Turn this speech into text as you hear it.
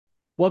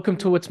Welcome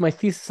to What's My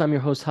Thesis. I'm your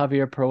host,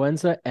 Javier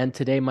Proenza, and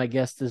today my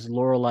guest is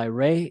Lorelei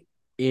Ray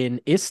in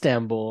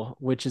Istanbul,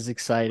 which is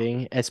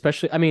exciting,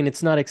 especially, I mean,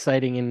 it's not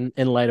exciting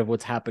in light of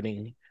what's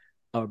happening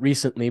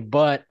recently,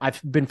 but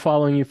I've been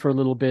following you for a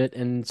little bit,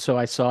 and so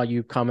I saw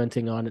you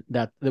commenting on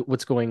that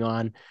what's going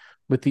on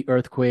with the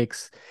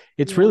earthquakes.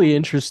 It's Yeah. really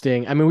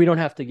interesting. I mean, we don't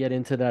have to get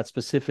into that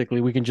specifically.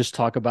 We can just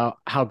talk about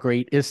how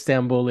great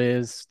Istanbul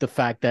is, the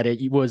fact that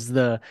it was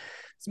the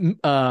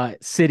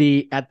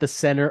city at the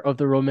center of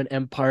the Roman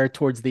Empire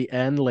towards the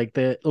end. Like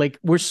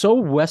we're so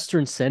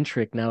Western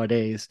centric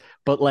nowadays,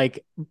 but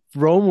like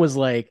Rome was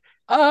like,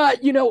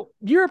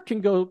 Europe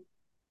can go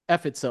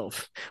F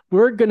itself.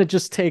 We're gonna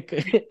just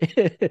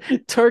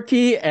take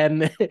Turkey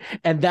and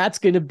that's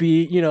gonna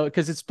be,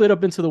 because it's split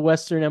up into the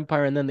Western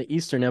Empire and then the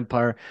Eastern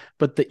Empire,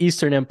 but the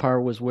Eastern Empire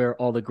was where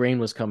all the grain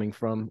was coming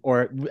from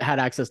or had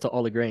access to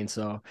all the grain.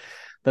 So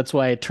that's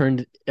why it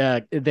turned.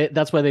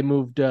 That's why they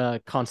moved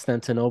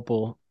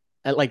Constantinople.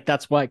 Like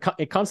that's why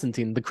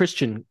Constantine, the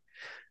Christian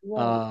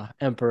Right.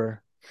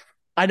 emperor.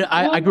 I know.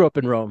 I Well, grew up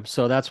in Rome,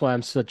 so that's why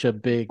I'm such a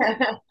big.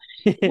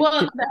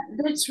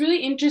 that's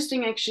really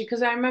interesting actually,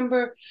 because I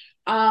remember,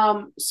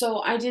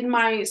 so I did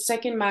my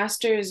second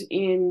master's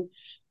in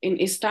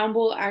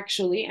Istanbul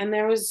actually, and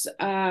there was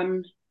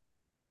um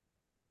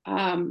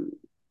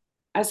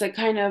as a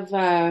kind of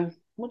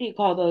what do you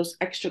call those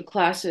extra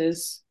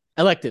classes?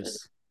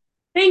 Electives.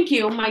 Thank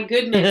you. My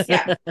goodness.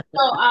 Yeah.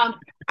 So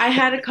I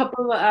had a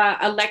couple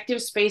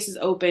elective spaces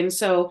open.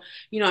 So,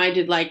 I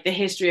did like the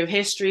history of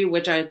history,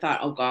 which I thought,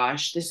 oh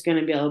gosh, this is going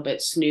to be a little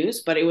bit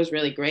snooze, but it was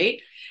really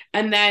great.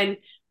 And then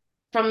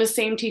from the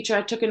same teacher,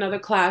 I took another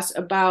class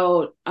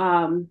about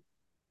I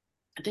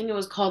think it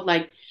was called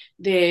like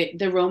the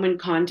Roman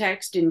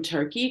context in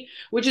Turkey,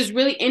 which is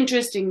really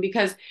interesting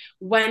because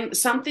when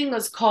something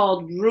was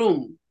called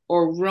Rum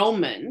or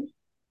Roman,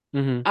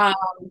 Hmm. um,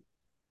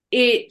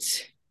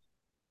 it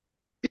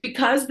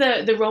because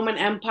the Roman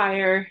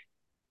Empire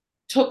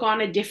took on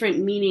a different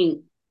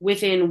meaning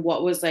within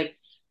what was like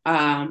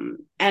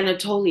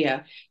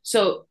Anatolia.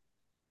 So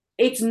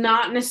it's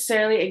not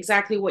necessarily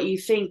exactly what you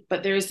think,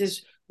 but there's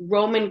this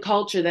Roman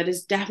culture that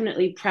is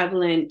definitely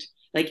prevalent,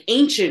 like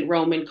ancient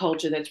Roman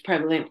culture that's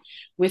prevalent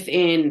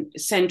within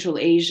Central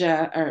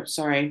Asia, or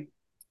sorry,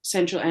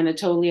 Central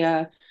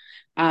Anatolia.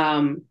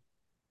 Um,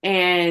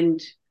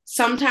 and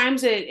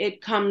sometimes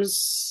it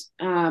comes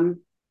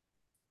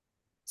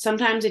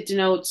sometimes it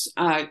denotes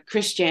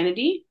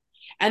Christianity,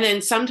 and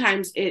then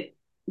sometimes it,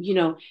 you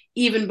know,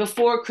 even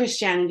before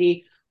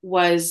Christianity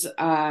was,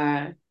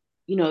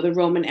 the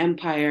Roman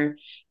Empire.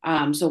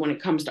 So when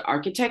it comes to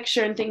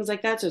architecture and things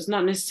like that, so it's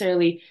not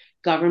necessarily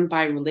governed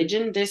by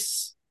religion.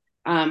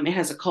 It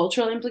has a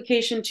cultural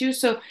implication too.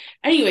 So,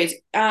 anyways,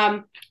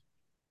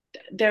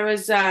 there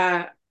was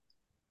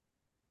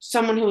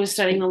someone who was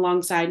studying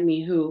alongside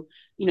me who,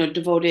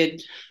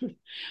 devoted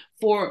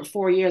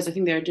four years. I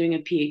think they were doing a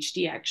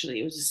PhD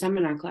actually. It was a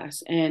seminar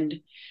class,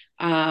 and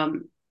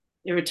um,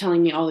 they were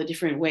telling me all the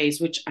different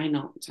ways, which I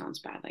know it sounds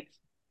bad. Like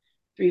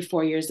 3,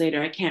 4 years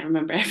later, I can't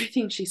remember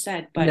everything she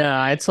said, but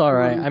No, it's all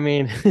right. um, I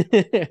mean,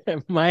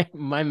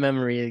 my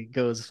memory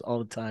goes all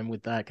the time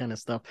with that kind of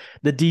stuff.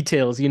 The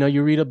details,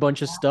 you read a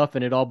bunch of stuff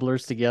and it all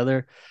blurs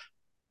together.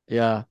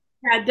 Yeah.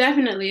 yeah,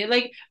 definitely.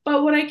 Like,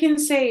 but what I can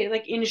say,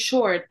 like in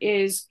short,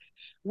 is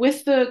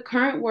with the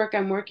current work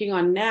I'm working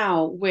on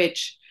now,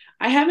 which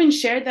I haven't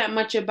shared that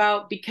much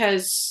about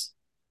because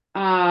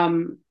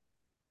um,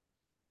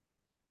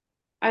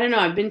 I don't know.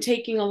 I've been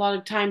taking a lot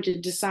of time to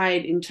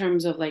decide in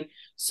terms of like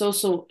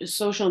social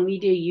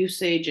media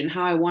usage and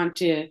how I want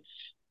to,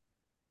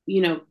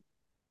 you know,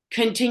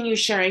 continue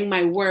sharing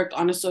my work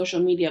on a social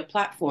media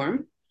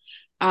platform.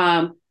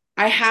 I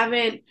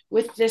haven't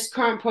with this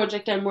current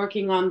project I'm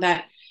working on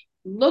that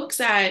looks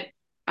at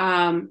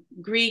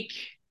Greek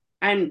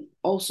and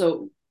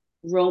also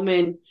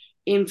Roman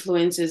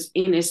influences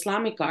in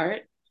Islamic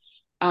art.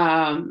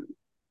 Um,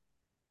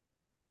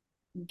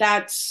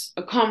 that's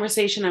a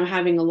conversation I'm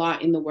having a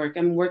lot in the work.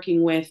 I'm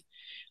working with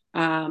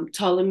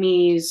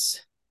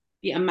Ptolemy's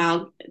the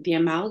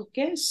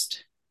Amalgist,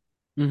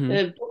 Hmm.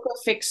 the Book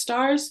of Fixed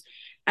Stars,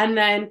 and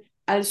then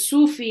Al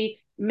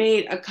Sufi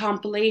made a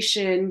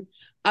compilation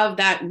of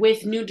that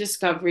with new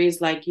discoveries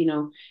like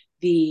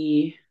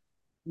the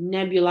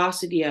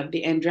nebulosity of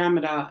the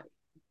Andromeda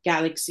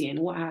galaxy and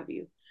what have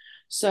you.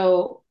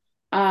 So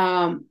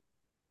um,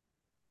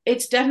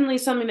 it's definitely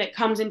something that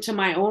comes into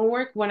my own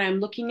work when I'm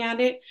looking at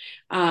it.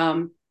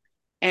 Um,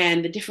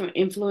 and the different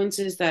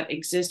influences that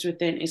exist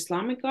within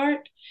Islamic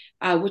art,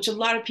 which a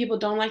lot of people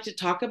don't like to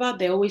talk about.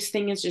 They always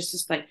think it's just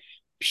this like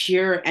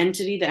pure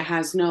entity that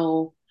has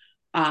no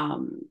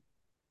um,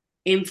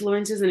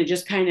 influences, and it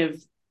just kind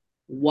of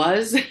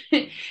was.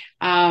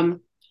 um,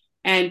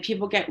 and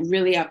people get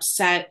really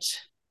upset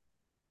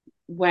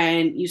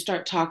when you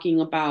start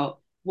talking about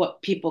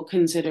what people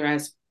consider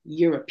as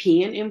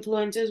European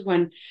influences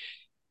when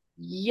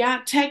yeah,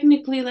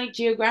 technically, like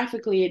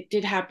geographically, it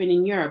did happen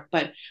in Europe.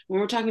 But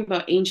when we're talking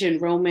about ancient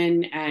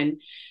Roman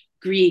and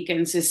Greek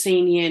and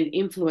Sasanian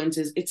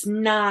influences, it's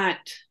not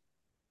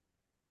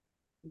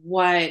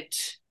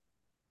what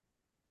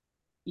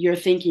you're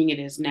thinking it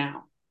is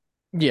now.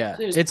 Yeah,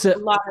 So there's it's a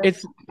lot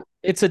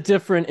it's a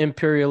different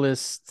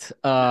imperialist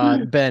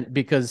bent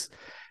because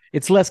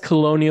it's less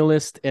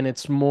colonialist and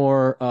it's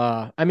more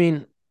I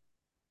mean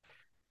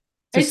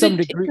to it's some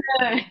degree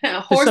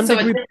a to some horse of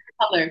a degree different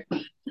color.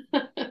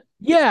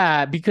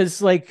 yeah, because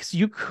like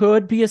you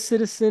could be a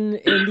citizen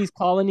in these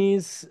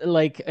colonies,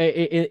 like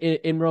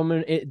in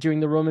Roman during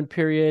the Roman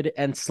period,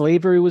 and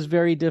slavery was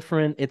very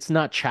different. It's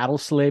not chattel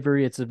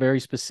slavery; it's a very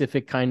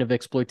specific kind of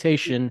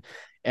exploitation.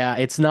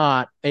 It's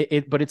not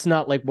but it's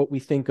not like what we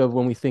think of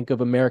when we think of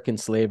American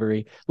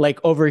slavery. Like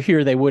over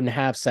here, they wouldn't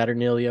have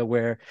Saturnalia,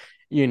 where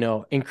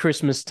in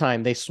Christmas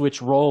time they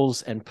switch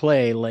roles and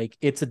play. Like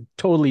it's a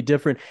totally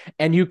different,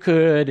 and you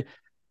could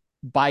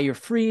buy your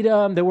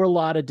freedom. There were a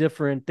lot of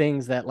different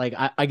things that like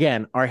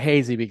again are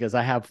hazy because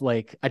I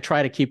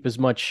try to keep as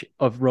much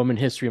of Roman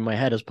history in my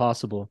head as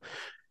possible.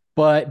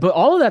 But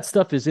all of that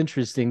stuff is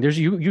interesting. There's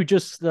you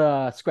just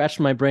scratched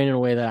my brain in a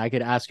way that I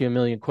could ask you a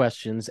million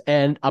questions,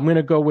 and I'm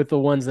gonna go with the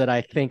ones that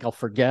I think I'll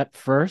forget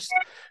first.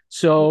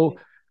 So Okay.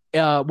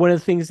 one of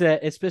the things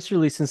that,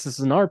 especially since this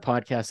is an art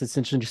podcast, it's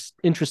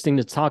interesting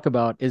to talk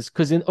about is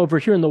because over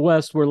here in the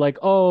West, we're like,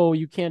 oh,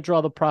 you can't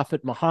draw the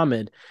Prophet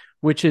Muhammad,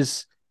 which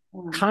is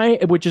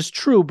which is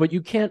true, but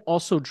you can't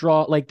also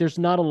draw like there's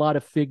not a lot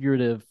of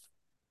figurative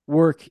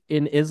work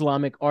in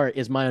Islamic art,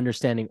 is my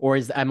understanding, or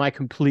am I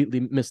completely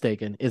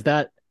mistaken? Is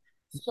that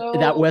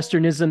So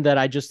Westernism that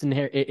I just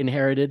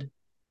inherited?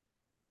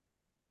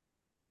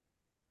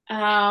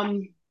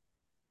 um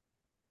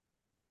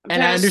I'm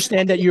And I trying to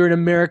understand that you're an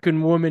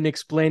American woman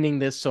explaining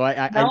this, so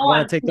I no,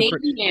 want I'm to take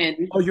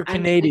Canadian. oh, you're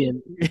I'm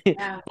Canadian, Canadian.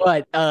 Yeah.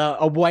 but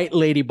a white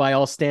lady by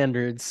all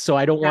standards. So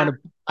I don't Yeah. want to.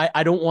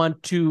 I don't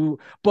want to,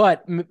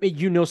 but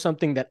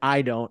something that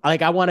I don't.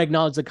 Like I want to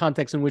acknowledge the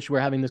context in which we're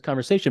having this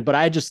conversation, but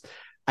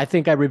I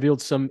think I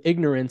revealed some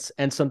ignorance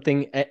and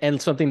something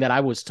that I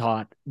was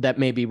taught that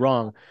may be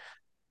wrong.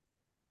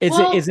 Is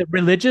Well, it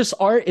religious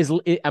art?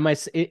 Am I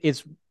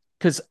is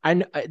because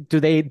do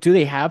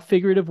they have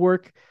figurative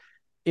work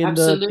in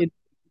the absolutely.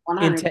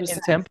 in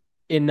 100%.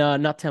 in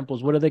not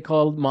temples? What are they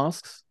called?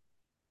 Mosques?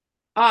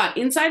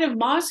 Inside of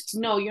mosques,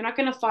 no, you're not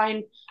gonna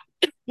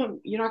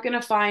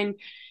find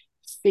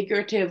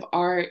figurative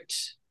art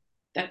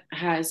that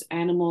has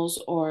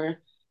animals or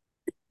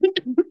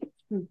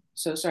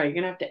so sorry, you're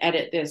gonna have to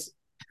edit this.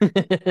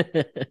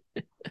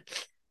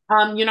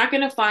 You're not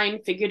gonna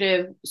find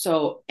figurative,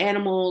 so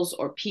animals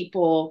or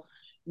people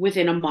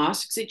within a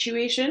mosque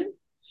situation,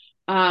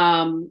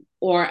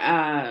 or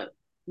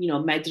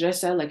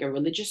madrasa, like a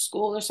religious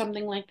school or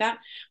something like that.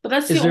 But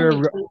that's the Is there only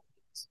a, place.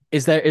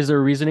 is there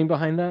a reasoning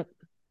behind that?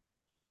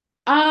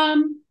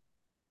 Um,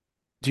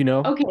 Do you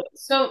know? okay,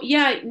 so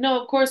yeah,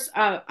 no, of course,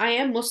 I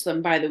am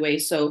Muslim, by the way.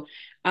 So,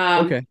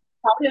 um, Okay.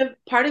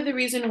 part of the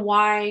reason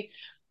why,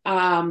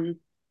 um,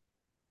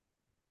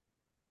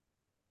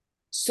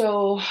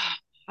 so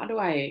how do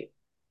I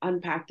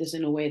unpack this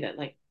in a way that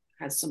like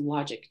has some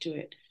logic to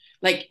it,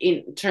 like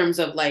in terms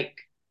of like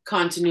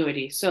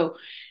continuity.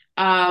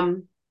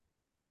 Um,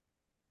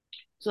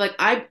 so like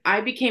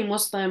I became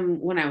Muslim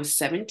when I was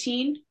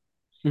 17.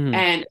 Hmm.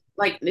 And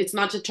like, it's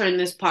not to turn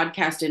this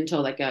podcast into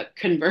like a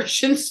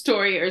conversion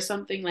story or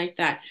something like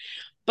that.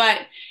 But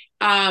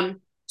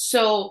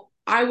so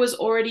I was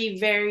already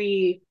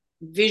very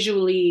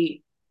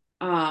visually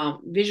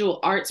visual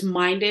arts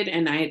minded,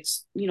 and I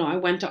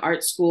went to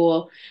art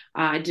school.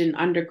 I did an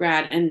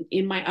undergrad, and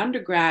in my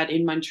undergrad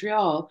in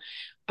Montreal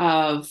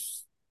of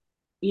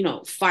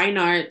fine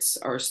arts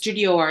or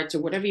studio arts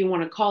or whatever you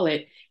want to call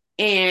it,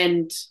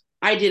 and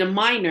I did a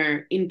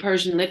minor in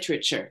Persian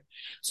literature.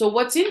 So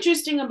what's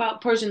interesting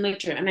about Persian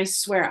literature, and I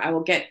swear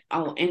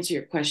I'll answer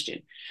your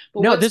question,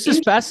 but No, this is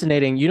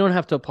fascinating. You don't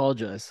have to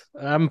apologize.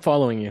 I'm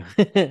following you.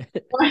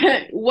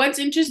 what's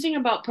interesting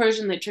about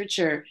Persian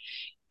literature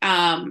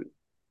um,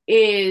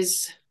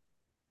 is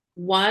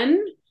one,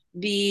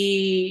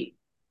 the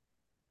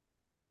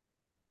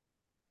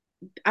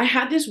I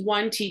had this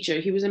one teacher.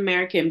 He was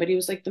American, but he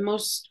was like the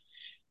most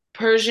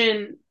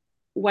Persian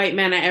white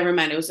man I ever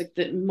met. It was like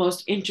the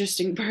most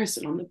interesting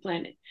person on the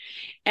planet.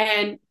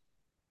 And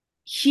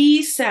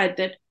he said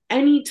that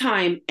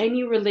anytime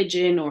any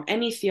religion or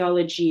any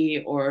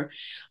theology or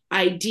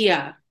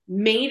idea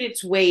made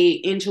its way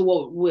into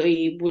what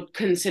we would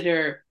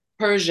consider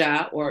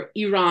Persia or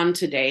Iran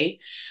today,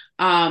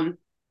 um,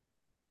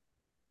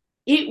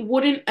 it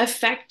wouldn't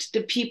affect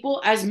the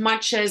people as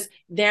much as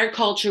their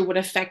culture would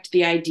affect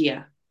the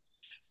idea,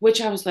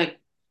 which I was like,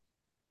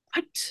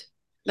 what?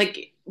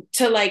 Like,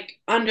 to like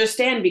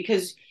understand,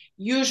 because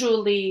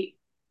usually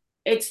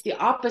it's the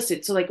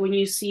opposite. So like when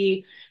you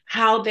see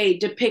how they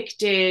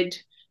depicted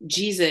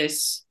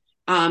Jesus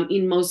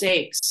in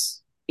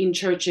mosaics in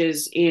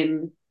churches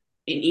in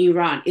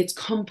Iran, it's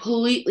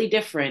completely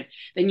different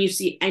than you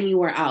see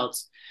anywhere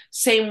else.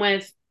 Same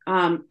with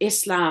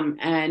Islam,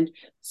 and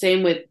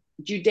same with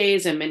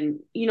Judaism, and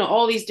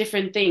all these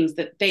different things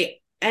that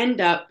they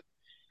end up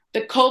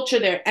the culture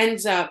there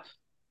ends up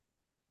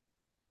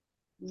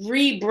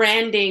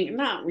rebranding,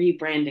 not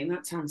rebranding,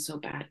 that sounds so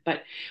bad,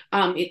 but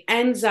it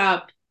ends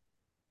up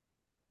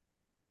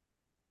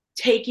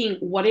taking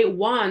what it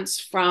wants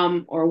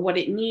from or what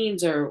it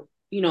needs, or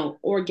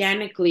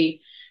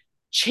organically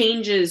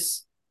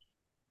changes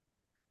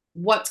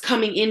what's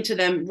coming into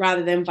them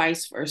rather than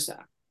vice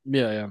versa.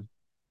 Yeah, yeah.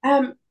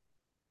 um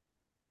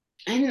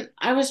and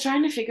I was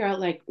trying to figure out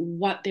like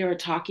what they were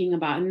talking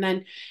about, and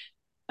then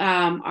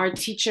our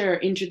teacher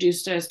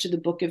introduced us to the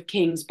Book of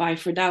Kings by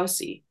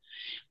Ferdowsi.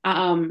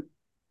 um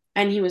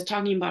and he was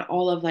talking about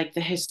all of like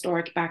the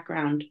historic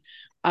background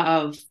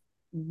of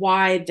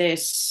why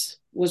this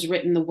was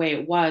written the way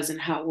it was, and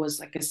how it was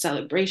like a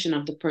celebration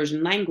of the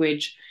Persian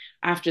language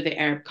after the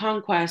Arab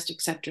conquest,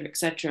 etc.,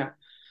 etc.,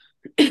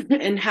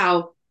 and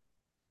how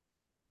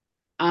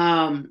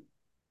um,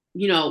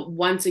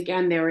 once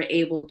again they were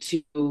able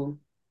to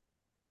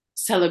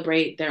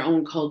celebrate their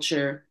own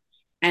culture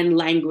and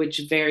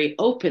language very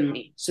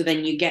openly. So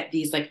then you get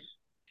these like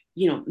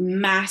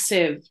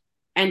massive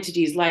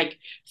entities like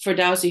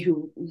Ferdowsi,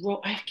 who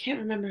wrote, I can't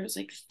remember, it was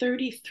like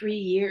 33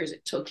 years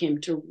it took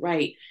him to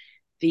write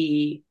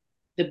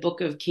the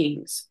Book of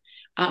Kings.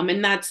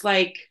 And that's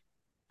like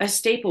a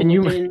staple Can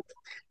you within.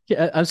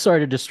 Yeah, I'm sorry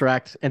to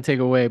distract and take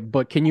away,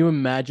 but can you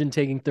imagine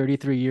taking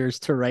 33 years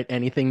to write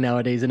anything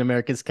nowadays in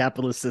America's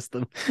capitalist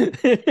system?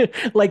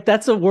 Like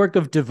that's a work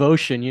of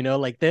devotion,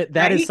 like that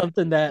is Right?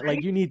 something that like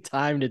Right? you need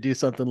time to do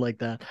something like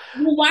that.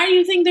 Well, why do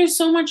you think there's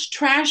so much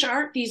trash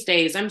art these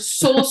days? I'm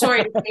so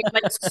sorry to say it,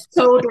 like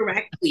so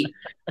directly,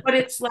 but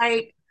it's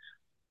like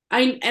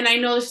I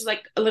know this is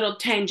like a little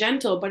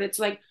tangential, but it's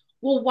like,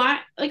 well, why?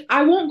 Like,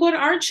 I won't go to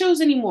art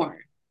shows anymore.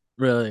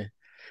 Really.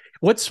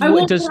 What's I what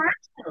won't go to does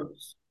art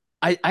shows.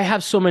 I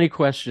have so many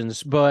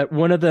questions, but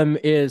one of them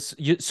is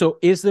so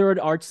is there an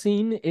art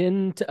scene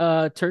in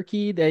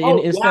Turkey, in Oh yeah,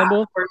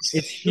 Istanbul? for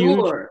It's huge.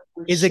 sure,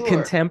 for Is it sure.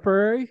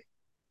 contemporary?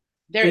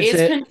 There Is is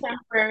it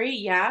contemporary,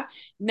 yeah.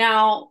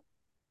 Now,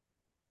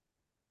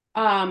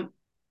 um,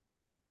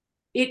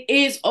 it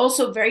is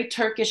also very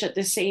Turkish at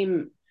the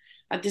same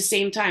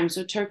time.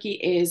 So Turkey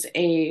is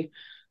a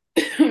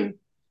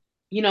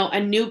a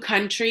new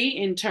country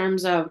in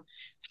terms of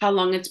how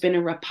long it's been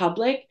a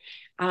republic.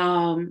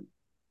 Um,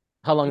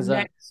 how long is that?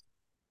 next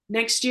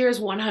next year is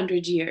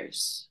 100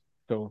 years.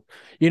 So,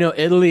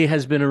 Italy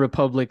has been a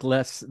republic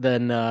less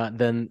than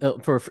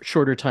for a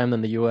shorter time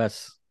than the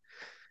U.S.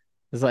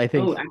 Is I Oh,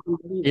 think, I can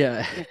believe it.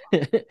 yeah. Yeah.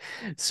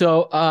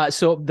 So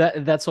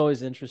that's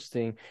always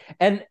interesting.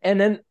 And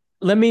then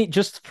let me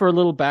just for a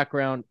little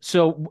background.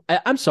 So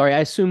I'm sorry, I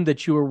assumed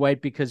that you were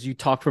white because you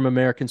talk from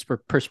Americans'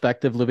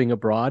 perspective living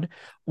abroad.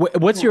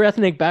 What's Yeah. your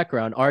ethnic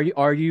background? Are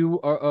you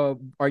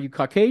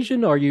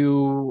Caucasian? Are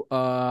you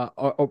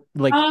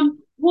like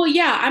Well,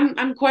 yeah,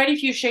 I'm quite a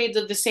few shades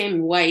of the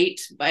same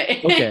white, but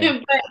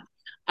okay?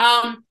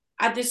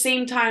 at the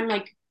same time,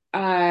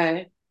 uh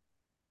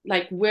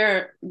like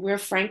we're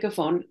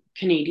francophone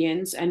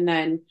Canadians, and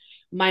then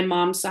my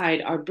mom's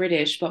side are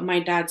British, but my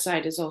dad's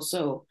side is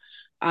also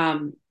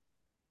um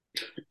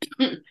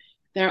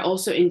they're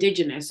also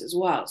indigenous as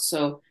well.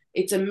 So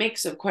it's a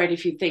mix of quite a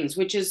few things,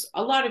 which is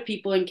a lot of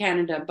people in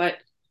Canada, but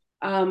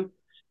um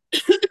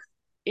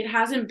it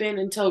hasn't been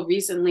until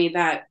recently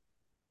that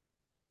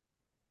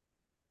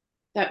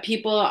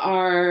people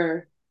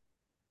are,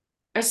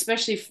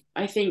 especially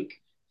I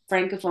think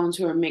francophones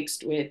who are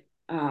mixed with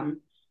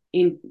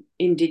in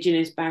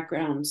indigenous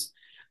backgrounds,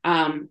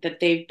 that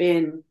they've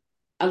been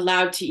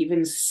allowed to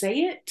even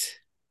say it.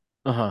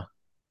 Uh-huh.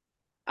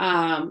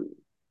 Um,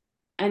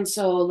 and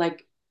so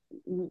like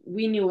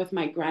we knew with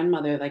my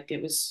grandmother, like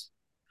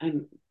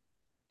um,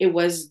 it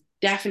was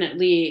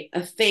definitely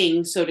a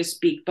thing, so to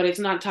speak, but it's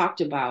not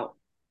talked about.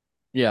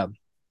 Yeah.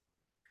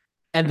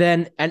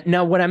 And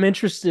now what I'm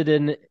interested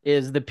in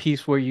is the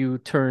piece where you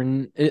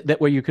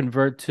where you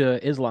convert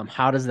to Islam.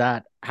 How does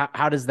that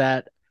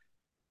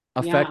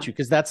affect Yeah. you?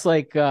 Because that's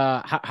like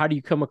how do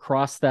you come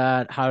across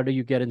that? How do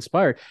you get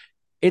inspired?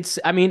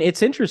 I mean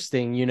it's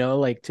interesting,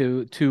 like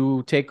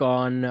to take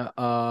on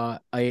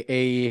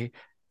a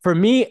for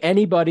me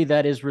anybody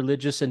that is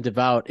religious and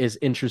devout is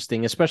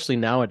interesting, especially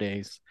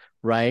nowadays,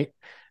 right?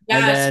 And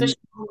Yeah, then especially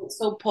when it's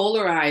so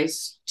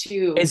polarized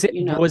too, is it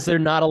was there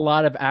not a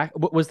lot of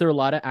was there a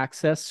lot of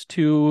access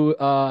to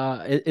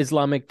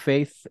Islamic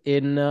faith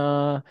in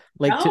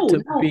like No,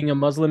 to no. being a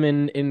Muslim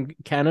in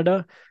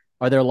Canada?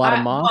 Are there a lot of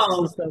mosques and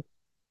Well, stuff?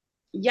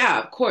 yeah,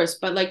 of course,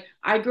 but like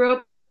I grew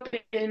up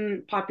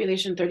in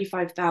population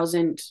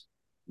 35,000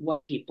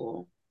 white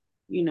people,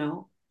 you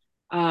know.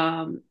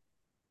 Um,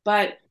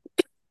 but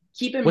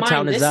keep in What town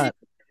mind, is this is, that?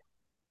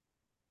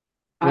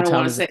 I What don't town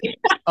want to is it? say.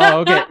 Oh,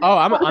 okay. Oh,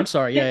 I'm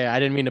sorry. Yeah, yeah. I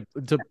didn't mean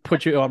to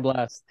put you on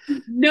blast.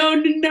 No,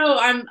 no, no.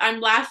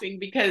 I'm laughing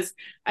because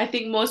I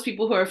think most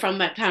people who are from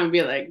that town would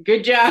be like,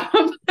 "Good job."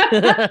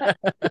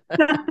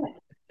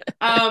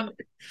 um,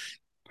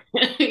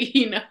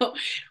 you know,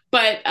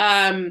 but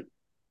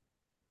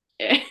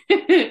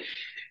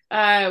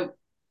uh,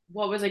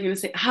 what was I going to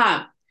say?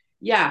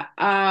 Yeah.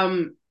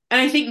 And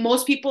I think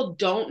most people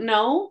don't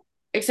know,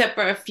 except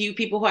for a few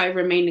people who I've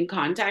remained in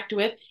contact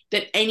with,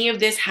 that any of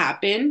this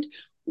happened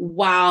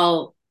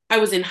while I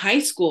was in high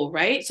school,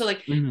 right? So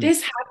like Mhm.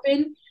 this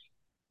happened,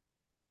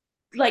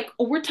 like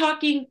we're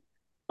talking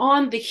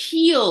on the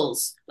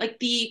heels, like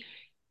the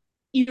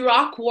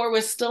Iraq war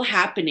was still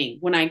happening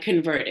when I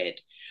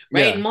converted,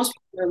 right? Yeah. And most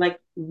people are like,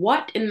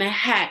 what in the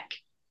heck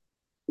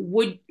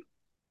would,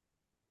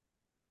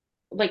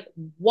 like,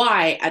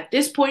 why at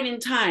this point in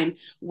time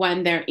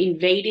when they're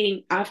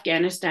invading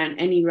Afghanistan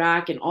and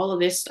Iraq and all of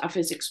this stuff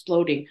is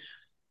exploding,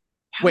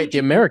 why Wait, would the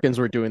you convert? Americans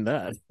were doing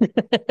that.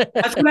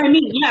 That's what I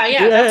mean. Yeah,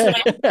 yeah, that's Yeah. what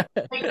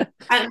I mean.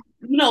 And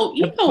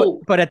you But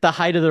know, but at the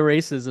height of the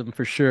racism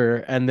for sure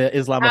and the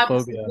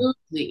Islamophobia.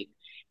 absolutely.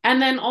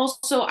 And then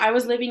also I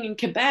was living in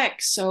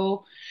Quebec,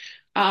 so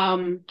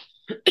um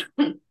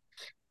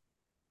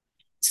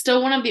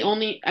still one of the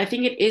only, I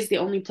think it is the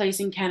only place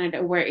in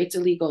Canada where it's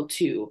illegal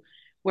to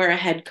wear a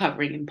head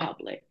covering in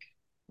public.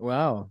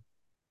 Wow.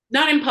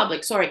 Not in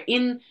public, sorry,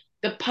 in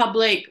the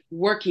public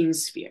working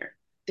sphere.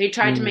 They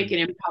tried to make Mm. it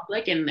in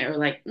public and they were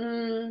like,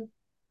 you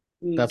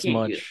That's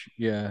can't do that. much.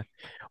 Yeah.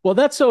 Well,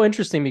 that's so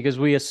interesting because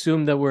we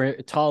assume that we're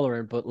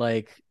tolerant, but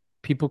like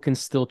people can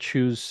still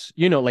choose,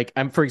 like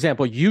I'm for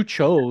example, you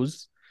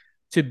chose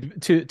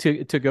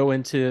to go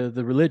into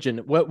the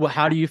religion.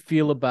 How do you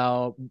feel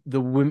about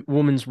the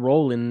woman's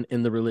role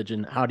in the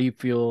religion? How do you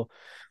feel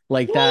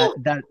like that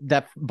Well,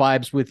 that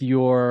vibes with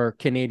your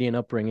Canadian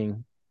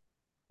upbringing?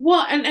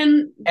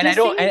 and And the I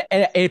don't thing,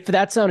 and if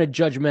that sounded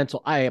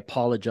judgmental, I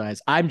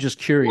apologize. I'm just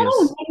no,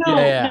 curious. no,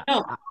 Yeah,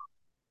 no,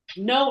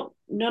 no,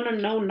 no, no,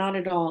 no, not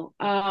at all.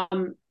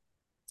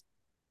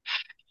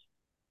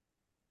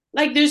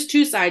 Like there's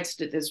two sides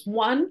to this.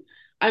 One,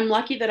 I'm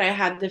lucky that I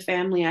had the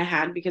family I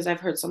had because I've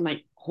heard some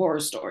like horror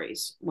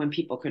stories when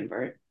people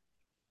convert,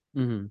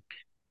 yeah. Hmm.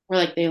 or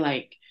like they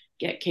like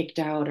get kicked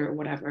out or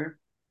whatever.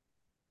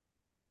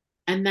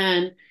 And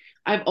then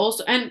I've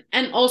also, and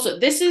also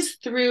this is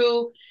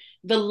through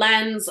the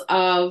lens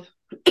of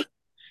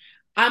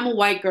I'm a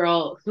white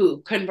girl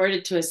who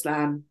converted to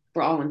Islam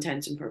for all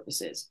intents and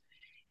purposes.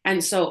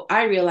 And so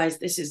I realized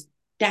this is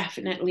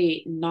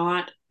definitely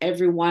not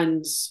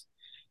everyone's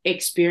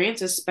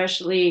experience,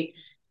 especially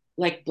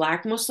like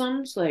Black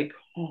Muslims. Like,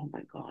 oh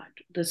my God,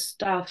 the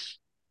stuff.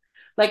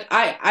 Like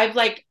I've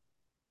like,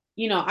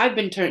 I've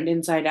been turned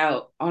inside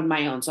out on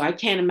my own. So I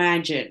can't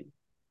imagine.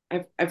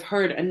 I've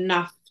heard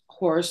enough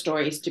horror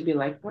stories to be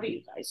like, what are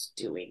you guys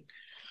doing?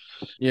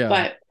 Yeah.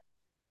 But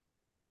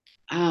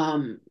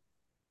um,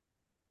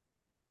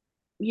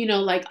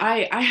 like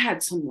I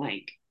had some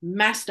like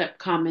messed up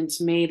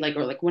comments made, like,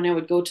 or like when I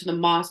would go to the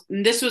mosque,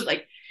 and this was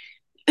like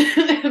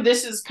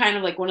this is kind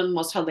of like one of the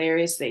most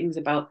hilarious things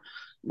about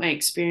my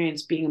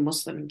experience being a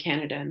Muslim in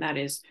Canada, and that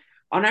is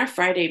on our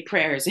Friday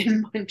prayers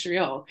in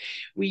Montreal,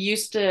 we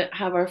used to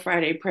have our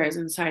Friday prayers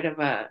inside of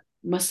a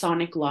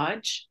Masonic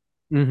lodge.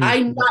 Hmm.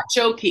 I'm not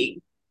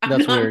joking. I'm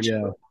That's not weird.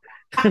 joking. Yeah.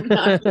 I'm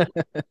not.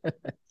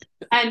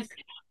 And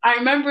I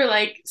remember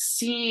like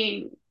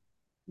seeing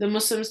the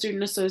Muslim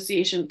Student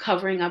Association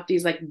covering up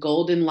these like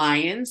golden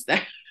lions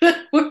that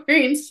were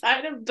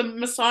inside of the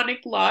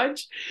Masonic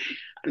lodge.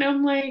 And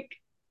I'm like,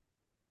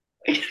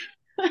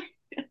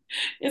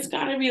 it's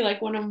got to be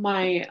like one of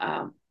my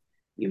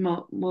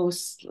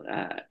most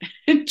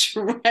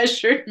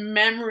treasured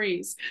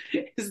memories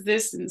is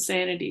this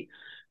insanity.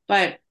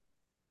 But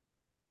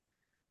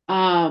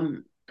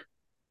um,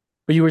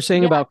 But you were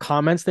saying yeah, about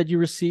comments that you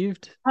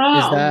received.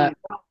 Is oh my that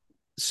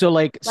so?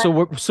 Like,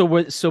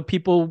 God. so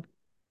people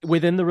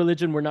within the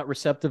religion were not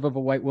receptive of a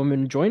white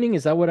woman joining?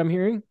 Is that what I'm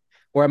hearing,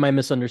 or am I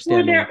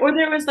misunderstanding? Or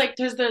there was like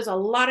there's a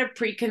lot of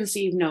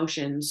preconceived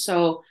notions.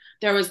 So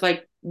there was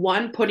like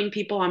one putting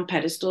people on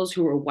pedestals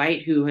who were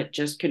white who had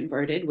just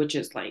converted, which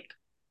is like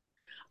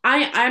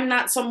I'm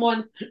not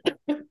someone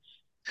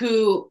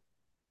who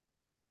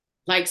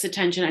likes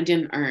attention I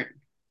didn't earn,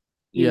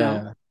 you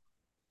know. Yeah.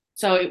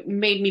 So it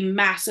made me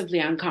massively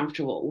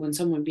uncomfortable when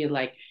someone would be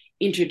like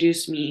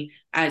introduce me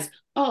as,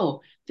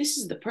 oh, this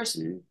is the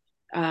person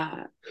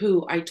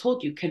who I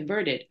told you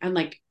converted. I'm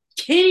like,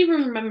 can't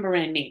even remember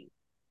a name,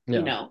 you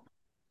Yeah. know.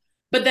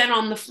 But then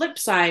on the flip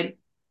side,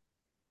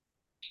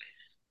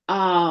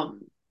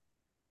 um,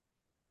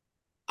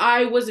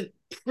 I was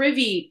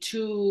privy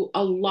to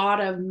a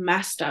lot of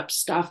messed up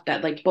stuff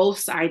that like both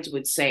sides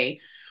would say,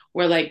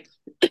 where like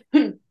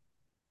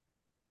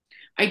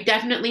I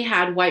definitely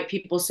had white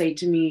people say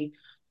to me,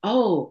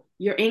 "Oh,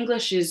 your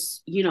English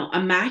is,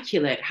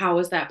 immaculate. How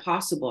is that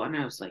possible?" And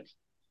I was like,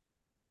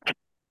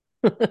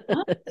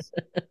 "What?"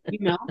 You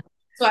know?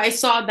 So I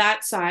saw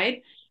that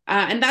side.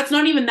 And that's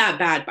not even that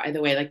bad, by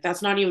the way. Like,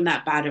 that's not even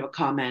that bad of a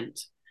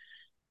comment.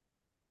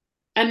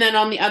 And then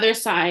on the other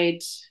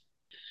side,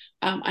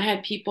 I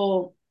had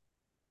people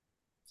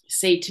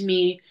say to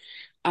me,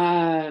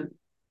 uh,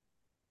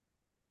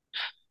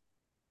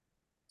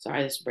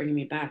 sorry, this is bringing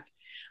me back.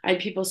 I had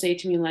people say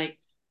to me, like,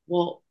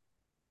 well,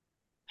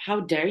 how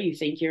dare you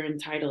think you're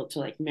entitled to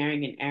like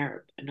marrying an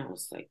Arab? And I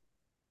was like,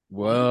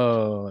 what?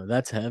 Whoa,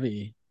 that's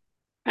heavy.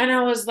 And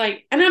I was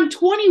like, and I'm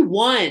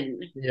 21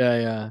 Yeah,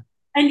 yeah.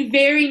 and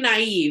very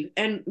naive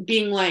and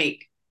being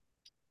like,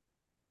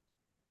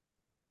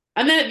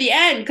 And then at the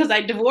end, because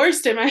I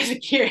divorced him, I was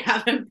like, here,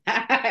 have him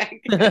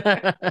back.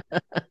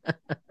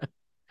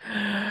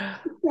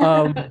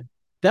 um,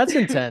 that's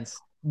intense.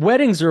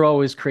 Weddings are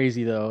always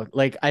crazy though.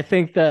 Like I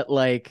think that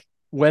like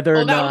whether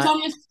or Oh, that was not.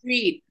 on the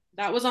street.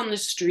 That was on the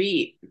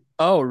street,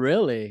 Oh,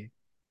 really?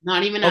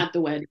 not even Oh, at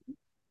the wedding.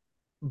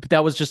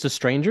 that was just a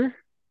stranger?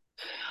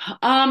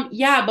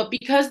 Yeah, but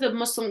because the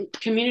Muslim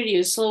community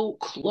is so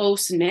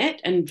close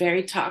knit and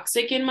very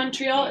toxic in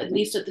Montreal, at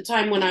least at the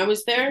time when I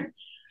was there,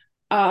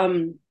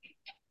 um,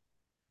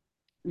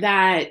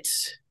 that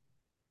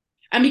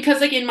and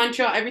because like in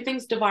Montreal,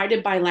 everything's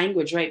divided by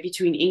language, right?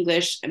 Between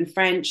English and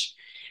French.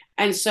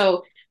 And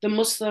so the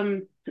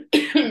Muslim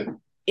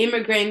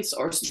immigrants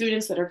or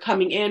students that are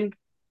coming in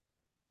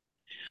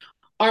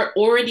are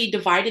already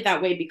divided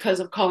that way because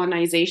of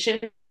colonization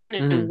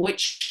and Hmm.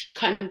 which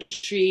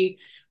country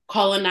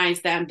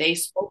colonized them. They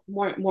spoke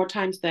more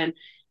times than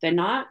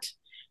not.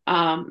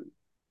 Um,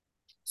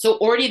 so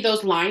already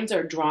those lines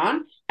are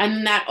drawn,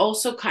 and that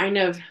also kind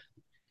of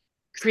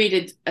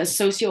created a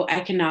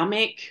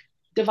socioeconomic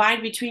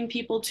divide between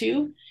people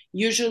too.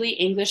 Usually,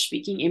 English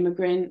speaking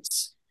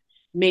immigrants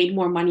made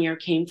more money or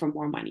came from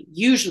more money.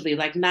 Usually,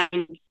 like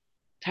 9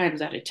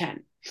 times out of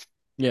 10.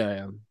 Yeah,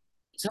 yeah.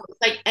 So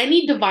it's like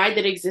any divide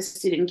that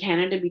existed in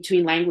Canada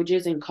between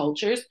languages and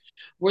cultures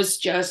was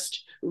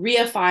just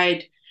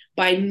reified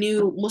by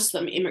new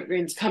Muslim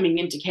immigrants coming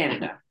into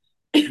Canada.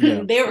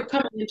 Yeah. They were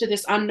coming into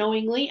this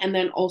unknowingly,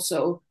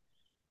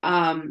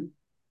 um,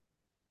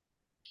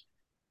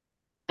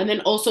 and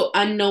then also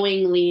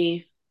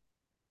unknowingly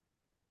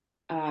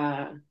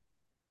uh,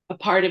 a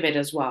part of it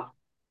as well,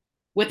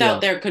 without Yeah.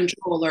 their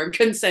control or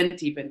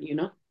consent, even, you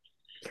know?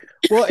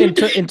 Well, in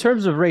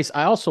terms of race,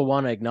 I also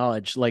want to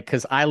acknowledge, like,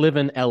 because I live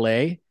in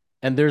LA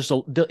and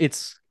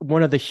it's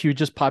one of the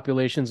hugest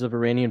populations of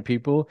Iranian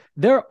people.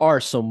 There are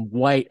some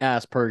white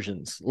ass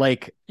Persians,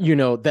 like,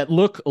 that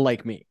look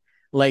like me.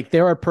 Like,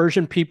 there are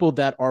Persian people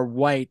that are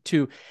white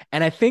too.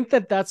 And I think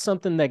that that's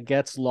something that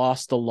gets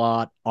lost a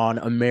lot on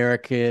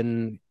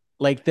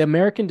like, the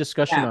American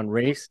discussion Yeah. on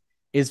race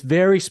is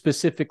very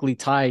specifically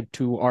tied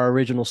to our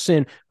original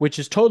sin, which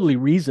is totally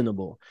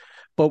reasonable.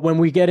 But when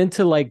we get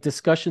into like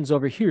discussions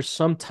over here,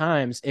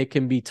 sometimes it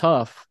can be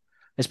tough,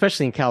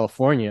 especially in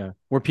California,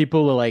 where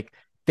people are like,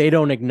 they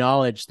don't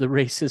acknowledge the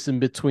racism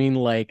between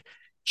like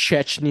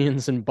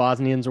Chechens and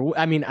Bosnians, or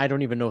I mean, I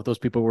don't even know if those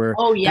people were.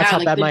 Oh That's yeah, how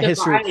like bad the my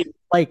history. divide.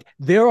 Like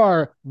there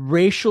are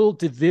racial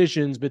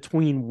divisions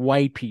between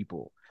white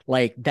people,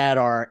 like that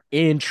are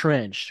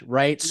entrenched,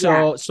 right?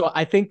 Yeah. So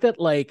I think that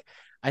like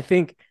I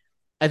think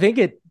I think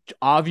it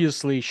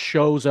obviously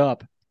shows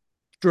up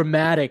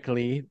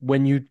dramatically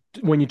when you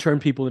turn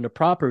people into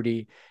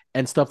property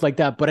and stuff like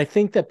that. But I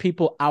think that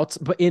people out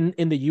but in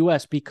the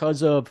US,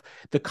 because of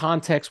the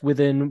context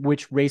within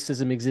which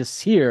racism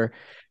exists here,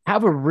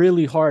 have a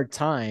really hard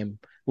time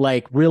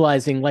like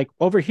realizing like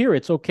over here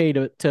it's okay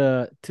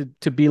to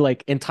be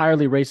like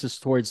entirely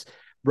racist towards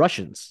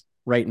Russians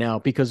right now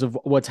because of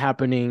what's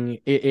happening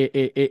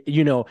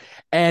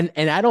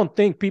and I don't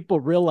think people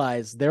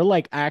realize they're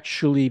like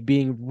actually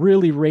being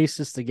really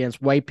racist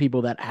against white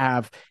people that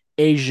have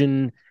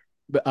Asian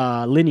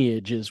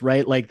lineages,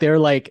 right?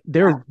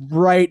 They're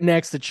right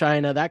next to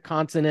China, that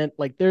continent.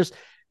 Like there's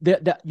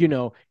that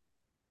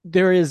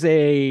there is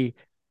a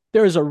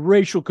there is a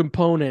racial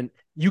component.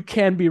 You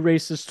can be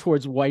racist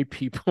towards white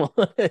people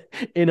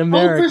in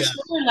Oh, for America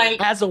sure. Like,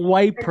 as a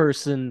white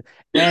person,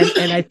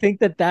 and I think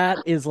that that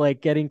is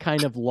like getting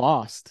kind of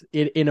lost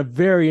in a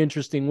very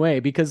interesting way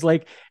because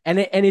like and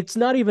it's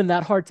not even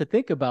that hard to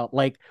think about.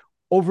 Like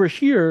over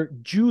here,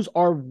 Jews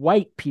are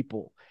white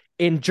people.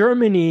 In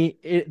Germany,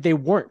 they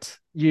weren't,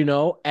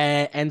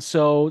 and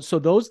so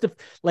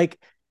like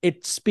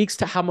it speaks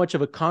to how much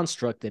of a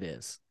construct it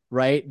is,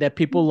 right? That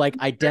people like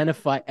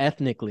identify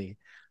ethnically.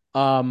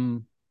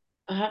 Um,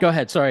 uh, Go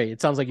ahead. Sorry,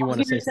 it sounds like I you was want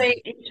to say gonna say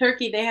something. in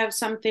Turkey they have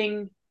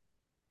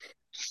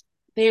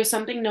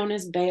something known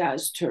as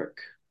Beyaz Turk,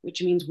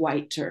 which means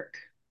white Turk.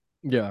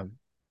 Yeah.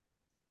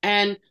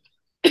 And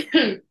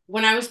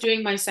when I was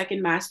doing my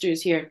second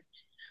master's here,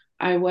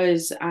 I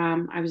was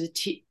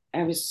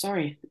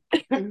sorry.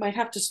 I might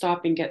have to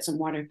stop and get some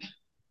water.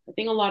 I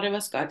think a lot of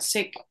us got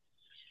sick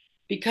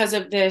because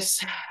of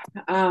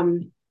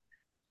um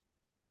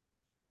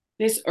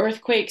this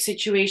earthquake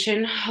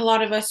situation. A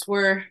lot of us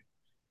were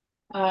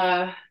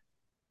uh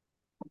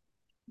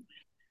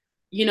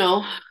you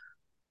know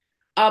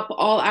up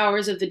all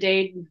hours of the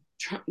day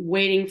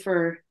waiting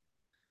for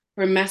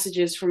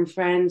messages from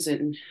friends,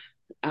 and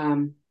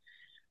um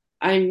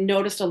I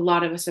noticed a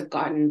lot of us have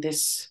gotten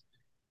this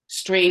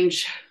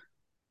strange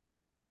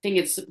thing.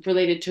 It's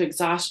related to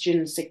exhaustion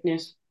and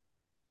sickness.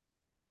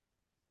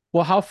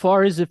 Well, how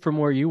far is it from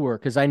where you were?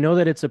 Because I know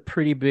that it's a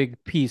pretty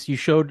big piece. You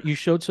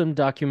showed some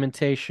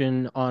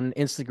documentation on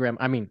Instagram.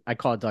 I mean, I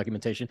call it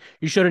documentation.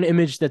 You showed an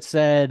image that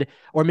said,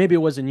 or maybe it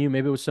wasn't you,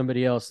 maybe it was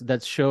somebody else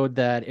that showed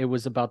that it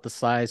was about the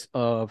size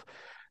of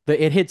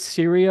it hit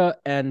Syria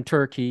and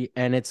Turkey,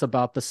 and it's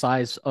about the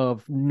size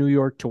of New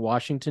York to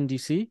Washington,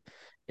 D.C.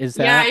 Is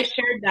Yeah, that? I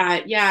shared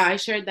that. Yeah, I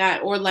shared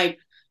that. Or like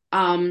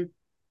um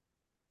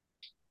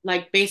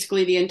like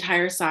basically the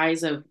entire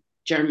size of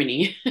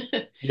Germany,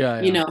 Yeah,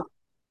 you yeah. know.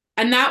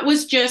 And that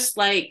was just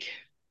like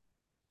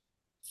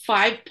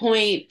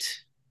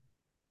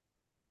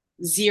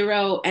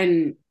 5.0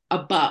 and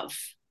above.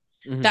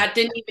 Hmm. That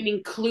didn't even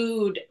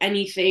include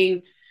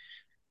anything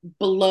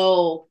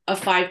below a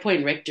 5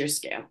 point Richter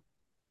scale.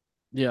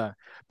 Yeah.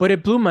 But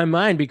it blew my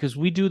mind because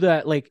we do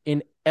that like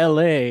in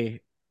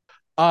LA.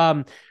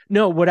 Um,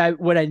 no, what I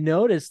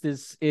noticed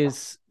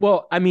is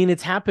well, I mean,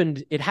 it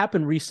happened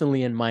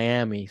recently in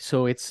Miami,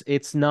 so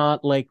it's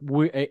not like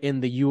we're in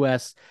the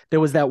US. There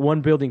was that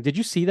one building. Did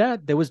you see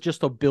that? There was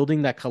just a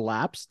building that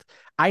collapsed.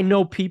 I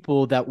know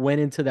people that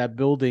went into that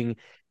building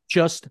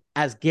just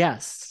as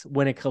guests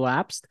when it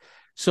collapsed.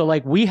 So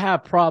like we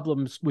have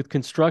problems with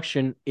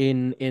construction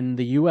in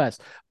the US,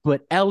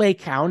 but LA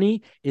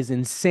County is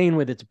insane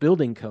with its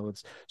building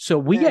codes. So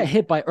we Yeah. get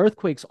hit by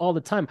earthquakes all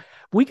the time.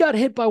 We got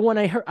hit by one.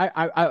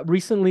 I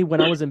recently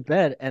when I was in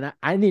bed, and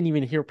I didn't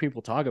even hear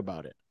people talk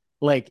about it.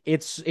 Like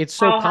it's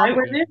so How high common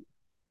was here. it?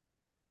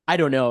 I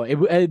don't know.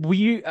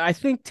 I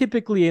think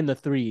typically in the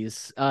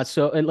threes.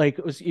 So like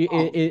it was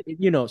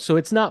Oh. so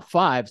it's not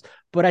fives,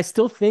 but I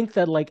still think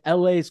that like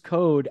LA's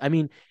code. I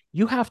mean,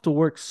 you have to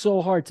work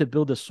so hard to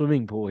build a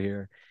swimming pool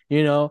here.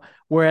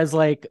 Whereas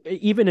like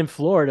even in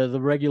Florida,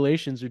 the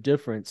regulations are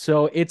different.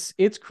 So it's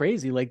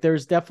crazy. Like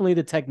there's definitely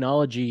the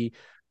technology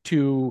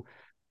to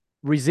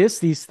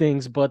resist these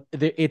things, but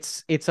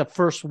it's a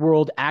first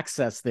world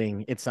access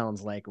thing. It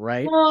sounds like,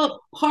 right?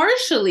 Well,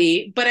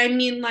 partially, but I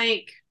mean,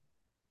 like,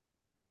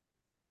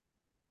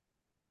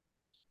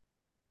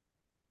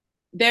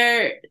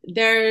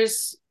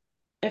 there's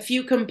a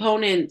few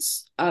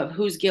components of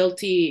who's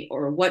guilty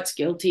or what's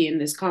guilty in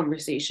this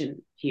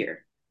conversation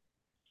here.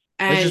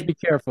 Let's just And be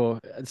careful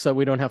so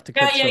we don't have to yeah,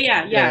 cut yeah, stuff out.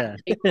 yeah, yeah, Yeah, yeah.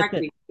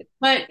 exactly.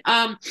 But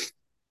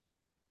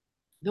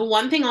the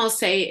one thing I'll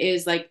say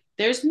is like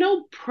there's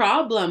no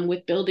problem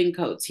with building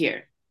codes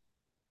here.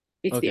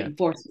 It's the Okay.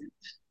 enforcement.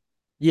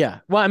 Yeah.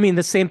 Well, I mean,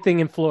 the same thing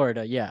in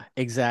Florida. Yeah,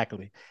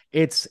 exactly.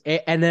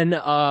 And then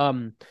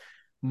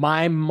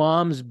my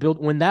mom's built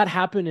when that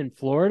happened in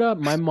Florida,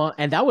 my mom,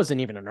 and that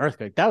wasn't even an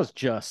earthquake. That was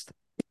just,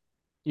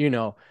 you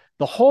know,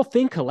 the whole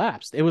thing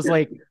collapsed. It was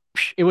like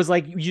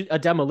a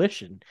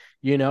demolition,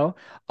 you know,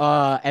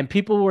 and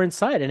people were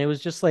inside, and it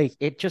was just like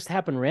it just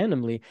happened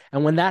randomly.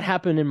 And when that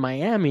happened in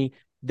Miami,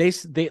 they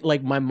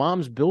like my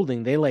mom's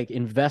building, they like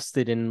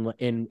invested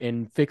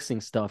in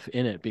fixing stuff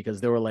in it because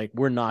they were like,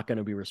 we're not going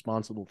to be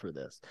responsible for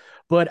this.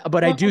 But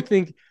I do Well,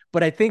 think,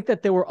 but I think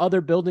that there were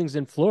other buildings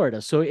in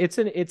Florida, so it's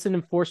an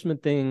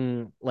enforcement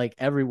thing like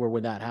everywhere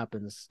where that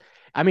happens.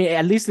 I mean,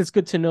 at least it's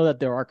good to know that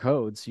there are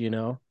codes, you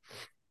know.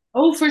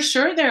 oh, for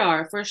sure there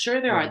are. For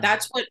sure there are. Yeah.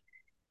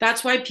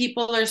 That's why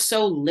people are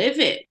so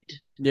livid.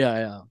 Yeah,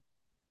 yeah.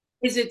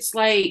 Is it's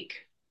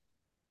like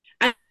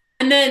and,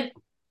 and then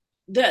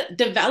the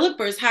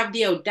developers have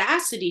the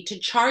audacity to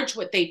charge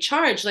what they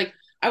charge. Like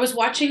I was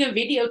watching a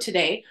video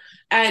today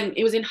and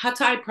it was in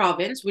Hatay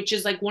province, which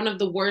is like one of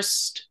the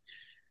worst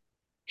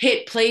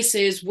hit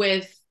places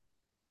with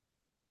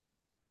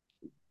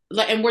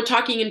and we're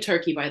talking in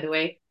Turkey by the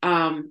way.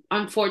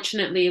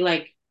 Unfortunately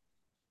like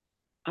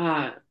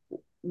uh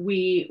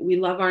we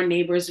love our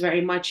neighbors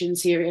very much in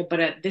Syria, but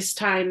at this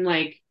time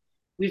like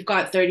we've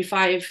got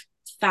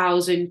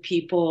 35,000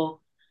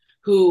 people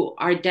who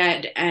are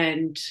dead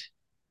and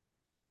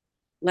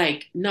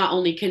like not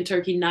only can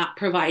Turkey not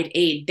provide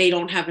aid, they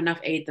don't have enough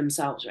aid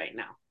themselves right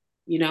now.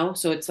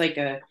 So it's like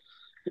it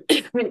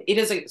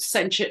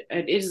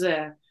is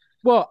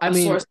Well, I a mean,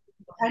 source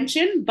of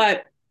tension,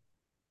 but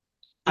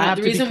I have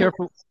the to be reason why,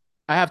 careful.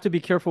 I have to be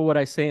careful what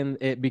I say in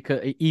it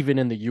because even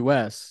in the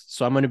US,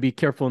 so I'm going to be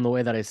careful in the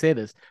way that I say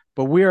this.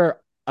 But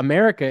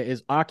America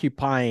is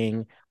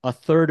occupying a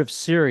third of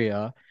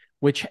Syria,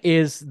 which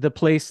is the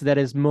place that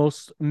is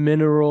most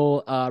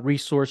mineral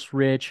resource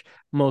rich,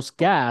 most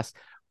gas.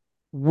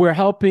 We're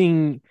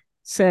helping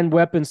send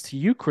weapons to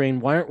Ukraine.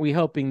 Why aren't we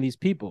helping these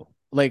people?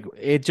 Like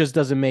it just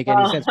doesn't make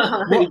any sense.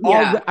 Well,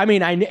 yeah. I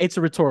mean, it's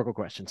a rhetorical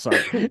question.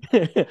 Sorry,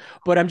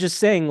 but I'm just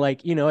saying,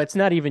 like, it's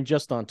not even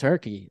just on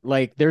Turkey.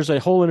 Like, there's a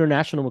whole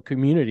international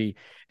community,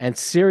 and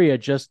Syria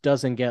just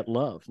doesn't get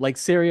love. Like,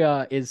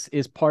 Syria is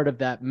part of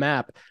that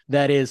map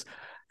that is,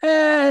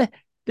 eh,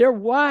 they're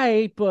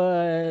white,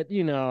 but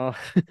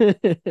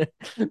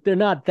they're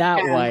not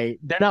that Yeah. white.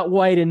 They're not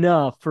white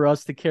enough for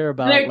us to care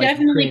about They're like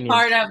definitely part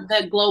Ukrainians. of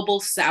the global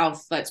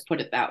south, let's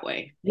put it that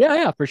way. Yeah,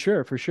 yeah, for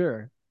sure, for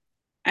sure.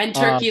 And Uh,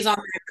 Turkey is on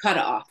that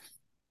cutoff.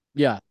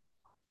 yeah.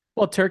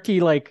 Well, Turkey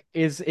like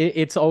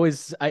it's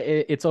always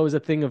a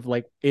thing of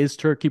like, is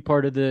Turkey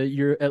part of the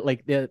Euro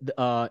like the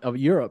of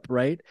Europe,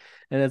 right?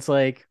 And it's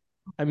like,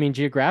 I mean,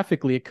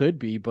 geographically it could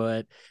be,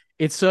 but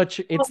it's such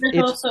Well, it's there's it's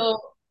also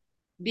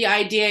the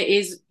idea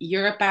is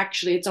Europe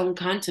actually its own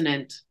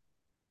continent,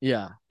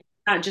 yeah,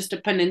 not just a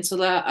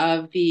peninsula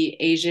of the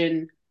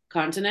Asian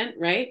continent,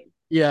 right?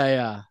 yeah,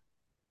 yeah,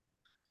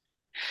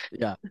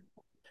 yeah.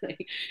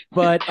 Like,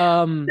 But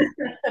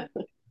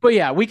But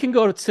yeah, we can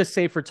go to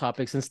safer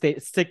topics and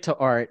stick to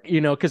art,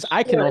 because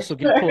I can Sure, also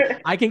sure.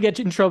 I can get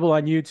in trouble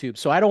on YouTube.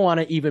 So I don't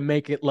want to even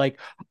make it like,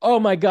 oh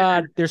my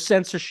God, there's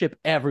censorship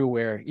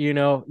everywhere.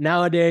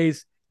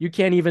 Nowadays you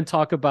can't even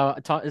talk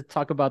about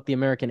the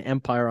American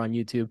Empire on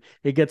YouTube.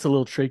 It gets a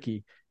little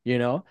tricky,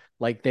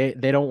 like they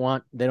don't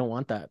want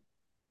that.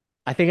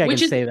 I think I can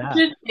Which is say that.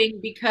 interesting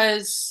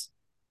because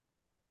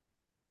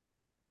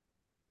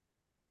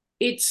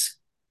it's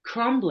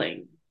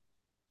crumbling,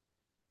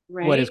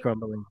 What is right?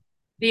 grumbling?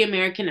 The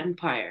American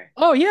Empire.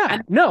 Oh yeah,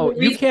 And no, the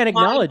you reason can't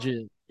why, acknowledge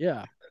it.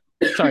 Yeah.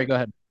 Sorry, go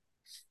ahead.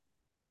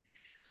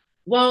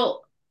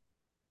 well,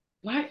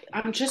 why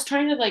I'm just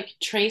trying to like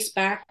trace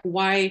back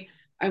why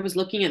I was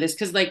looking at this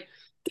because like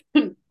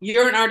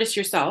you're an artist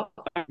yourself,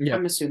 Yeah.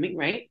 I'm assuming,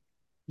 right?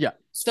 Yeah.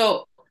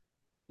 So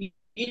you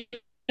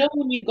know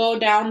when you go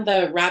down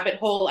the rabbit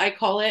hole, I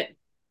call it,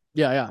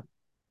 Yeah. Yeah.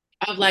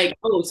 of like,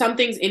 oh,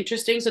 something's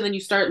interesting, so then you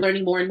start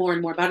learning more and more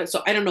and more about it.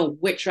 So I don't know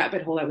which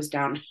rabbit hole I was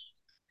down,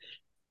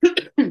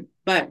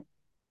 but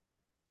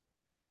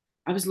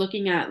I was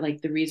looking at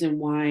like the reason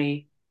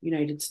why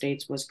United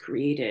States was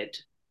created,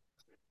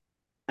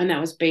 and that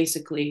was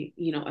basically,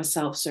 a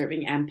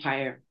self-serving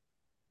empire.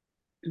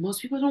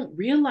 Most people don't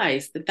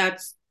realize that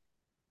that's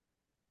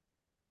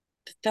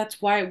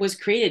why it was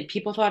created.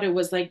 People thought it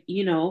was like,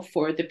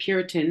 for the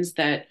Puritans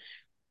that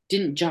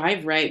didn't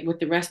jive right with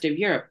the rest of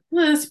Europe.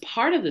 Well, that's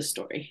part of the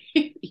story,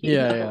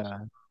 Yeah. Yeah.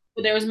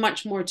 But there was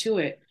much more to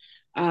it.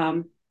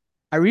 Um,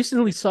 I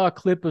recently saw a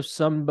clip of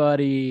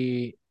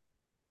somebody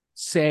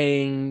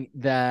saying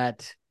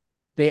that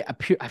they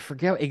appear, I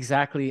forget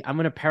exactly, I'm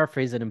going to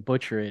paraphrase it and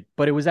butcher it,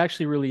 but it was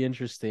actually really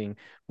interesting,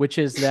 which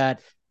is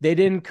that they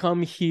didn't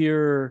come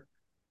here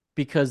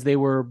because they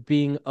were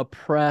being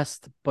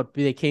oppressed, but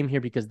they came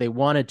here because they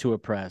wanted to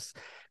oppress.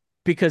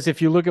 Because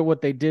if you look at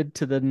what they did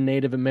to the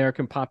Native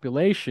American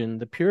population,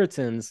 the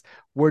Puritans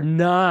were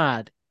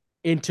not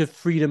into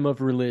freedom of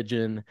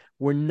religion.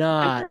 Were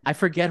not, I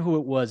forget who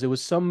it was. It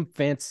was some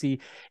fancy,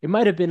 it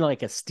might have been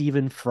like a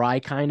Stephen Fry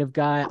kind of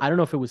guy. I don't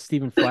know if it was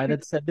Stephen Fry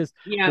that said this,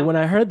 but yeah, when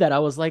I heard that, I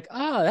was like,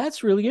 oh,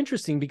 that's really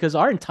interesting because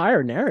our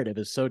entire narrative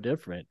is so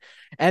different.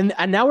 And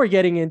now we're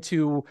getting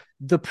into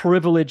the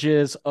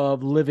privileges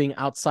of living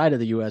outside of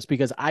the US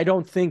because I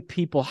don't think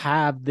people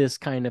have this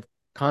kind of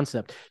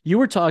concept. You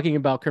were talking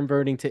about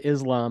converting to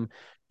Islam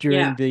during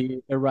yeah,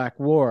 the Iraq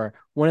War.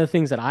 One of the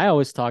things that I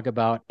always talk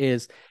about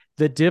is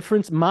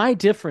my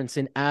difference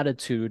in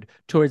attitude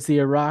towards the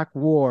Iraq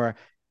War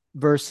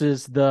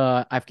versus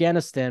the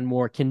Afghanistan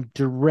war can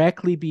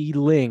directly be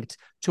linked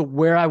to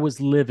where I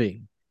was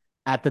living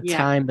at the yeah.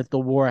 time that the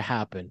war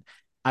happened.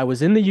 I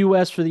was in the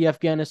US for the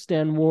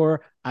Afghanistan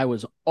war. I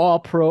was all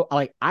pro.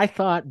 Like, I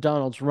thought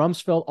Donald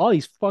Rumsfeld, all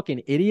these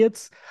fucking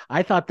idiots,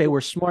 I thought they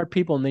were smart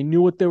people and they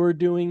knew what they were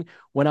doing.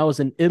 When I was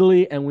in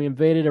Italy and we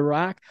invaded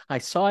Iraq, I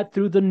saw it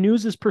through the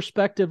news's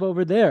perspective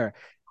over there.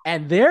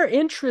 And their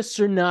interests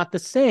are not the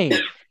same.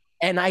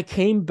 And I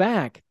came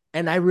back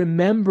and I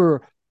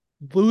remember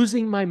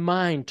losing my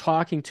mind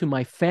talking to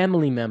my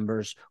family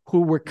members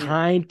who were Yeah.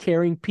 kind,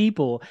 caring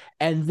people,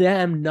 and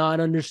them not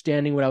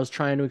understanding what I was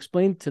trying to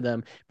explain to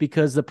them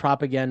because the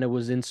propaganda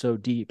was in so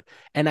deep.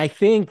 And I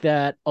think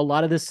that a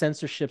lot of this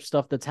censorship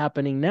stuff that's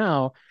happening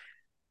now,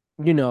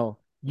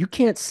 you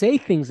can't say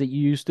things that you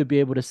used to be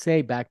able to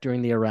say back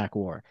during the Iraq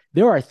war.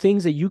 There are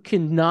things that you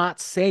cannot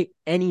say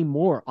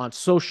anymore on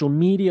social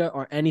media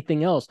or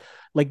anything else.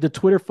 Like the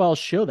Twitter files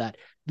show that.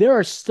 There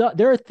are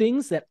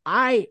things that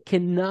I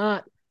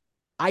can't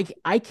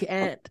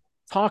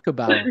talk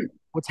about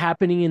what's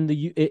happening in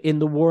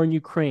the war in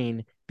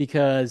Ukraine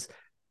because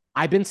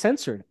I've been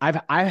censored. I've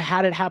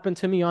had it happen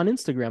to me on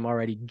Instagram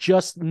already,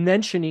 just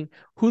mentioning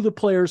who the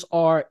players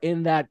are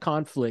in that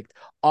conflict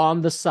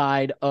on the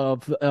side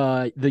of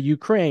the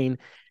Ukraine.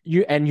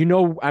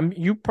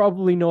 You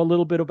probably know a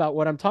little bit about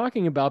what I'm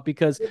talking about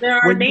because They're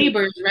our when you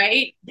neighbors,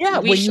 right? yeah,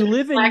 We when share you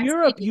live in black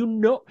Europe, sea. you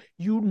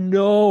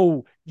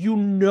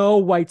know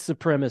white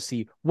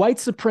supremacy. White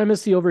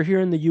supremacy over here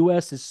in the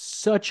US is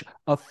such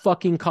a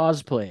fucking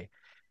cosplay.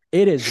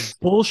 It is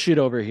bullshit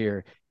over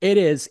here. It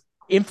is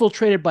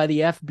infiltrated by the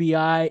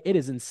FBI. It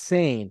is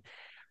insane.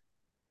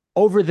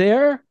 Over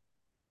there,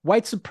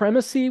 white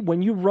supremacy,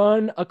 when you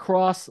run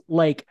across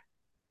like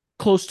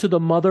close to the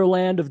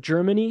motherland of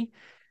Germany,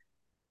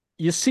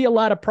 you see a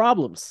lot of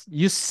problems.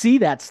 You see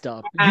that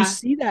stuff. You Yeah.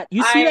 see that.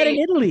 You see that in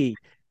I Italy.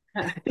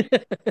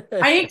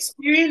 I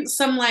experienced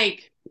some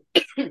like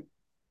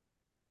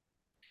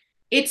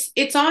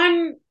it's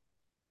on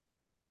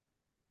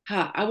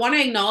I want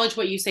to acknowledge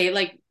what you say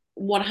like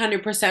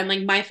 100%.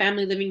 Like my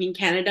family living in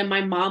Canada,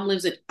 my mom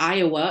lives in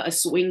Iowa, a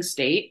swing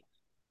state.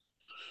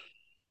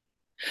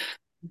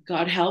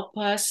 God help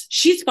us.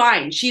 She's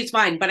fine. She's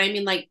fine, but I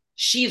mean like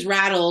she's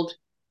rattled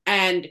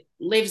and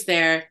lives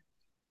there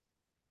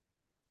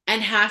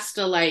and has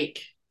to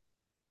like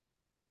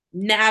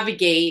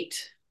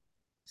navigate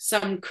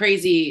some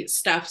crazy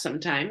stuff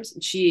sometimes.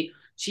 She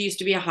used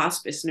to be a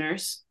hospice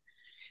nurse.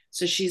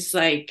 So she's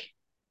like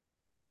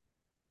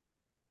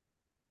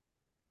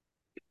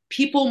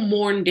people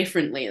mourn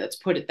differently. Let's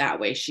put it that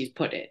way. She's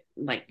put it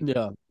like,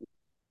 Yeah.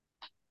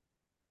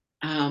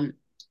 um,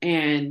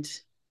 and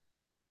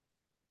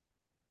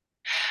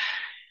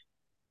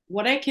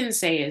what I can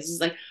say is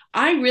like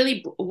I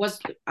really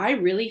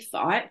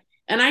thought,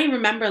 and I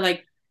remember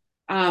like,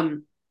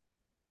 um,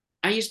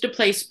 I used to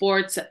play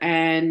sports,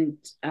 and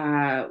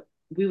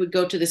we would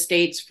go to the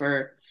States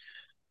for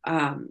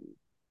um,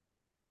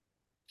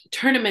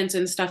 tournaments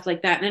and stuff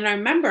like that. And I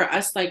remember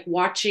us like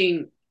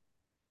watching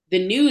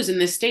the news in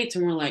the States,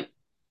 and we're like,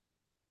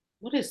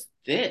 what is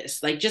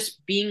this? Like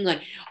just being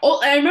like,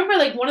 oh, I remember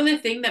like one of the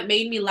things that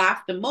made me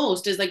laugh the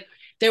most is like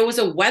there was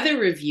a weather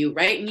review,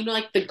 right? And you know,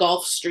 like the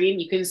Gulf Stream,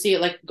 you can see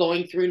it like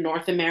going through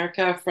North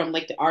America from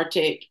like the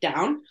Arctic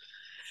down.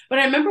 But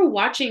I remember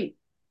watching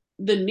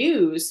the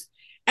news,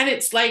 and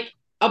it's like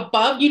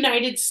above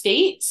United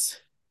States,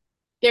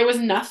 there was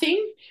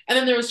nothing. And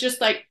then there was just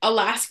like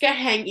Alaska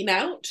hanging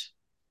out.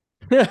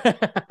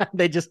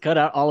 They just cut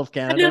out all of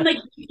And then Canada. like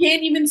you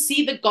can't even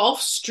see the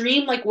Gulf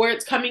Stream, like where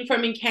it's coming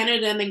from in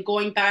Canada and then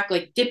going back,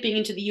 like dipping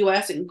into the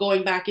US and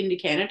going back into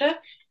Canada.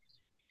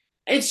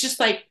 It's just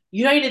like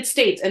United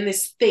States and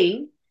this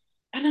thing.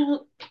 And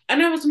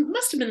I was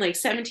must have been like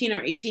 17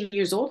 or 18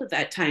 years old at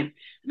that time.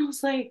 And I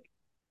was like,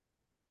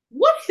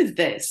 what is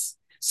this?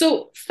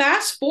 So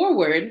fast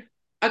forward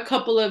a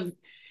couple of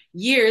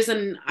years,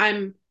 and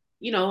I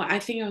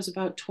think I was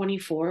about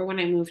 24 when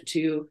I moved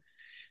to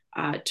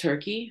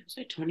Turkey. Was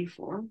I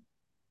 24?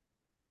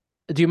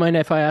 Do you mind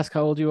if I ask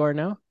how old you are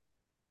now?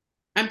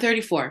 I'm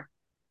 34.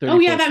 Oh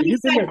yeah, 34. So that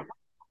makes sense.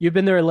 you've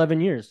been there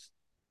 11 years.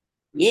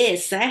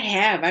 Yes, I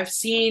have. I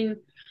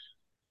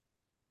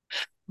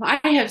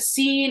have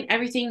seen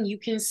everything you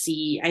can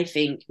see, I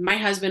think. My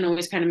husband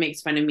always kind of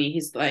makes fun of me.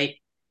 He's like,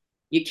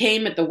 you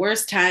came at the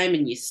worst time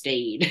and you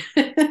stayed.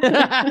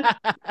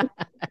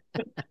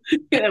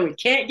 We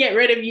can't get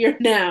rid of you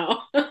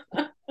now.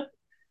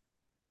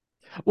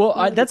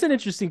 Well, that's an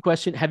interesting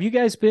question. Have you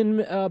guys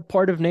been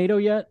part of NATO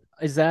yet?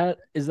 Is that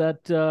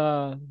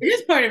It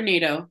is part of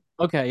NATO.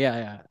 okay? Yeah,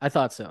 yeah. I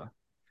thought so.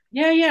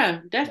 Yeah, yeah, Yeah.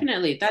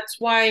 definitely. That's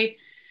why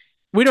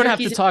We don't have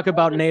to Turkey's talk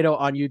about NATO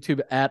on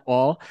YouTube at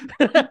all.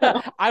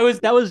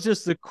 That was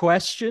just a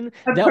question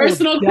a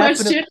personal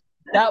question.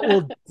 that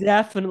will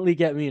definitely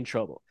get me in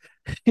trouble.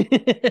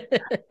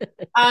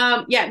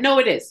 Yeah, no,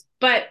 it is.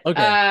 But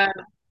Okay.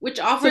 which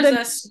So offers then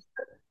us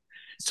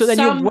so then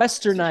you're some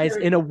westernized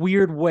in security. a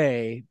weird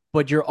way,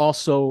 but you're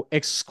also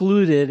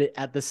excluded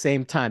at the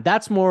same time.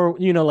 That's more,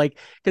 like,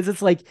 because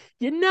it's like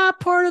you're not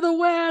part of the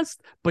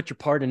West, but you're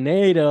part of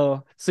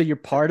NATO, so you're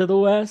part of the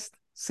West.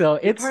 So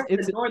You're it's part of it's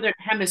the northern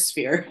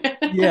hemisphere.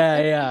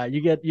 yeah, yeah, you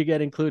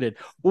get included.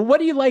 Well, what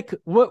do you like?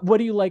 What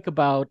do you like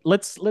about?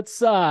 Let's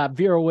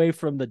veer away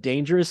from the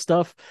dangerous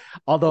stuff.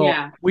 Although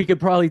Yeah. we could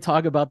probably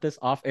talk about this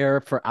off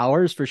air for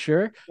hours for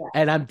sure. Yeah.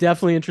 And I'm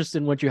definitely interested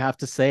in what you have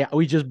to say.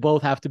 We just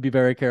both have to be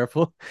very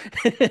careful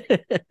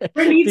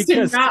There needs to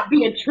because not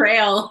be a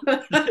trail.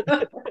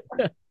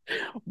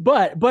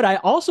 but I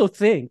also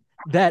think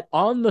that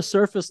on the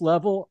surface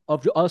level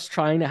of us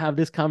trying to have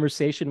this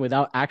conversation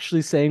without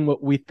actually saying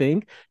what we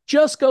think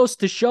just goes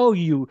to show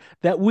you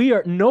that we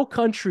are no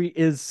country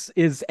is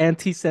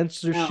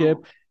anti-censorship.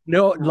 No,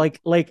 No,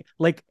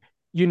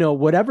 no.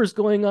 whatever's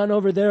going on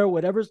over there,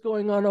 whatever's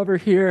going on over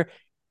here,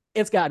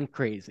 it's gotten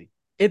crazy.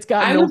 It's I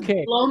gotten was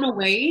okay. blown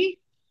away.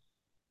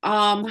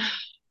 Um,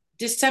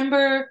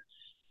 December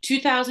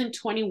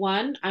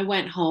 2021, I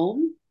went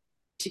home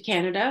to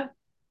Canada.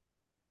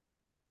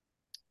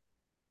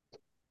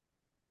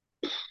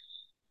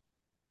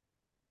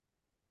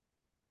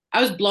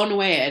 I was blown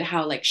away at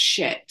how like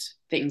shit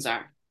things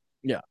are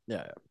Yeah,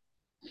 yeah.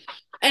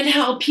 and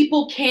how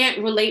people can't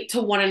relate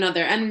to one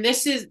another. And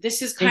this is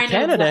In kind of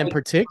Canada in like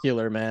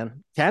particular,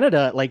 man.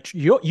 Canada, like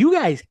you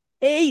guys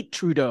hate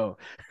Trudeau.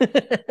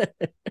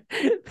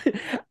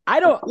 I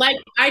don't.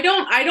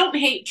 I don't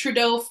hate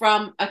Trudeau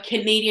from a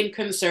Canadian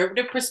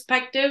conservative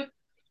perspective.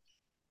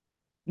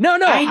 No,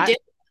 no. I I did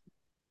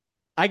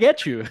I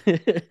get you.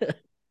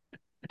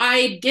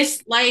 I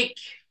dislike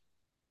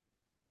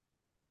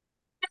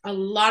a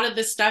lot of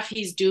the stuff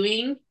he's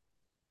doing.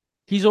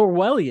 He's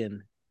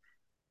Orwellian.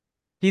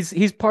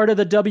 He's part of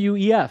the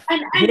WEF.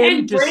 And and, Him,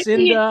 and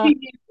branding it to Jacinda. you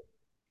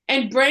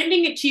and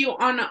branding it to you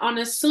on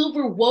a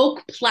silver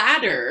woke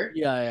platter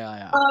Yeah, yeah,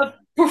 yeah, of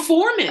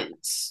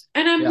performance.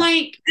 And I'm yeah.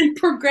 like, and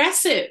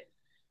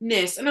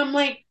progressiveness. And I'm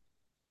like,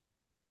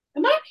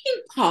 am I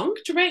being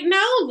punked right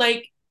now?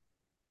 Like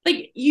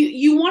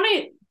you want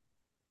to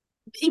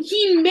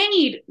he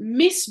made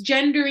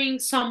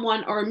misgendering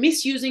someone or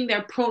misusing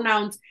their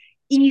pronouns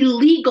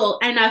illegal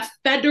and a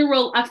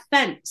federal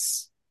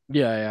offense.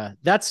 Yeah, yeah.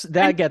 That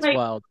And gets like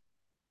wild.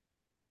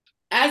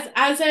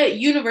 as a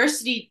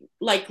university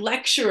like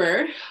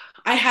lecturer,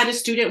 I had a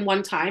student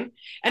one time,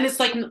 and it's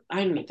like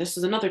I don't know, this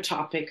is another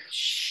topic.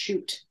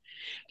 Shoot.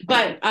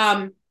 But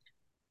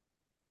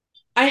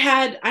I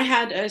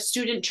had a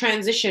student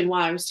transition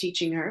while I was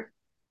teaching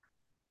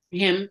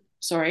him,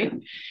 sorry.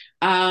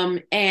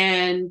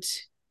 And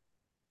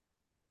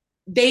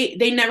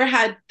they never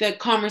had the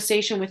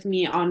conversation with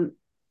me on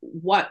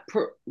what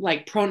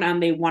pronoun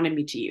they wanted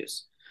me to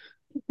use.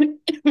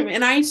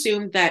 And I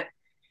assumed that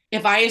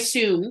if I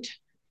assumed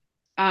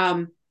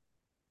um,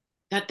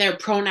 that their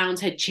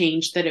pronouns had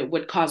changed, that it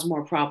would cause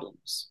more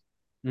problems.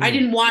 I Mm.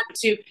 didn't want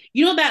to,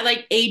 you know, that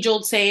like age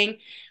old saying,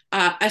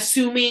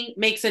 assuming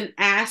makes an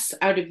ass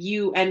out of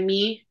you and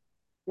me,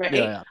 Yeah, right?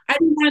 yeah. I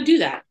didn't want to do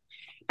that.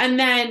 And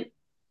then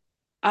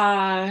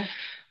uh,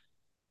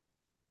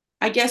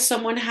 I guess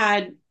someone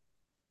had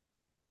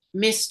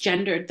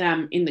misgendered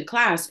them in the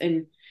class,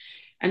 and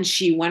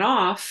she went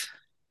off,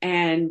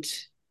 and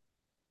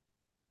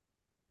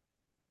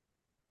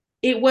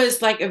it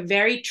was like a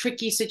very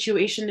tricky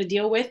situation to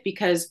deal with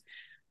because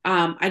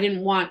I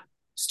didn't want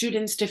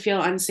students to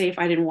feel unsafe.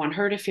 I didn't want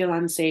her to feel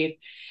unsafe.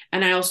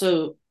 And I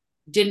also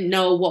didn't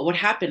know what would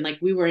happen. Like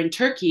we were in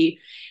Turkey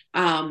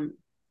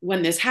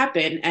when this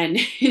happened, and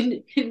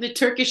in the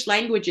Turkish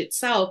language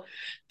itself,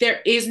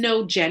 there is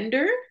no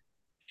gender.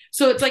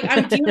 So it's like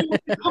I'm dealing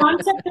with a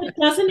concept that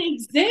doesn't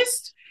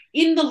exist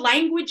in the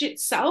language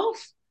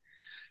itself.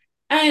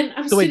 And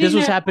I'm So wait, this sitting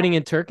was there. happening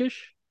in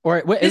Turkish,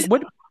 or This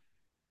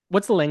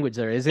what's the language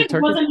there? Is it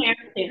student was Turkish?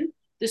 American.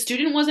 The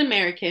student was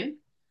American.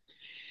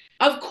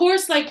 Of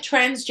course, like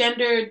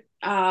transgendered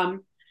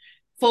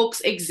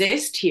folks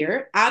exist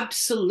here,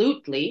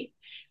 absolutely,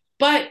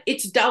 but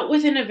it's dealt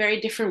with in a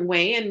very different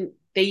way, and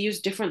they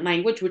use different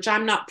language, which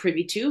I'm not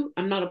privy to.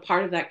 I'm not a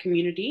part of that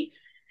community,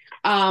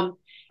 um,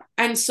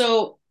 and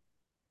so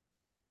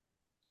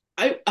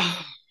I,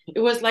 it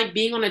was like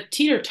being on a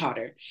teeter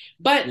totter.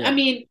 But I Yeah.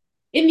 mean,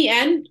 in the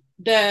end,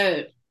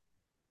 the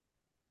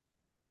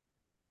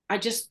I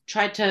just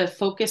tried to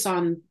focus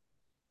on,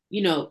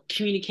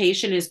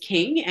 communication is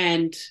king,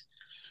 and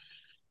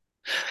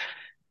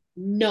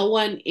no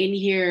one in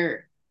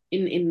here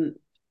in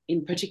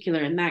particular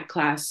in that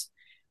class,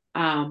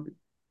 um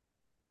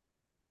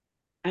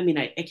I mean,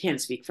 I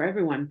can't speak for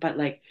everyone, but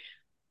like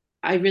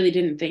I really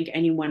didn't think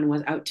anyone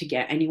was out to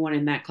get anyone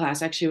in that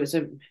class. Actually, it was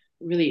a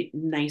really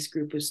nice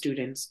group of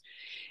students.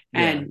 Yeah.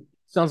 And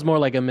Sounds more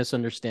like a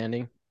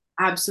misunderstanding.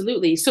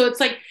 absolutely. So it's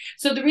like,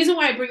 so the reason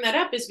why I bring that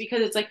up is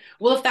because it's like,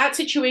 well, if that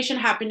situation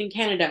happened in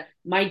Canada,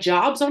 my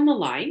job's on the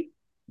line.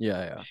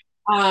 Yeah,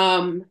 yeah.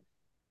 Um,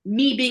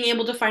 Me being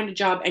able to find a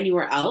job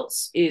anywhere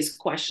else is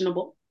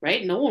questionable,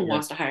 right? No one Yep.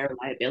 wants to hire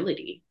a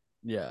liability.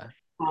 Yeah.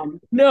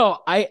 Um, No,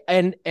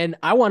 and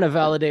I want to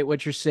validate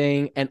what you're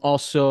saying and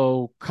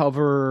also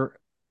cover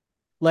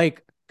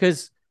like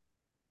because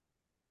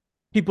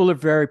people are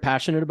very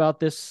passionate about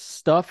this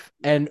stuff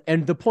and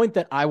the point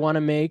that I want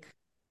to make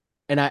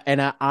and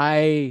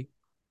I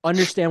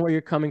understand where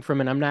you're coming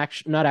from and I'm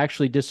not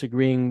actually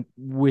disagreeing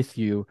with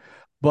you,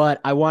 but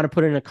I want to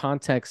put it in a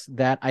context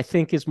that I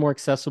think is more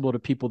accessible to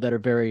people that are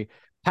very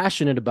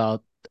passionate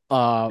about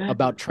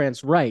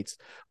trans rights,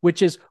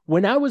 which is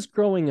when I was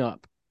growing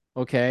up,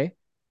 okay?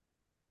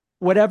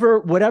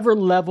 Whatever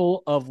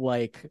level of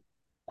like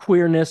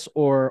queerness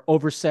or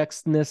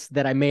oversexedness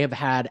that I may have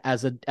had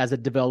as a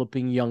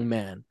developing young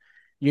man,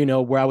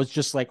 where I was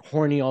just like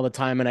horny all the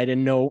time and I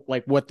didn't know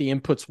like what the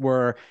inputs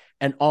were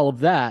and all of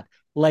that.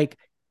 Like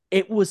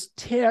it was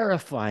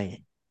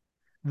terrifying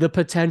the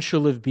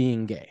potential of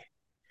being gay.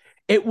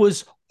 It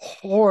was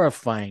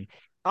horrifying.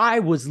 I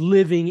was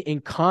living in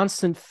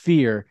constant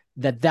fear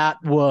that that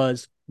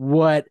was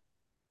what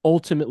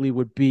ultimately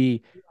would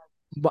be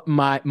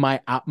my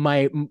not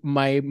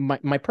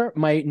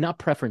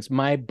preference,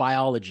 my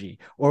biology,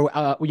 or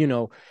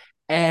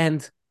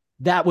and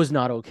that was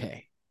not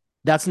okay.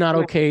 That's not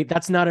right. okay.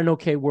 That's not an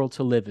okay world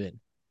to live in.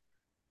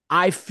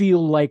 I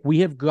feel like we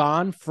have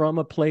gone from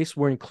a place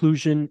where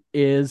inclusion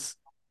is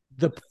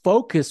the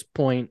focus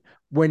point,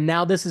 where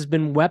now this has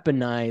been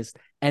weaponized.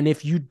 And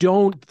if you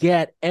don't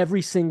get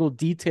every single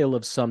detail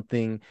of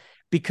something,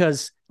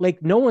 because like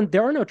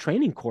there are no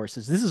training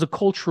courses. This is a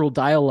cultural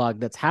dialogue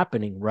that's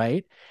happening,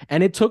 right?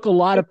 And it took a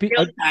lot In of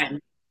people. real time.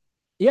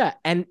 Yeah,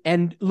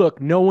 and look,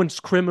 no one's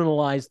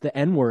criminalized the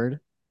N word.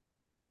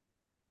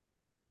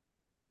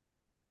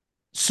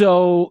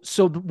 So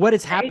what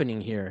is Right?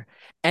 happening here?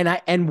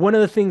 And one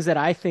of the things that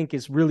I think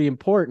is really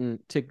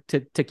important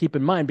to keep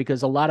in mind,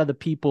 because a lot of the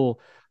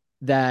people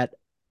that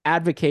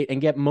advocate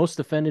and get most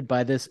offended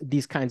by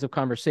these kinds of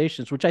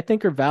conversations, which I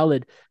think are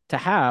valid to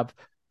have,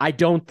 I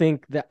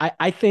think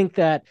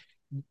that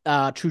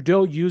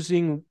Trudeau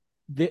using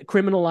the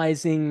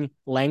criminalizing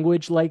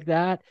language like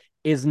that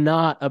is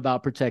not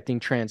about protecting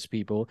trans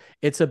people.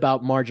 It's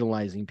about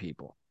marginalizing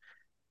people.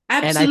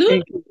 And I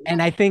think Absolutely.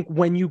 and I think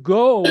when you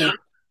go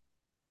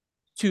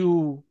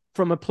to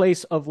from a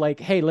place of like,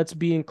 hey, let's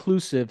be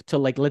inclusive to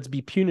like, let's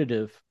be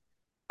punitive,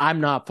 I'm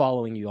not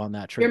following you on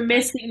that You're train.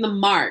 missing the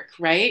mark,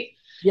 right?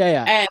 Yeah,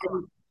 yeah. And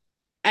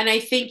and I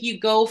think you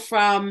go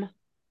from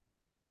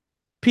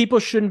People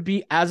shouldn't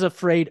be as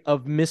afraid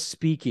of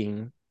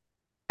misspeaking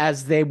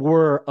as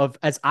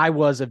I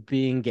was of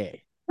being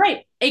gay.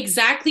 right,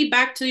 exactly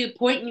back to the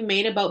point you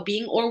made about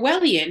being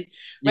Orwellian,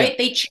 Yeah. right?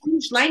 They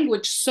changed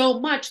language so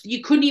much that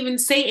you couldn't even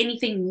say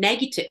anything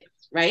negative,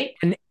 right?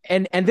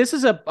 And this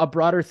is a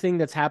broader thing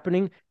that's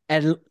happening.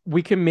 and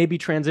we can maybe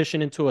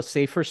transition into a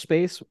safer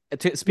space.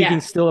 Speaking Yeah.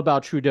 still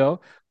about Trudeau,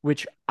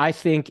 which I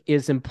think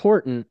is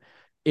important,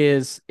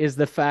 is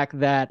the fact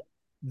that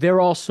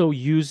they're also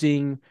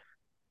using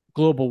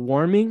global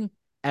warming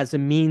as a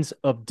means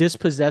of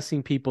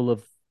dispossessing people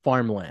of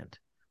farmland,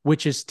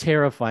 which is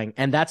terrifying.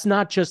 And that's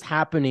not just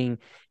happening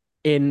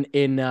in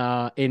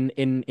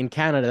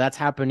Canada. That's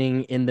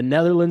happening in the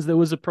Netherlands. There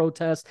was a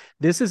protest.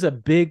 This is a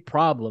big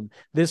problem.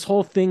 This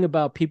whole thing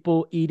about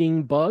people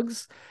eating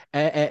bugs.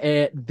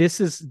 This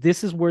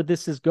is where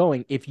this is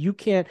going. If you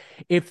can't,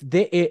 if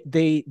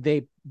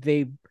they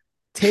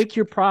take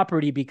your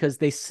property because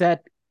they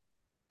set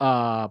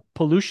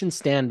pollution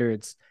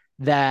standards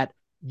that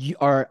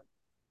are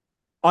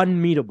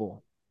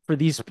unmeetable for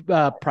these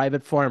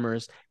private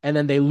farmers, and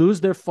then they lose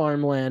their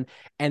farmland.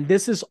 And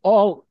this is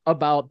all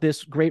about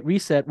this great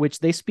reset, which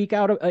they speak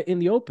out in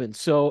the open.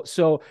 So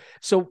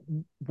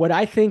what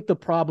I think the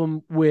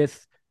problem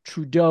with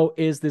Trudeau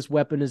is this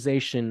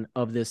weaponization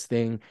of this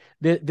thing,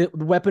 the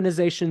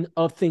weaponization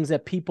of things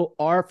that people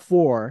are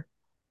for,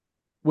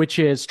 which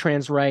is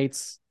trans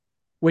rights,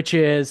 which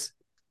is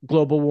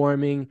global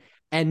warming,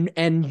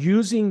 and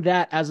using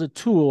that as a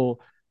tool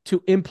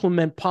to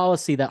implement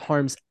policy that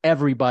harms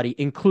everybody,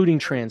 including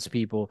trans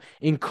people,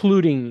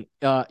 including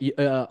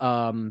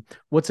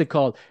what's it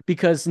called?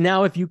 Because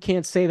now, if you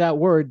can't say that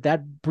word,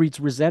 that breeds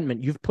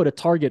resentment. You've put a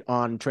target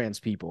on trans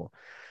people,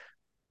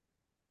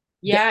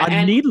 Yeah, a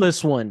and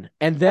needless one,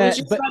 and I was that,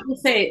 just but about to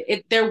say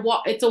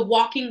it's a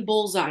walking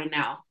bullseye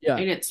now, yeah.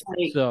 and it's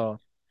like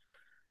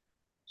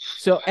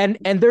So and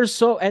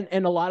there's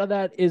and a lot of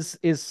that is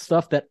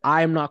stuff that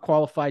I'm not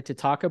qualified to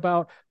talk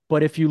about.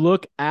 But if you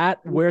look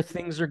at where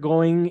things are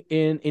going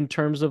in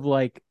terms of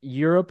like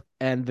Europe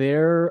and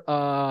their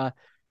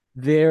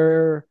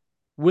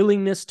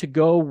willingness to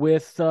go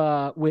with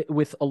a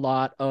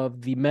lot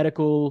of the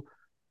medical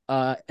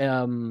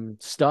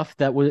stuff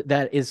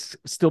that is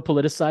still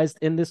politicized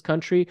in this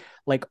country,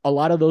 like a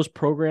lot of those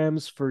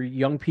programs for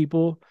young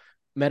people,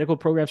 medical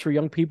programs for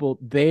young people,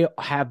 they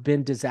have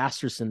been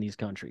disastrous in these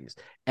countries.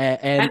 and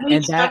and and, they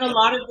and shut that a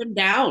lot of them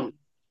down.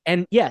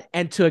 and yeah,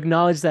 and to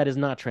acknowledge that is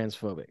not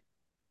transphobic.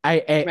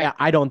 Right.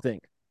 I don't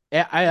think.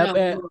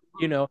 No.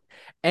 You know,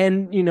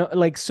 and you know,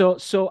 like so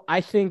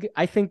I think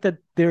that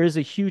there is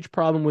a huge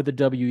problem with the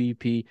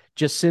WEP.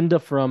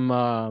 Jacinda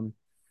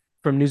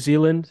from New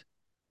Zealand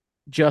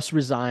just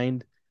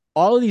resigned.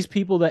 All of these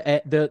people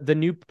that the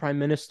new prime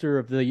minister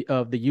of the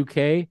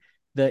UK,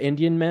 the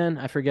Indian man,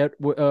 I forget,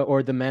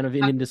 or the man of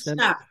Indian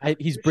descent. Snap.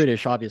 He's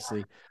British,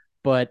 obviously,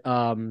 but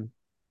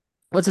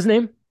what's his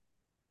name?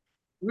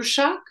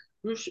 Rushak?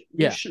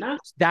 Yeah, Rushnak?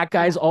 that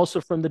guy's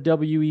also from the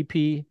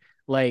WEP.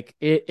 Like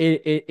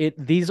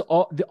these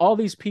all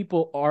these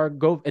people are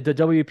go. The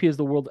WEP is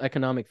the World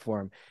Economic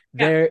Forum.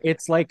 Yeah. There,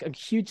 it's like a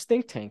huge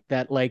think tank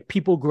that like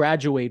people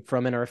graduate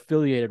from and are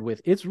affiliated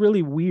with. It's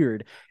really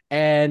weird,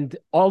 and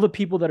all the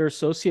people that are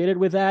associated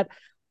with that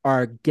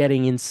are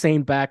getting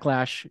insane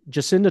backlash.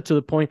 Jacinda, to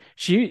the point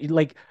she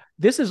like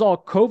this is all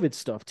COVID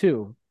stuff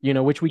too, you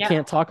know, which we Yeah.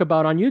 can't talk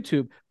about on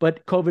YouTube,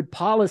 but COVID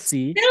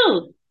policy.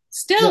 Still, Yeah,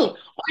 still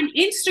on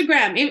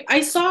Instagram. I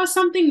saw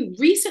something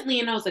recently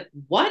and I was like,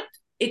 what?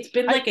 It's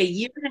been I like a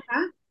year and a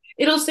half.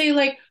 It'll say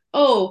like,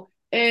 oh,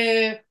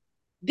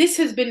 this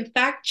has been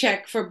fact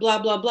checked for blah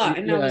blah blah.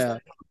 And I was yeah.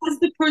 like, has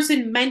the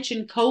person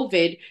mentioned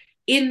COVID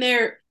in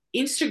their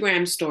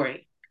Instagram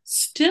story?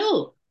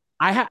 Still.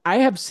 I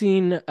have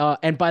seen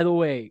and by the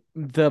way,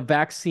 the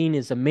vaccine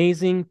is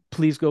amazing.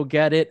 Please go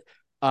get it.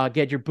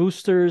 Get your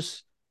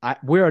boosters.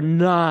 We are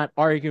not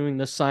arguing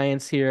the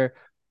science here.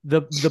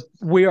 The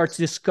we are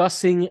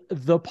discussing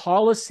the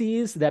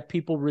policies that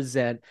people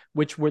resent,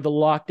 which were the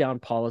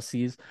lockdown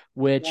policies,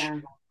 which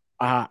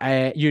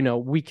Yeah.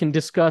 we can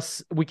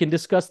discuss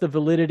the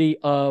validity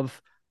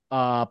of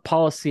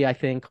policy, I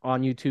think,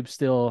 on YouTube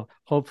still.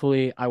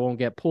 Hopefully I won't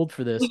get pulled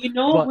for Well, this. you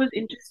know what But was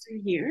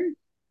interesting here?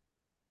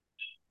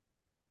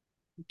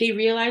 They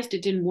realized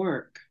it didn't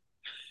work.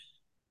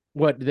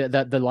 what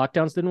that the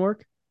lockdowns didn't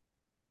work?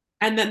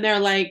 And then they're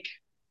like,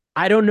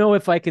 I don't know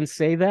if I can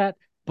say that,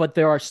 but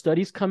there are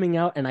studies coming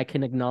out, and I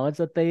can acknowledge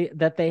that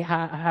they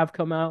have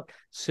come out.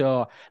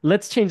 So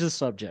let's change the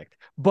subject.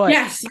 But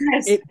yes,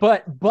 yes.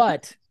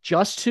 but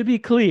just to be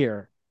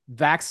clear,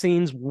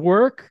 vaccines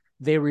work.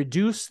 They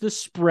reduce the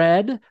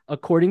spread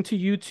according to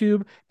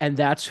YouTube, and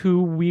that's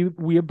who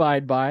we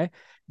abide by.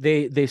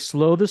 They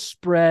slow the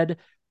spread,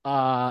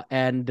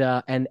 and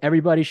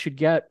everybody should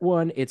get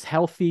one. It's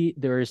healthy.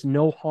 There is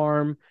no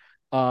harm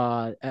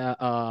that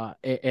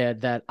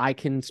I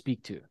can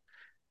speak to.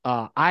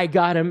 I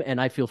got him,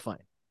 and I feel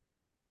fine.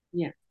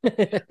 Yeah.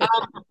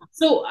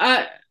 So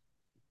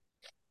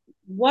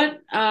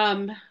what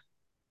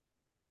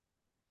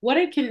what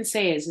I can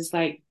say is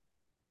like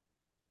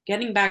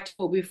getting back to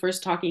what we were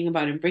first talking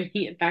about and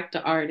bringing it back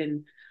to art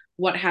and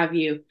what have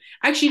you.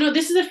 Actually, no,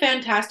 this is a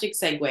fantastic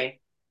segue.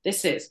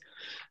 This is.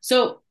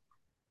 So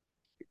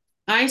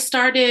I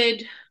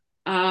started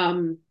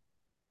um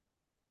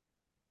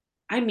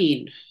I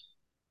mean,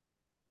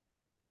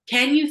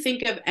 can you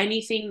think of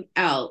anything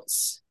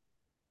else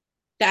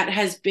that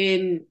has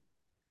been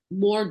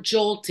more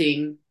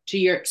jolting to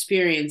your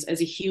experience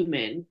as a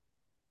human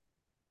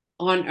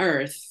on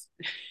Earth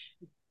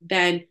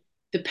than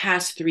the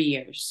past 3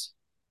 years,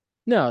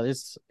 No,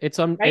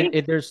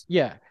 right? there's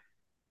yeah.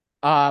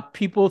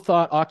 People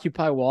thought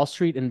Occupy Wall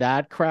Street and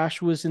that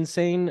crash was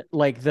insane.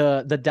 Like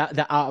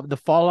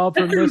the fallout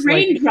That's from a this, like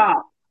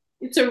raindrop.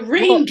 It's a well,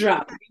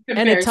 raindrop in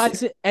and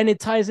comparison. it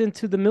ties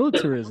into the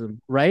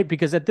militarism, right?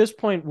 Because at this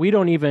point, we're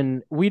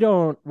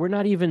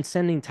not even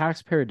sending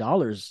taxpayer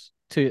dollars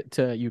to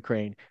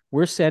Ukraine.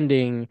 We're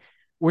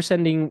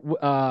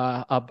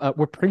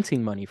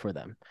printing money for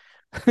them.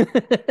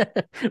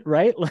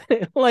 Right?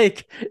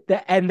 Like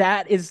that, and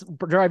that is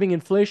driving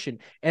inflation.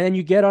 And then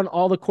you get on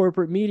all the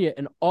corporate media,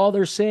 and all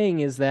they're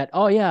saying is that,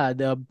 oh yeah,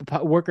 the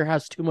worker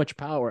has too much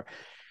power.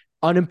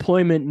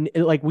 Unemployment,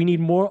 like we need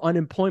more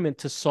unemployment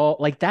to solve,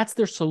 like that's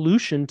their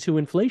solution to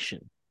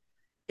inflation.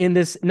 In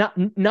this,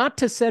 not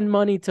to send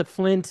money to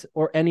Flint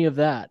or any of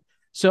that.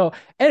 So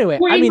anyway,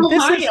 We're I in mean,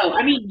 this Ohio.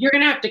 I mean, you're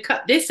gonna have to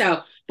cut this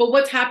out. But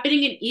what's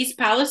happening in East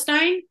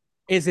Palestine?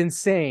 is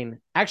insane.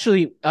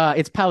 Actually,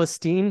 it's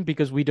Palestine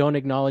because we don't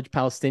acknowledge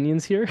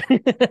Palestinians here.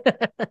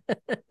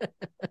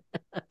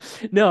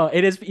 No,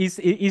 it is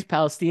East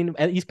Palestine,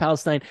 East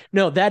Palestine.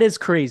 No, that is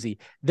crazy.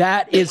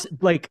 That is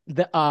like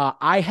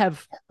I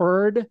have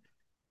heard.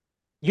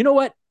 You know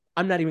what?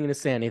 I'm not even going to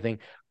say anything.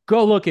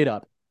 Go look it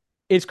up.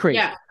 It's Yeah.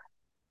 crazy.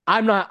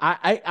 I'm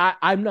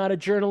not a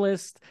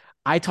journalist.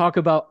 I talk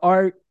about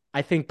art.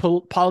 I think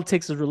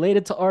politics is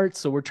related to art,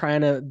 so we're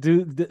trying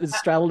to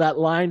straddle that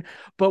line.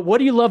 But what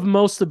do you love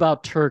most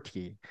about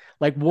Turkey?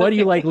 Like, what do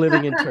you Okay. like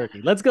living in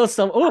Turkey? Let's go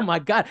some. Oh my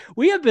God,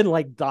 we have been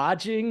like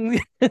dodging,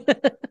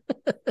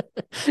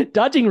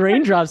 dodging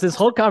raindrops this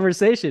whole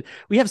conversation.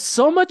 We have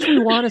so much we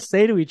want to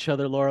say to each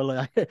other,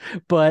 Laura.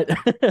 But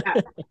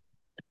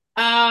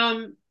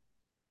Um,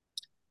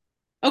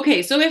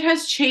 okay, so it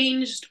has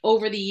changed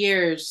over the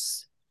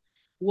years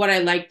what I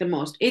like the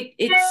most.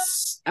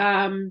 It's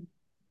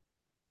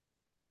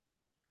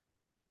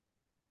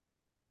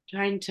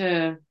trying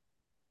to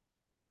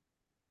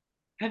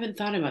I haven't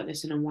thought about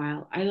this in a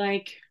while. I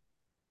like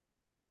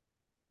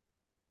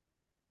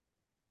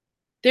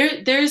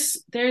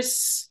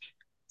there's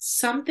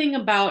something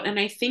about, and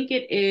I think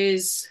it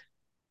is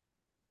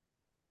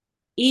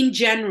in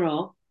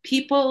general,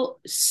 people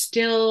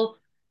still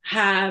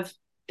have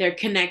their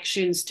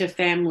connections to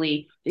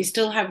family. They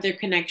still have their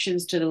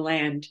connections to the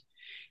land.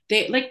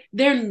 They like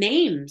their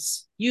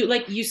names.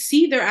 You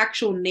see their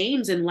actual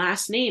names and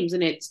last names,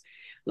 and it's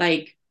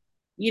like,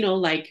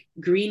 like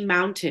Green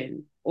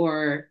Mountain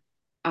or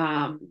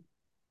um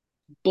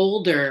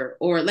Boulder,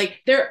 or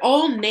like they're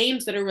all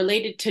names that are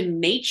related to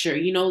nature,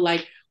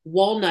 like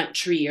walnut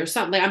tree or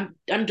something. Like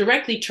I'm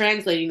directly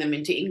translating them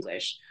into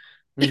English.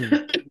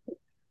 mm.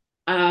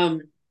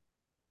 um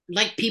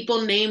like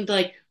people named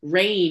like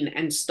rain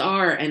and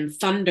star and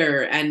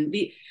thunder and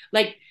the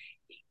like,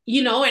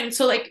 and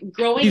so like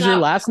growing These are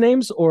up, last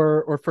names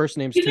or first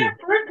names these too. are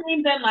first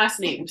names and last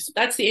names.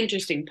 That's the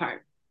interesting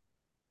part.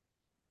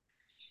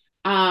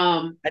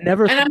 And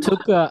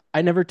I'm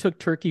I never took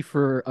Turkey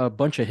for a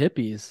bunch of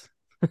hippies.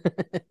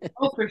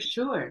 oh, for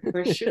sure,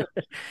 for sure.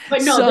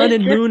 But no, Sun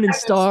and this moon and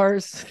type of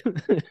stars.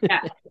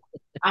 yeah.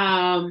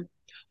 Um,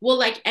 well,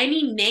 like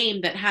any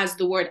name that has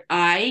the word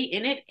I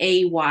in it,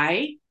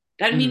 AY,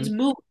 that means Mhm.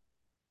 move.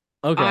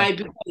 Okay.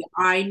 Because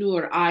I knew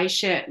or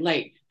Aisha,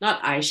 like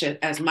not Aisha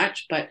as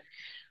much, but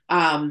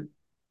um,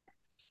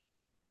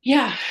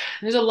 yeah,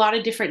 there's a lot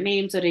of different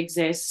names that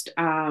exist.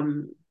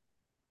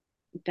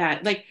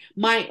 That like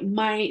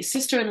my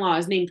sister-in-law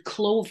is named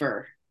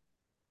Clover.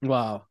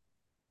 Wow.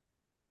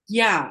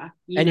 Yeah,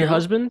 And your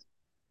husband?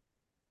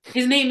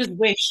 his name is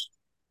Wish.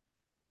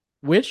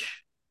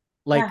 Wish?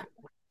 Yeah,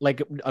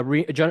 Like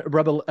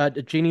rub a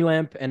genie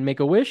lamp and make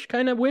a wish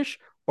kind of wish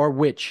or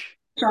witch?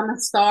 on a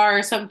star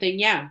or something.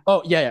 Yeah,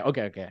 Oh, yeah, yeah.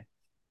 Okay, okay.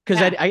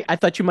 Because yeah. I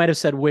thought you might have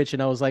said witch,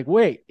 and I was like,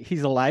 wait,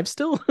 he's alive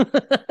still?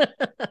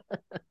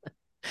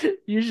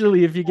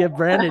 Usually, if you get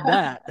branded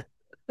that.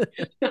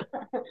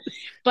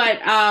 But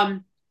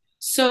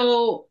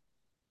so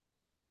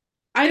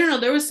I don't know.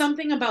 There was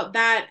something about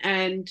that,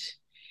 and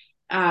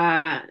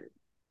uh,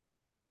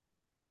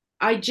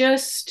 I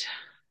just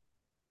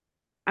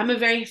I'm a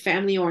very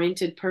family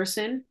oriented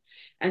person,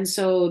 and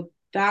so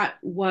that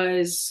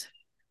was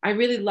I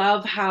really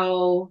love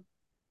how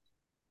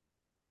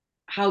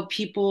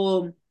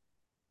people.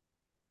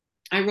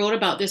 I wrote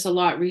about this a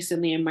lot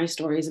recently in my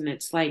stories, and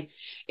it's like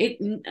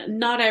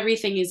not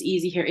everything is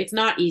easy here. It's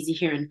not easy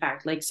here, in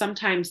fact. Like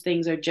sometimes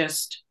things are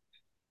just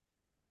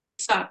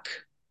suck.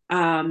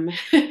 And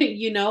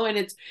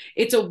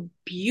it's a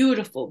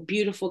beautiful,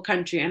 beautiful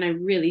country, and I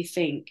really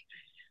think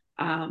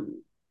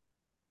um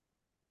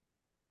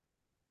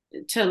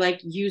to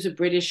like use a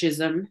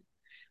Britishism,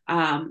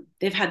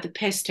 they've had the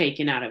piss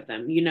taken out of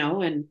them,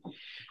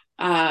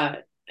 uh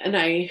and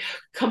I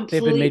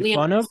They've been made completely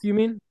fun of, you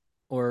mean?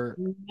 Or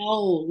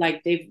know,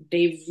 like they've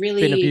been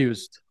really,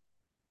 abused?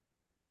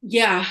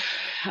 yeah,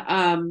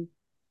 and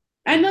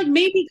like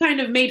maybe kind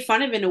of made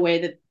fun of in a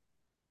way that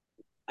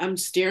I'm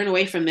steering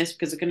away from this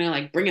because it's gonna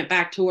like bring it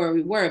back to where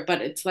we were,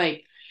 but it's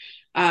like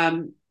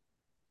um,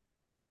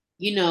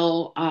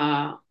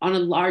 on a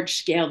large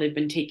scale they've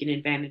been taken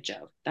advantage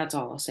of. That's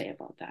all I'll say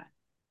about that,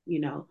 you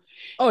know.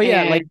 Oh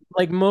yeah, And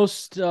like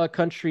most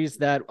countries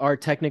that are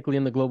technically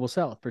in the global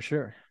south, for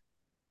sure.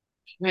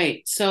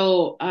 right.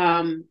 So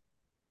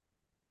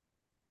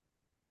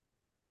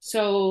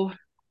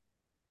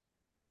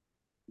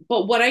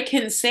but what I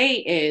can say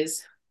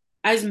is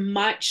as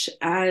much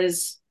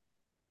as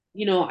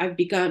I've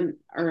begun,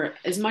 or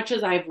as much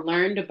as I've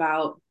learned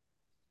about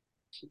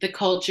the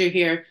culture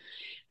here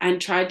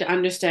and tried to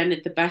understand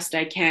it the best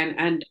I can,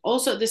 and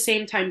also at the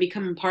same time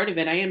become a part of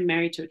it. I am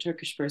married to a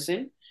Turkish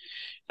person.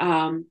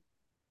 Um,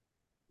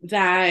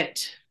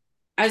 that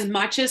as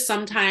much as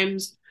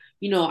sometimes,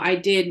 I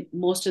did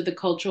most of the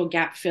cultural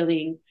gap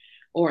filling,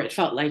 or it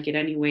felt like it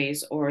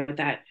anyways, or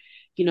that,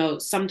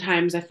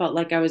 sometimes I felt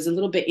like I was a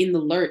little bit in the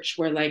lurch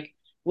where like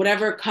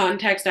whatever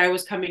context I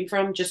was coming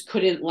from just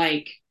couldn't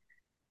like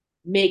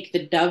make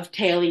the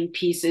dovetailing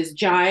pieces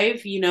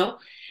jive.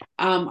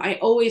 I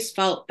always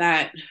felt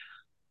that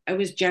I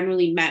was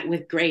generally met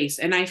with grace.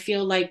 And I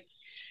feel like,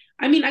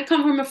 I mean, I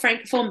come from a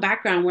francophone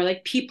background where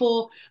like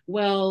people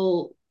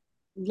will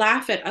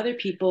laugh at other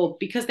people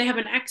because they have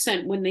an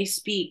accent when they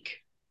speak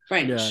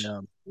Yeah, French.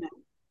 yeah.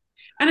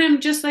 And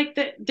I'm just like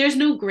that there's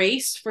no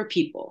grace for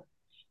people.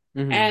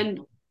 Hmm.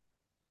 And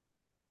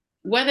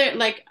whether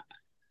like,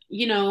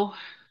 you know,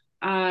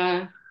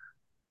 uh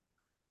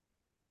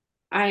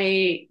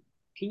I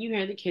can you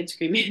hear the kids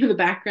screaming in the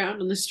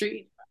background on the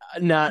street?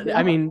 Not,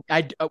 I No. mean,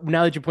 I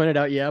now that you pointed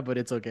out, yeah, but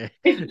it's okay.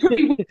 It's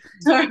pretty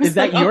so I Is was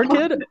like, that oh your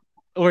kid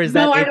or is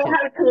no, that I a don't kid?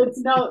 have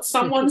kids. No, it's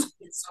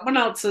someone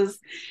else's.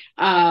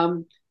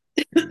 Um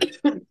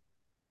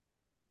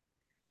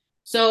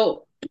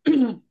so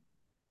the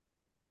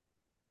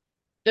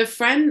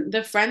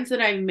friends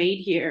that I've made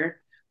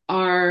here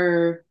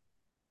are,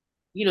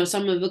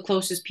 some of the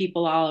closest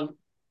people I'll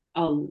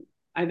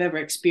I've ever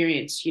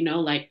experienced,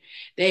 like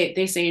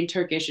they say in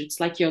Turkish, it's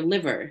like your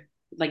liver,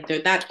 like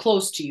they're that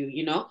close to you.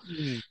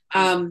 Mhm.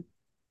 Um,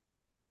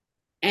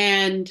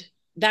 and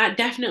that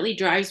definitely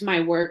drives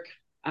my work.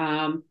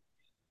 Um,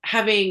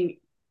 Having,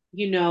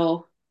 you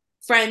know,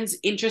 friends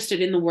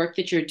interested in the work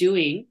that you're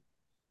doing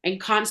and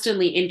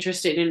constantly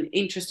interested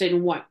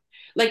in what,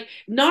 like,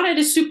 not at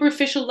a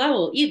superficial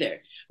level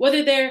either,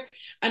 whether they're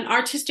an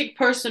artistic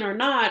person or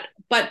not.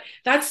 But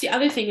that's the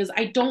other thing, is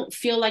I don't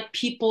feel like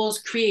people's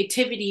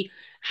creativity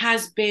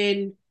has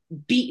been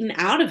beaten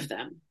out of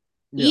them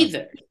Yeah.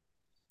 either.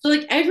 So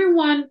like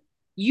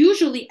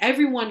usually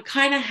everyone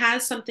kind of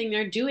has something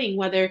they're doing,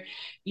 whether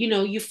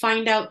you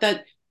find out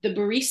that the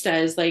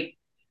barista is like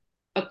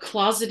a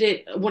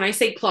closeted, when I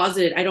say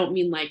closeted, I don't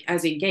mean like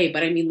as in gay,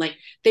 but I mean like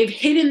they've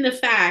hidden the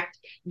fact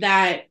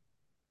that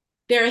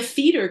they're a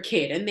theater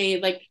kid and they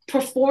like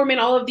perform in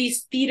all of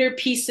these theater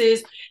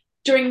pieces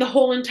during the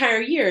whole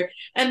entire year.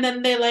 And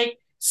then they like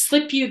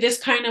slip you this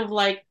kind of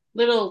like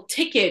little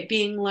ticket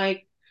being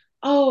like,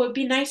 oh, it'd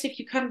be nice if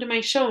you come to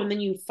my show. And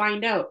then you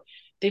find out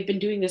they've been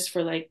doing this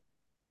for like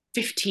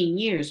 15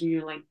 years. And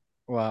you're like,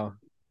 Wow.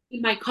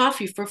 my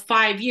coffee for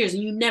 5 years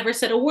and you never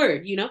said a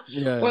word.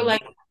 Or Yeah.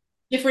 like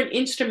different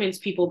instruments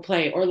people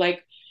play, or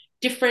like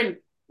different,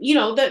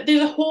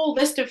 there's a whole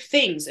list of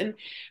things. And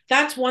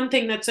that's one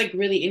thing that's like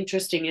really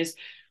interesting is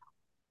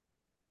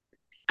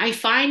I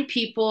find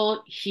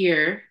people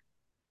here,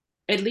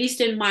 at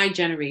least in my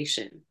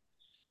generation,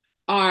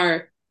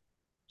 are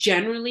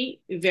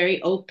generally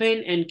very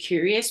open and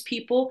curious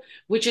people,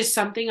 which is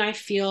something I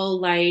feel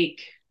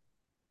like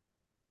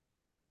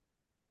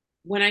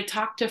when I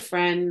talk to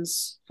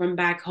friends from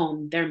back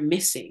home, they're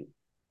missing.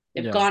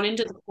 They've Yeah. gone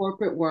into the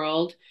corporate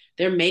world,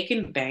 they're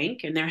making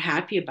bank and they're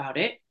happy about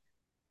it.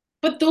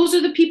 But those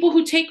are the people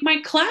who take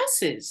my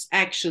classes,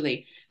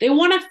 actually. They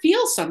want to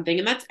feel something.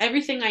 And that's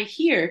everything I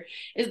hear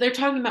is they're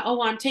talking about, oh,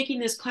 well, I'm taking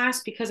this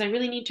class because I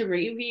really need to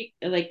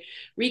like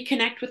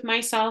reconnect with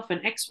myself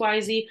and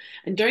XYZ.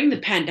 And during the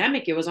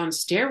pandemic, it was on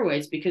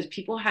steroids because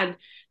people had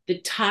the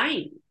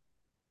time,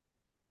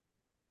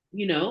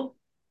 you know?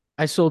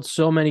 I sold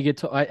so many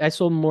guitar. I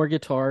sold more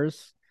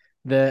guitars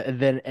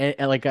than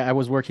like I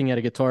was working at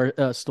a guitar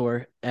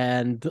store,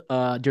 and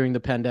during the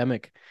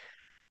pandemic,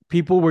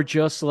 people were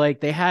just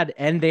like they had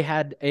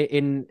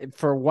in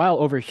for a while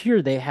over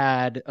here they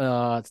had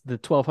the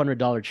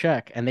 $1,200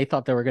 check, and they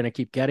thought they were gonna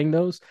keep getting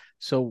those,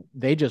 so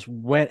they just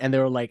went and they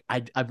were like,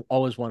 I've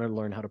always wanted to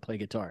learn how to play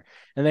guitar,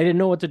 and they didn't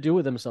know what to do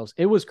with themselves.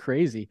 It was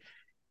crazy.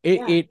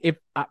 Yeah. If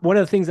one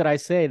of the things that I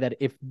say that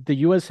if the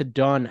US had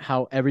done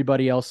how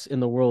everybody else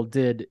in the world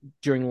did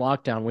during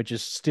lockdown, which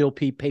is still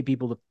pay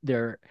people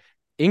their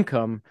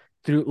income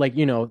through, like,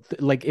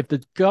 like if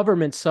the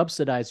government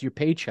subsidized your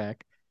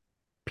paycheck,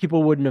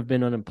 people wouldn't have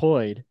been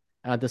unemployed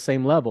at the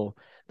same level.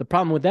 The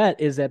problem with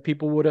that is that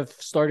people would have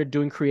started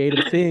doing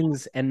creative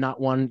things and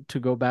not want to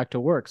go back to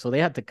work. So they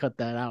had to cut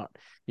that out,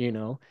 you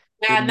know.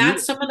 Yeah, It and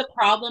that's need some of the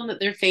problem that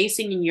they're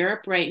facing in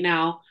Europe right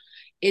now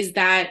is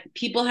that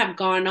people have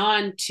gone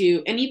on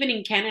to, and even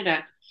in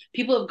Canada,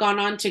 people have gone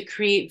on to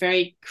create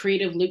very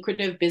creative,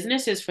 lucrative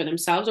businesses for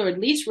themselves, or at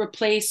least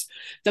replace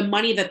the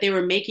money that they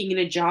were making in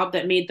a job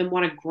that made them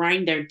want to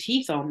grind their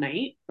teeth all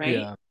night, right?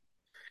 Yeah.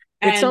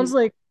 It sounds And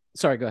like,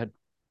 sorry, go ahead.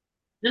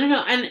 no, no,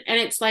 no, and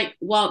it's like,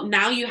 well,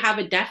 now you have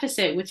a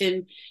deficit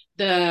within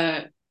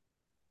the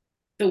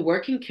the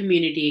working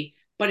community,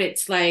 but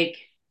it's like,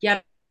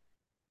 yeah,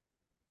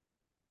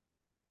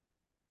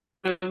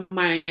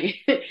 my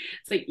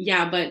it's like,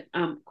 yeah, but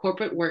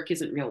corporate work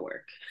isn't real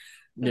work.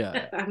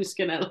 Yeah. I'm just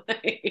gonna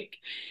like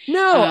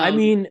No, um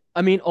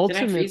did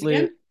I freeze ultimately,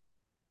 again?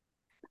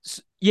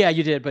 yeah,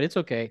 you did, but it's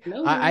okay.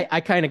 Hello.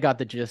 I kind of got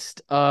the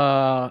gist.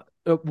 The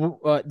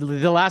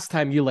last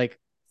time you like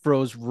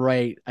froze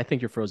right, I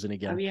think you're frozen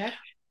again. Javier?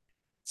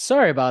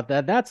 Sorry about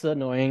that. That's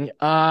annoying.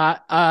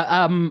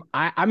 I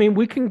mean,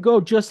 we can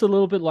go just a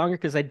little bit longer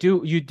because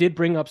you did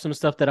bring up some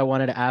stuff that I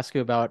wanted to ask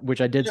you about,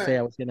 which I did say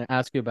I Sure. was going to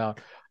ask you about.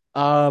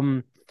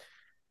 Um,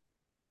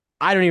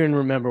 I don't even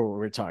remember what we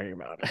were talking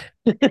about.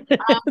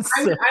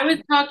 So I was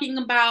talking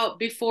about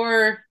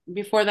before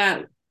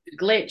that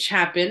glitch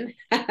happened.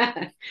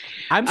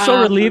 I'm so um,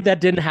 relieved that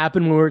didn't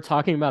happen when we were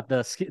talking about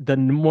the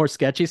more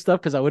sketchy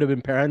stuff because I would have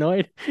been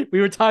paranoid.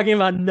 We were talking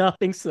about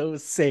nothing so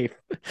safe.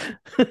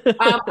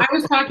 I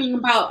was talking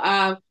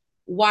about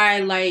why I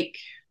like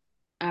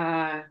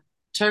uh,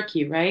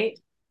 Turkey, right?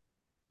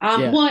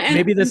 Yeah, Well,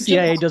 maybe the and just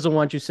CIA doesn't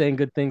want you saying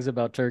good things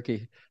about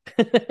Turkey.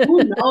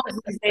 who knows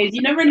these days?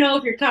 You never know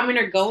if you're coming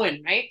or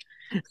going, right?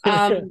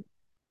 Um,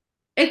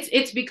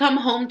 it's become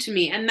home to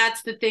me, and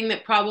that's the thing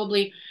that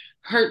probably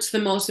hurts the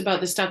most about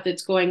the stuff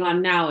that's going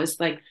on now is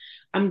like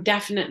I'm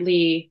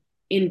definitely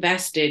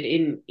invested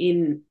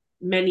in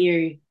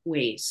many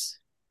ways.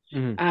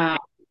 Mhm. Uh,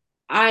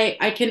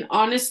 I can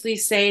honestly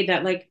say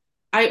that like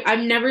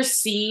I've never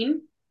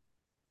seen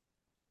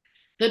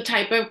the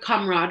type of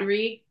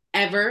camaraderie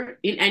ever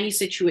in any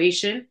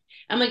situation.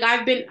 And like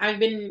I've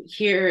been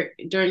here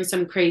during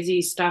some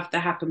crazy stuff that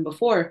happened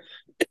before,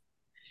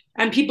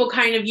 and people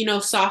kind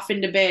of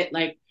softened a bit,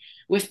 like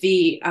with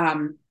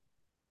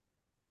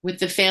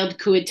the failed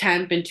coup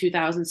attempt in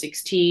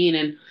 2016,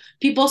 and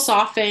people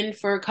softened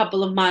for a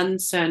couple of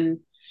months, and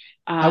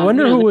I um, you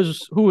wonder know the,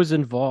 who was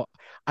involved.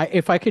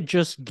 If I could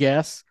just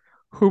guess,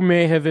 who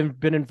may have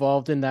been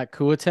involved in that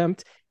coup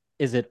attempt?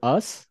 Is it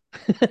us?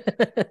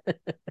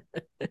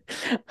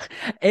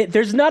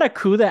 There's not a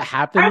coup that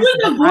I happens was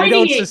that I avoiding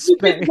don't it. You just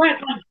suspect.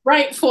 went like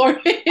right for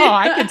Oh, it.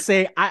 I could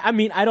say. I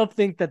mean, I don't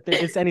think that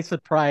it's any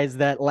surprise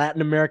that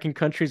Latin American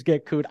countries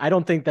get cooed. I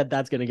don't think that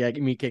that's gonna get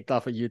me kicked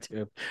off of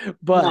YouTube.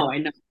 But No, I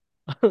know.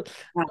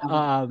 Um,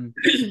 um,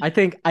 I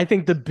think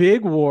the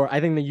big war, I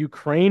think the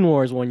Ukraine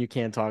war is one you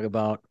can't talk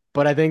about,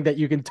 but I think that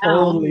you can no.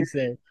 totally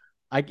say,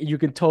 you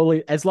can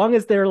totally, as long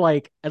as they're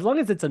like, as long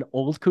as it's an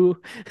old coup,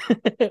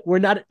 we're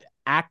not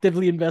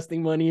actively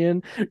investing money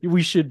in,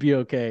 we should be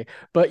okay.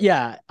 But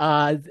yeah,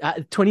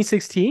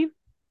 2016,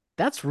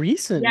 that's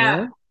recent, Yeah,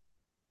 man.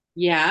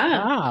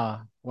 yeah,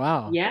 Wow,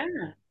 wow. yeah.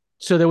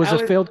 So there was That a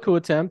was failed coup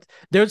attempt.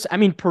 I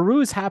mean,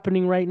 Peru's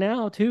happening right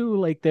now too.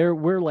 Like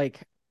we're like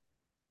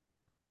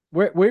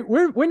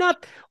we're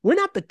not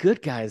the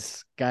good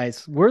guys,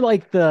 guys.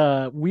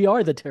 We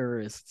are the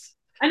terrorists.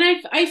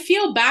 and I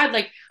feel bad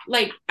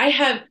like I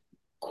have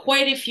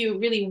quite a few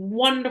really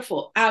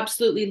wonderful,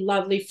 absolutely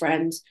lovely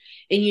friends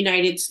in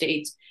United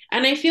States.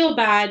 And I feel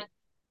bad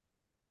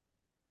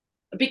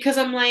because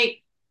I'm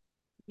like,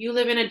 you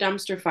live in a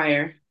dumpster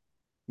fire.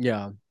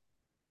 Yeah.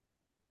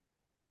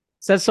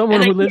 Says someone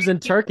And I who lives in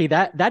Turkey.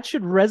 That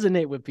should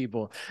resonate with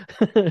people.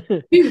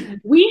 dude,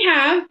 we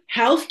have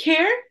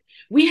healthcare,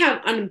 we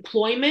have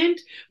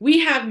unemployment, we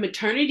have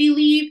maternity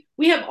leave,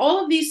 we have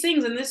all of these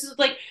things. And this is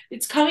like,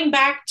 it's coming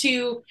back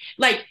to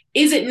like,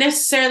 is it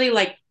necessarily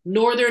like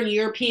Northern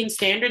European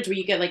standards where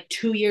you get like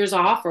 2 years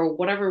off or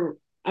whatever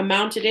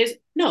amount it is?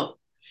 No.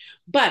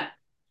 But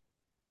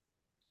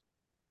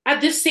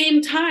at the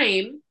same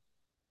time,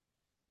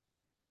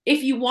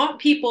 if you want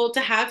people to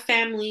have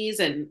families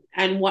and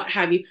what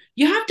have you,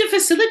 you have to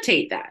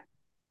facilitate that.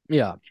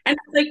 Yeah. And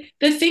like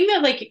the thing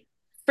that like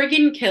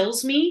friggin'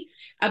 kills me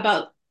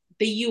about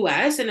the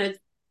US and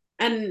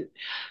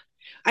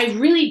I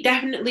really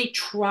definitely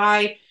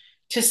try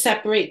to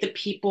separate the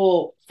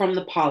people from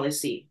the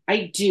policy.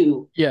 I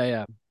do. Yeah,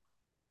 yeah.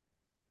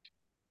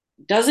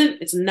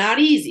 Doesn't it's not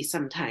easy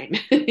sometimes.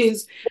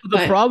 The But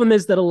problem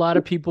is that a lot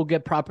of people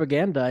get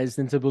propagandized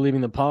into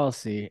believing the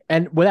policy.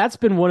 And well, that's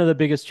been one of the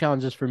biggest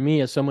challenges for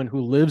me as someone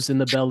who lives in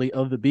the belly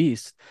of the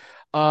beast.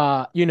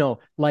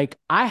 Like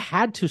I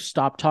had to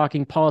stop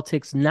talking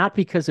politics not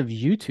because of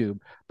YouTube,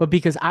 but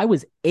because I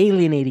was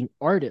alienating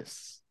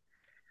artists.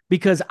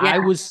 Because yeah,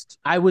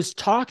 I was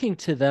talking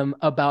to them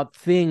about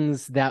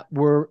things that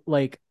were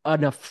like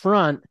an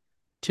affront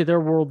to their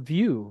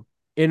worldview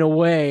in a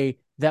way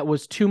that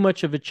was too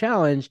much of a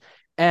challenge.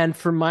 And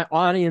for my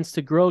audience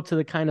to grow to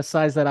the kind of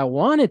size that I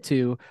wanted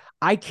to,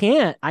 I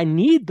can't. I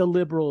need the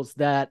liberals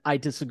that I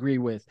disagree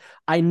with.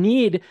 I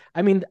mean,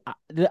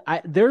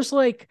 there's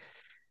like,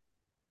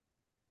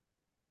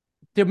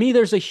 to me,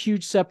 there's a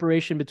huge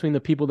separation between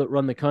the people that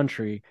run the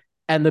country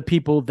and the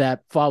people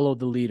that follow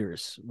the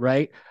leaders,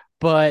 right?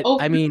 But Oh,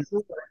 I for mean,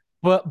 sure.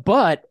 but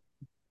but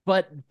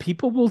but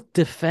people will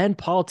defend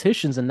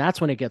politicians, and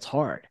that's when it gets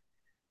hard.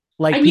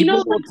 Like And you know,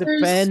 people will like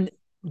there's defend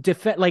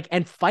like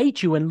and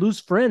fight you and lose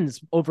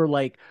friends over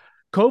like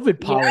COVID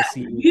yeah,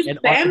 policy lose and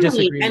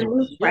family and disagreements.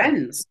 lose Yeah,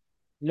 friends.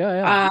 yeah,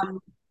 yeah. Um,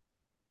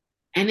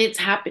 and it's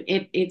happened.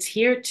 It's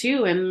here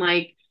too. And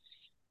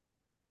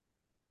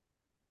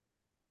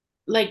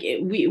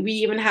we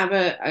even have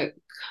a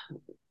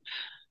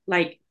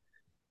like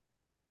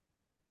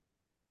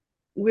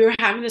we were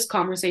having this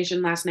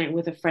conversation last night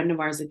with a friend of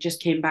ours that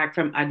just came back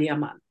from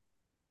Adiaman,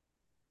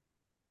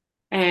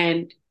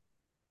 and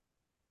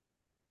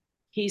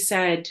he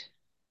said,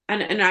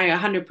 and I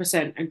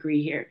 100%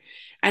 agree here,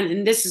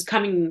 and this is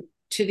coming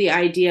to the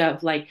idea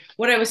of like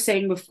what I was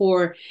saying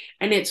before,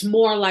 and it's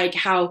more like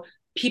how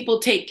people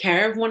take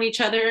care of one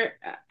each other,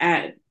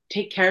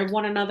 take care of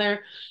one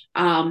another,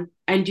 and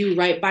do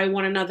right by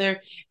one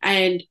another,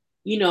 and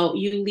you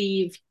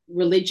leave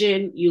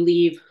religion, you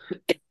leave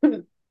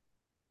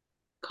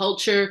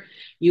culture,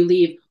 you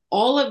leave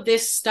all of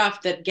this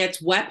stuff that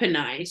gets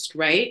weaponized,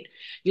 right?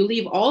 You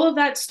leave all of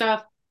that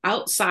stuff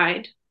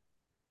outside,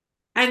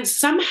 and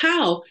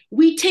somehow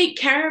we take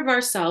care of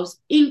ourselves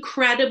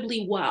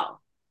incredibly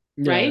well,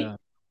 Yeah, right? yeah.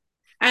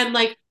 And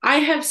like I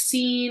have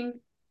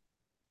seen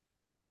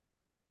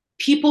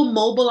people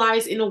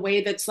mobilize in a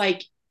way that's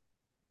like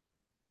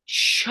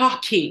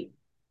shocking.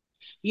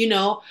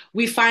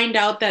 We find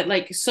out that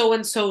like so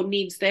and so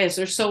needs this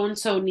or so and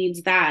so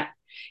needs that,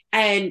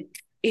 and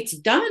it's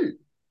done.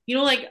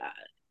 Like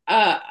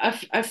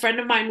a friend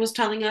of mine was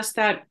telling us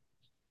that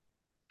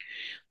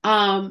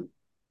um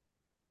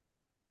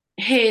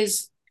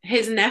his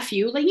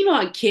nephew, like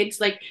how kids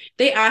like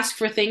they ask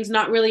for things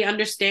not really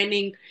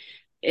understanding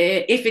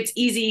if it's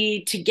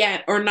easy to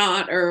get or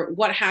not or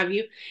what have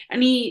you,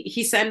 and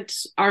he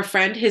sent our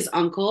friend, his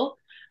uncle,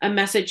 a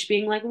message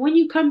being like, when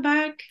you come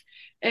back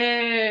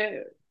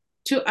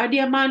to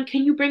Adiaman,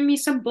 can you bring me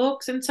some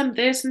books and some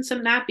this and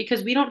some that,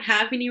 because we don't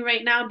have any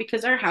right now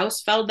because our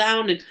house fell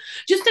down, and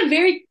just a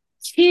very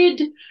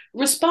kid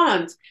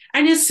response.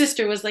 And his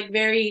sister was like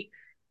very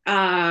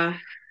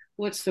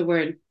what's the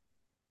word,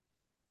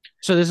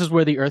 So this is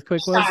where the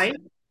earthquake was? shy.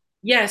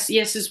 Yes,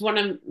 is one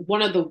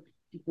of the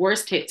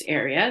worst hit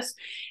areas,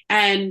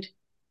 and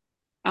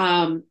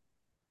um,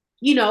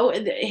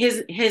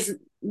 his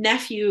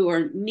nephew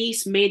or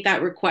niece made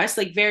that request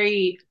like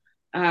very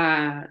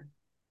uh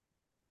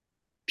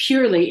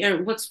purely,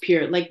 or what's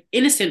pure, like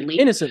innocently,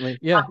 Innocently,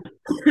 yeah.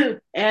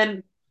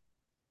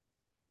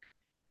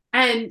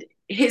 and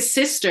his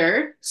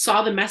sister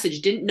saw the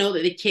message, didn't know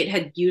that the kid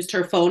had used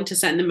her phone to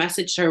send the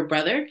message to her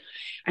brother,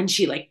 and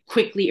she like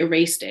quickly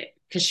erased it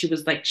because she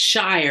was like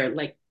shy or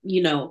like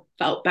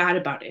felt bad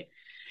about it.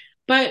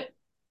 But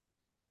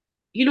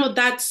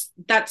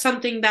that's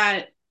something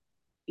that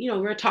we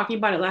were talking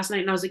about it last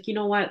night, and I was like, you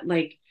know what,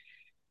 like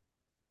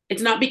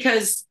it's not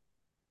because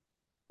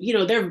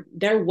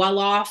they're well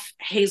off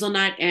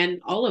hazelnut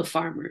and olive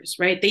farmers,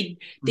 right? They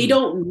Mm.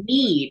 don't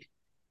need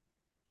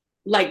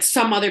like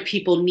some other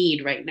people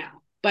need right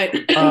now, but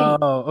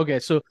Oh, okay.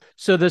 So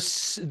the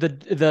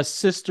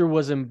sister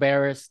was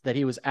embarrassed that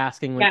he was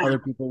asking when yeah. other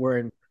people were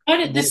in But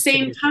at the worse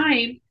same condition.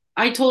 time,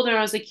 I told her,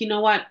 I was like, you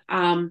know what?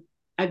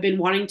 I've been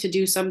wanting to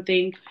do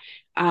something.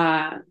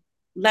 Uh,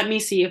 Let me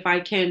see if I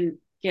can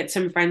get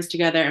some friends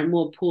together and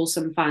we'll pool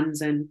some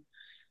funds and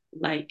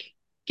like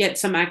get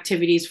some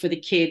activities for the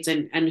kids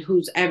and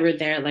who's ever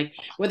there, like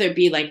whether it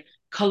be like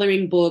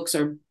coloring books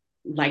or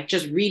like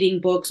just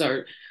reading books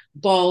or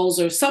balls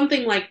or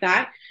something like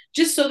that,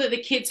 just so that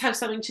the kids have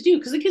something to do,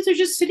 because the kids are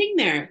just sitting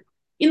there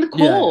in the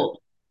Yeah, yeah. cold,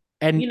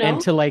 And you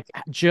know? to like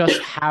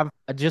just have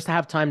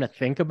time to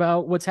think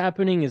about what's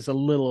happening is a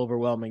little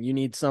overwhelming. You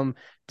need some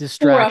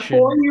For a distraction.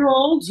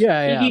 4-year-old,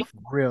 Yeah, yeah, you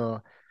for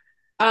real.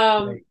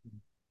 um Like,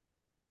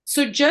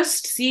 so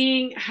just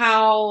seeing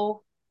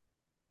how,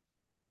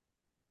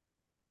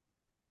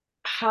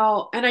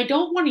 and I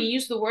don't want to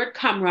use the word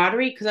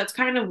camaraderie because that's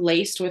kind of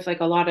laced with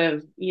like a lot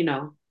of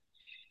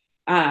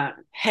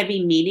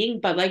heavy meaning,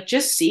 but like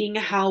just seeing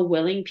how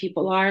willing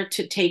people are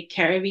to take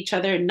care of each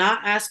other,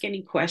 not ask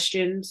any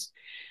questions,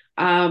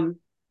 um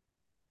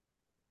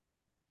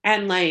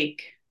and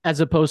like, as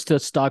opposed to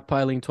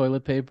stockpiling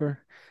toilet paper,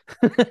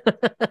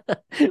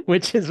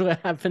 which is what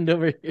happened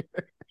over here.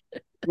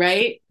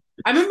 right,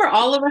 I remember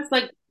all of us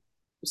like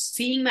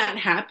seeing that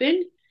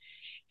happen,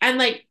 and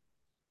like,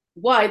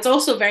 well, it's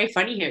also very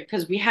funny here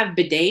because we have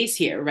bidets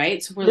here,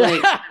 right? So we're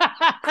like,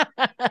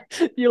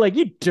 You're like,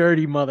 you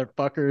dirty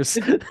motherfuckers.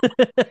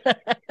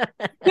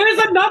 there's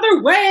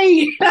another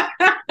way.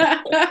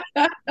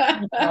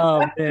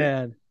 Oh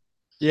man.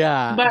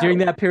 Yeah. But During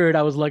that period,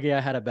 I was lucky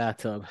I had a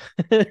bathtub.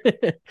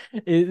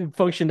 It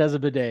functioned as a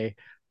bidet.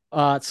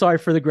 Sorry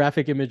for the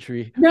graphic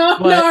imagery. no,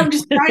 But I'm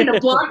just trying to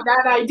block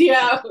that idea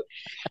out.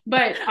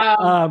 But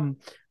um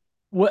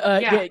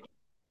yeah, yeah.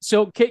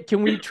 So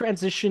can we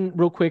transition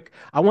real quick?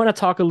 I want to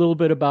talk a little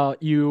bit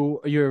about your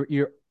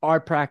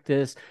art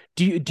practice.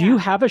 Do you yeah,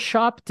 have a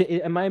shop?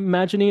 Am I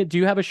imagining it? Do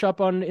you have a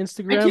shop on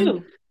I Instagram?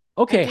 do.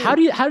 I Okay, do.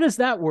 how does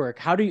that work?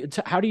 How do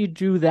you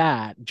do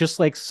that? Just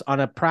like on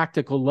a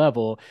practical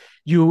level,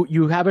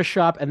 you have a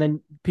shop and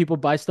then people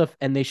buy stuff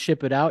and they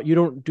ship it out. You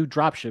don't do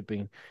drop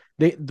shipping.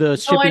 The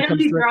No, I shipping don't comes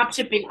do direct. drop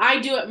shipping. I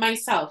do it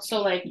myself.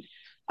 So like,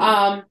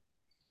 um,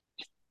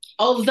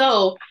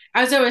 although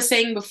as I was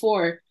saying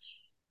before,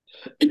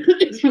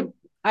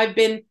 I've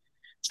been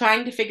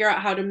trying to figure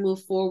out how to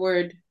move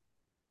forward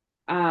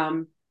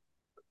um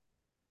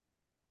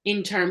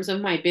in terms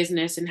of my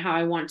business and how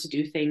I want to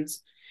do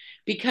things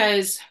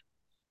because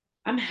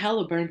I'm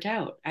hella burnt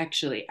out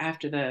actually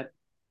after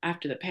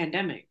the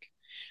pandemic.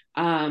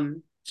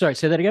 Um Sorry,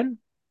 say that again.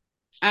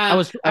 I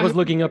I'm was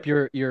looking up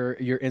your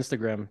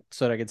Instagram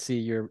so that I could see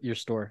your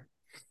store.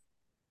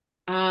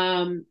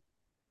 um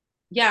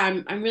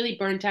yeah, I'm really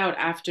burnt out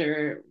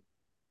after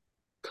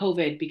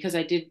COVID because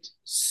I did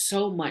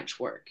so much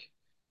work.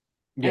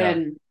 Yeah.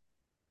 And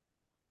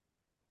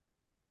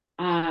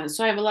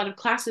so I have a lot of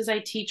classes I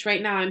teach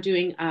right now. I'm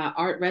doing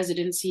art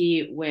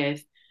residency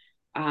with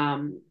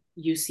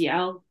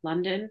UCL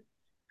London,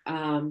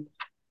 um,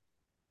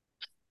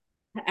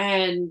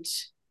 and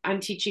I'm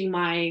teaching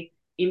my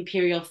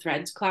Imperial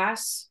Threads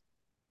class,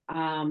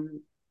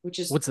 um, which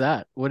is What's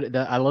that?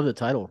 I love the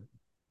title.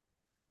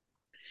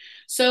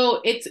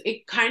 so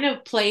it kind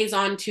of plays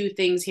on two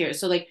things here.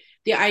 So like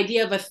the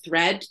idea of a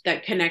thread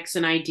that connects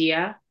an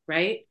idea,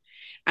 right?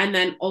 And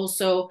then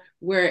also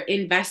we're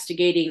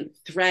investigating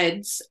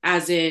threads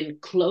as in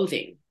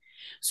clothing.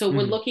 So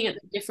we're Mhm. looking at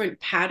the different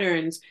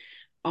patterns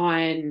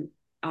on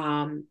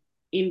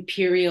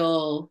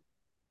imperial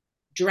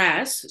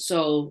dress.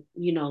 So,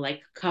 you know,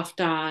 like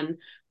kaftan,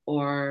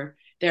 or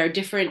there are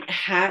different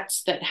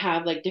hats that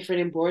have like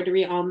different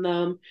embroidery on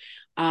them.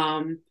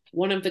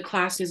 One of the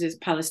classes is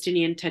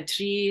Palestinian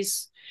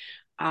tatris.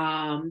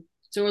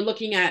 So we're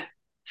looking at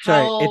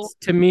Sorry, how it's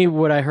to me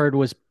what I heard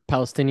was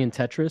Palestinian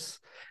Tetris,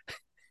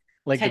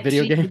 like the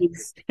video game.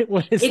 tatris,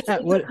 What is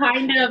that? it's a What?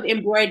 kind of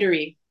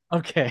embroidery.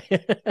 Okay.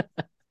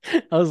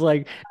 I was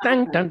like,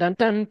 dun dun dun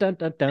dun dun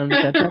dun dun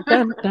dun dun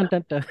dun dun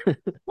dun. Dun.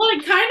 Well,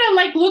 it kind of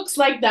like looks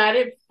like that.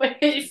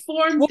 It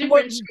forms Well,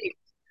 what different shapes.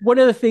 one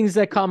of the things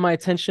that caught my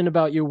attention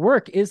about your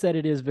work is that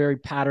it is very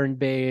pattern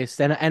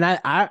based, and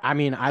I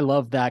mean I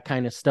love that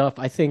kind of stuff.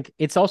 I think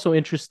it's also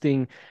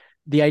interesting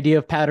the idea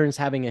of patterns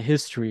having a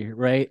history,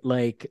 right?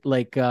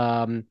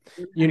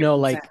 You know,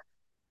 100%.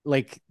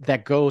 like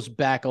that goes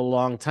back a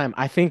long time.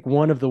 I think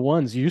one of the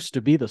ones used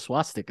to be the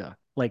swastika,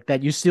 like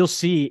that you still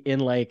see in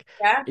like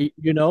Yeah.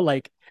 you know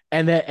like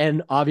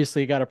and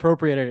obviously it got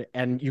appropriated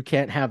and you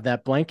can't have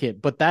that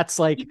blanket, but that's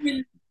like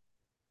Even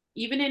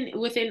even in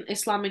within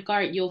Islamic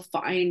art, you'll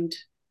find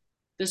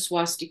the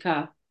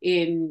swastika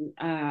in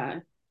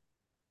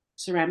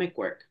ceramic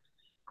work.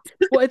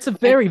 well,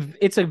 I,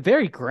 it's a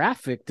very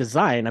graphic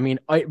design. I mean,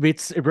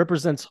 it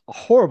represents a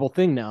horrible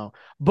thing now,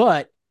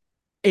 but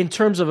in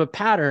terms of a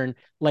pattern,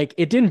 like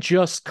it didn't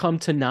just come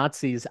to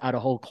Nazis out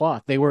of whole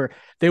cloth. They were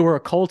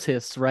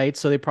occultists, right?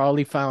 So they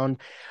probably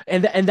found,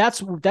 and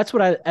that's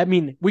what I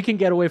mean. We can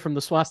get away from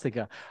the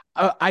swastika.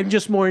 I'm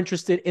just more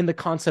interested in the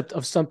concept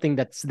of something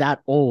that's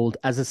that old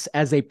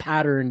as a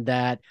pattern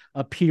that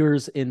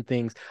appears in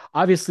things.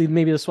 Obviously,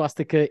 maybe the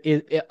swastika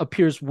it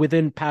appears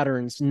within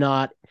patterns,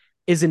 not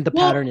isn't the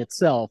well, pattern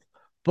itself.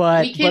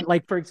 we could. But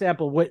like for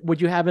example,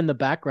 what you have in the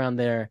background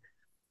there,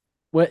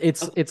 what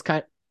Okay, it's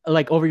kind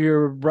like over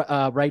your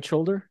right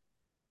shoulder.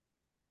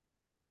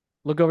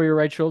 Look over your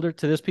right shoulder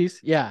to this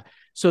piece. Yeah.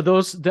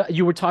 So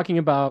you were talking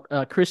about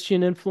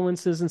Christian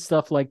influences and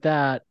stuff like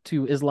that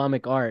to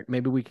Islamic art.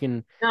 Maybe we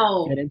can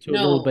get no, into a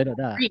little no, bit of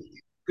that.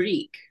 Greek,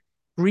 Greek.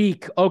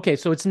 Greek. Okay,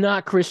 so it's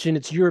not Christian,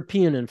 it's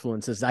European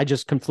influences. I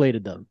just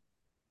conflated them.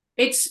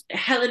 It's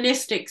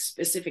Hellenistic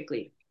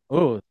specifically.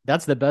 Oh,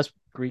 that's the best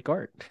Greek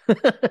art.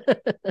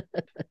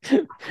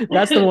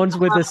 That's the ones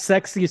with the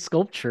sexy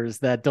sculptures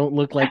that don't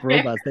look like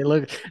robots.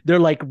 They're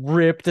like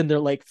ripped and they're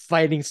like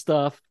fighting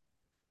stuff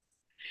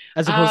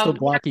as opposed to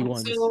blocky Yeah,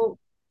 ones. so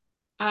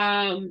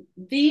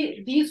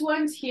these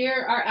ones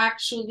here are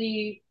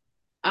actually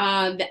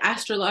the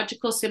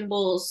astrological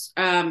symbols,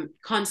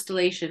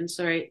 constellations,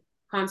 sorry,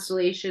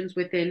 constellations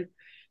within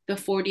the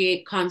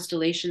 48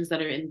 constellations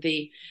that are in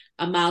the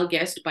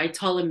Amalgest by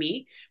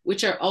Ptolemy,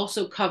 which are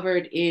also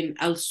covered in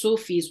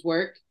Al-Sufi's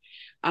work,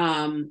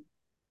 um,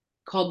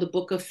 called the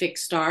Book of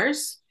Fixed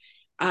Stars.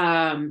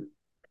 Um,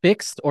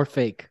 Fixed or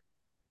fake?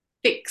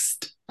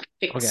 fixed,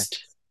 Okay.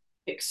 fixed,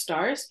 fixed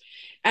stars.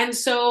 And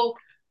so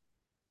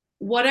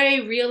what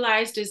I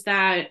realized is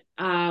that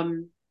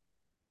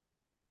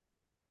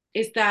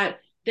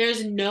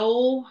there's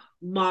no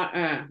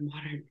modern,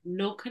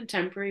 no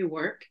contemporary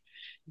work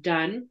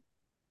done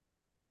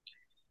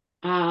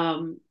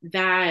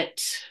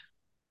that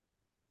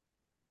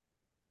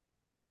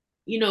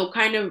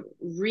kind of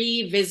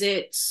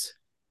revisits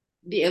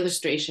the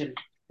illustration,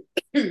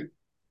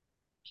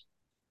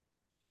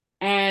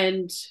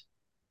 and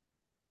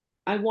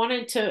I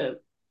wanted to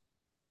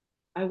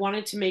I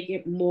wanted to make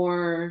it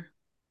more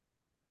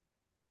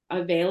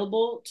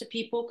available to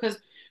people because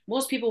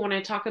most people, when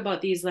I talk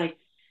about these like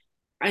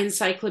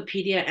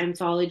encyclopedia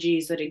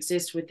anthologies that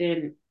exist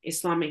within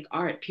Islamic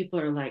art, people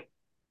are like,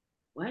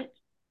 what?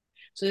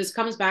 So this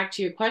comes back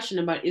to your question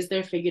about, is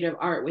there figurative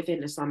art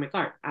within Islamic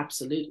art?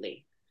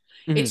 Absolutely.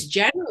 Hmm. It's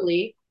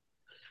generally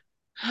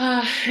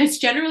it's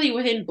generally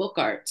within book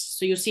arts.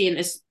 So you'll see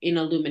in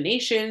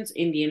illuminations,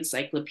 in the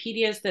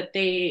encyclopedias that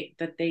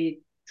they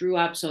drew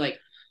up. So like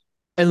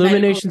medical.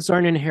 Illuminations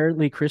aren't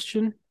inherently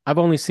Christian. I've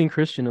only seen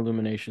Christian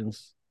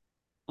illuminations.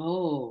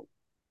 Oh,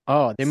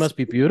 Oh, they must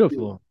be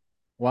beautiful.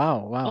 Wow,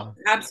 oh, wow.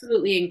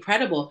 absolutely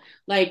incredible.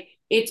 Like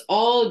it's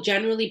all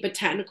generally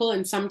botanical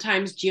and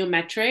sometimes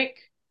geometric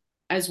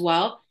as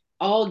well,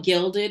 all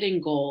gilded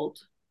in gold.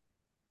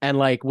 And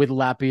like with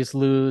lapis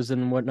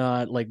lazuli and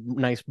whatnot, like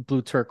nice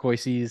blue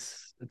turquoise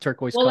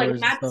Well, like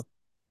colors and that's stuff.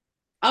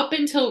 up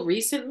until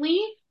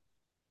recently,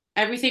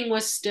 everything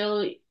was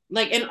still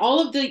like, and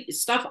all of the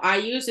stuff I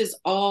use is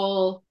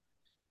all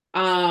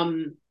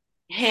um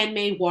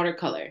handmade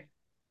watercolor.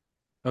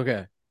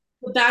 Okay.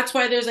 That's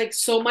why there's like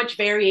so much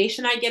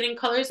variation I get in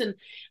colors, and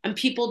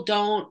people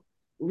don't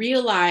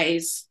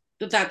realize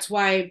that that's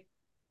why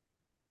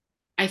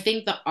I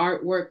think the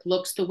artwork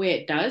looks the way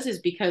it does, is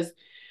because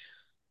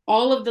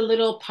all of the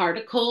little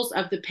particles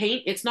of the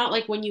paint, it's not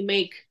like when you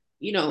make,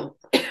 you know,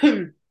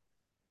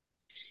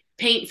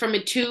 paint from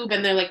a tube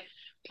and they're like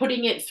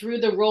putting it through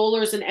the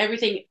rollers and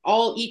everything,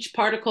 all each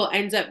particle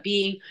ends up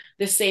being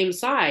the same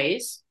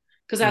size,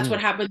 because that's Mhm.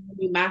 what happens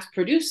when you mass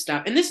produce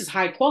stuff. And this is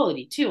high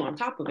quality too on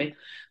top of it.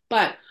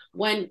 But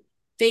when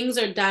things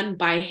are done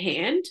by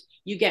hand,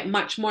 you get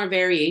much more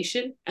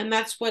variation, and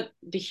that's what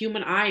the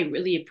human eye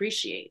really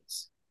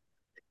appreciates.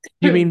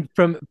 Do you mean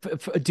from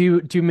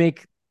do you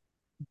make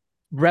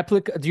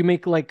replica? Do you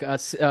make like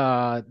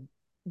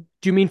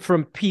do you mean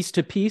from piece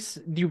to piece?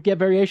 Do you get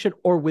variation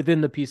or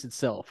within the piece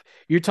itself?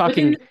 You're Within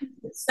talking the piece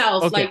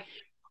itself, okay. like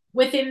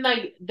within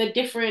like the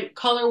different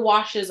color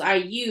washes I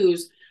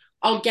use,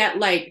 I'll get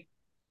like,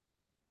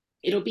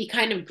 it'll be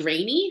kind of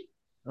grainy.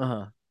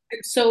 Uh-huh.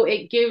 So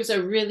it gives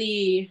a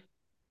really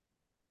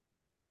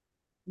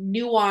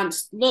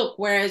nuanced look.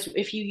 Whereas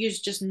if you use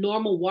just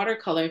normal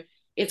watercolor,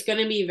 it's going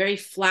to be a very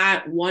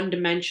flat,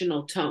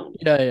 one-dimensional tone.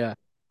 Yeah, yeah.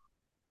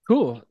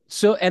 Cool.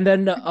 So and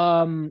then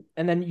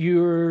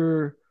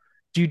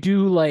do you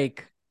do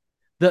like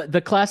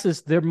the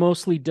classes they're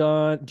mostly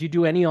done. Do you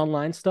do any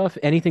online stuff?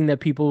 Anything that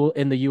people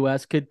in the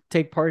US could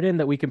take part in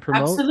that we can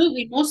promote?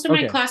 Absolutely. Most of my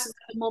Okay. classes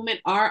at the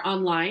moment are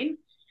online.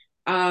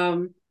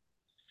 Um,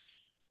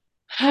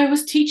 I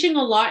was teaching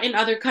a lot in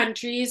other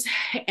countries,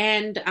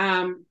 and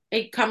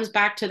it comes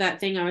back to that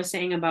thing I was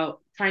saying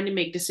about trying to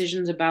make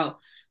decisions about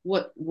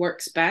what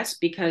works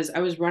best, because I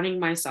was running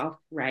myself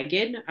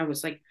ragged. I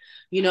was like,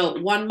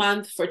 1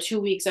 month for 2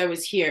 weeks I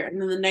was here,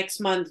 and then the next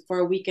month for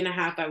a week and a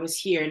half I was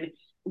here, and it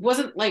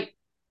wasn't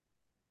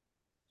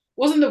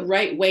the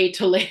right way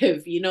to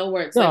live,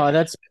 where it's like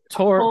No,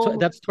 home.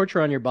 that's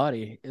torture on your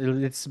body.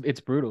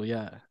 It's brutal,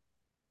 yeah.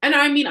 And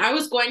I mean, I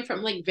was going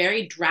from like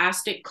very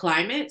drastic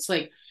climates,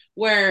 like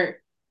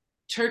where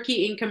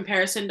Turkey, in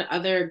comparison to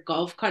other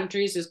Gulf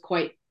countries, is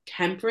quite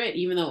temperate,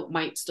 even though it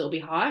might still be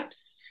hot.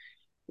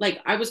 Like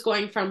I was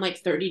going from like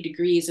 30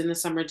 degrees in the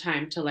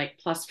summertime to like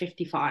plus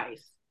 55,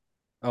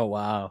 Oh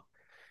wow.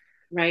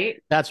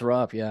 right? That's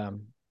rough, yeah.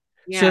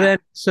 Yeah.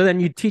 So then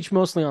you teach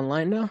mostly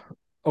online now?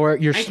 Or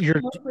I teach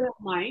you're mostly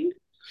online.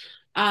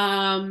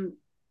 Um,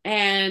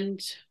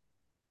 and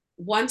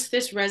once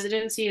this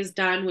residency is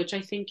done, which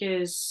I think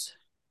is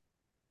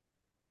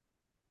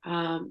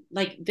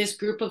like this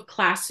group of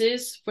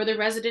classes for the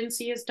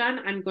residency is done,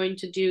 I'm going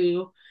to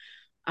do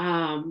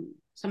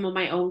some of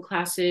my own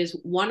classes,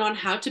 one on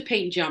how to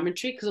paint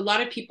geometry, because a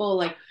lot of people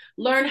like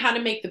learn how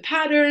to make the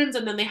patterns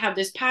and then they have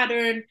this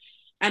pattern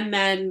and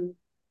then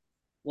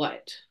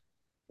what,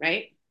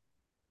 right?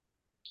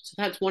 So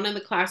that's one of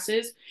the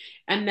classes.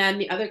 And then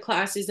the other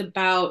class is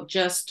about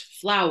just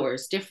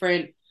flowers,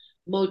 different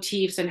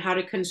motifs and how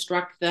to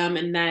construct them.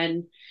 And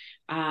then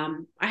I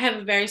have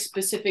a very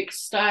specific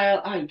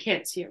style. Oh, you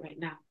can't see it right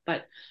now,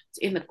 but it's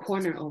in the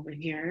corner over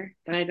here,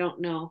 but I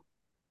don't know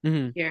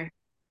Mhm. here.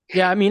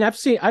 Yeah, I mean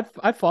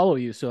I follow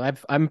you, so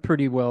I'm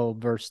pretty well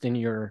versed in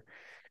your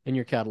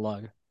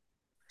catalog. It's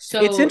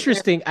So there.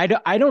 interesting. I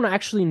don't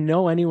actually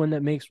know anyone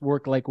that makes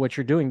work like what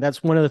you're doing.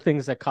 That's one of the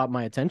things that caught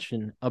my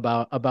attention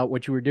about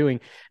what you were doing.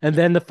 And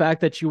then the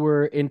fact that you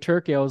were in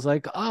Turkey, I was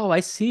like, "Oh, I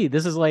see.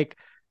 This is like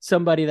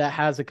somebody that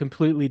has a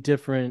completely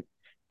different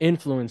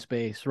influence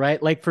base,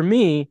 right?" Like for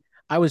me,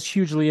 I was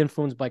hugely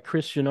influenced by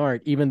Christian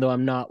art, even though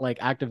I'm not like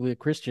actively a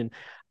Christian.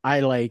 I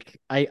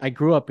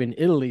grew up in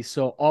Italy,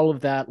 so all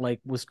of that like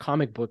was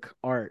comic book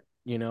art,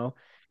 you know?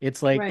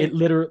 It's like Right. it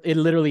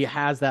literally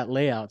has that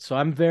layout. So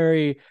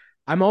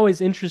I'm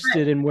always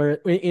interested in where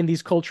in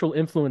these cultural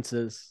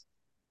influences.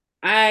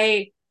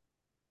 I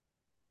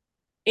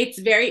It's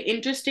very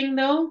interesting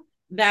though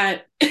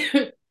that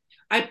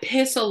I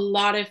piss a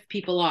lot of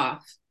people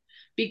off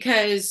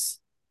because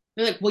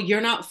they're like, well,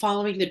 you're not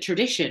following the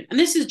tradition. And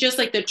this is just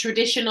like the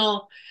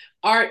traditional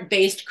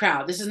art-based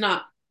crowd. This is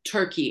not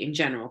Turkey in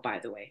general, by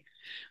the way.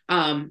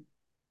 Um,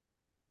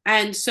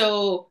 and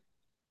so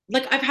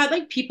like I've had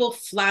like people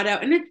flat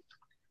out, and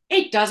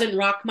it doesn't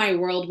rock my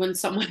world when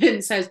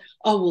someone says,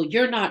 "Oh, well,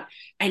 you're not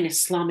an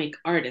Islamic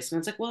artist." And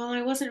it's like, well,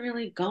 I wasn't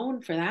really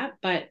going for that,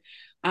 but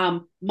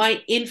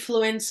my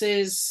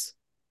influences,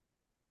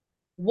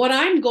 what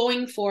I'm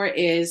going for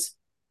is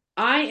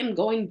I am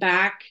going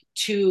back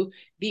to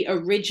the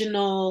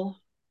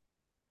original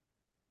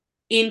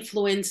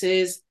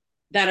influences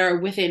that are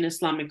within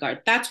Islamic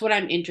art. That's what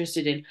I'm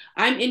interested in.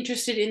 I'm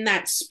interested in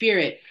that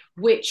spirit,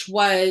 which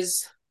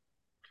was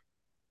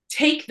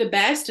take the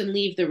best and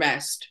leave the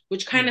rest,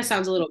 which kind of Yeah.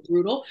 sounds a little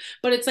brutal,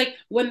 but it's like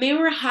when they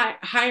were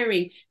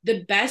hiring the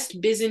best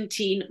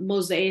Byzantine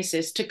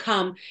mosaicists to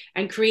come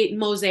and create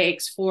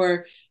mosaics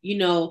for,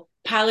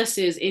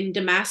 palaces in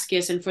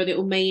Damascus and for the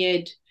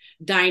Umayyad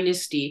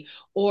dynasty,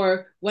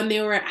 or when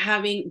they were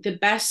having the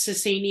best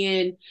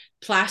Sasanian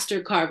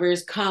plaster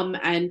carvers come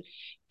and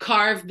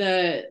carve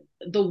the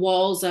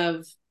walls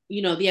of,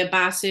 the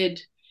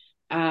Abbasid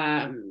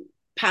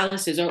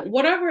palaces or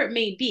whatever it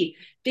may be.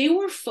 They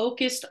were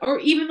focused, or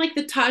even like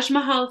the Taj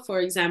Mahal, for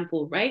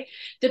example, right?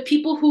 The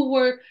people who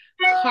were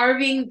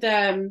carving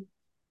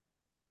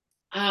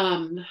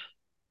um,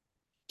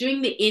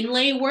 doing the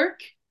inlay work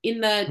in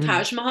the Mm.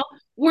 Taj Mahal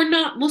were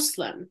not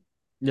Muslim.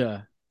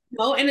 Yeah.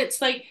 No, and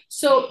it's like,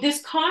 so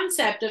this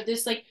concept of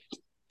this like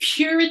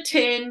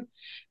Puritan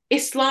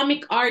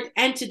Islamic art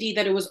entity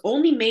that it was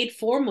only made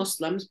for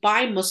Muslims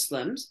by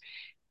Muslims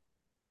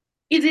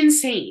is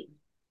insane.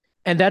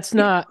 And that's It's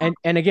not,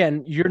 and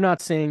again, you're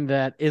not saying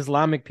that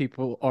Islamic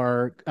people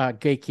are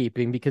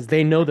gatekeeping because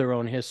they know their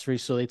own history,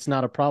 so it's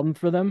not a problem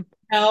for them.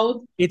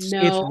 no, It's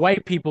no,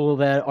 white people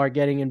that are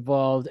getting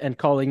involved and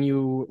calling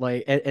you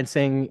like and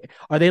saying,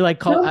 are they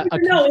like no, no,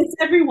 no, it's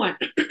everyone.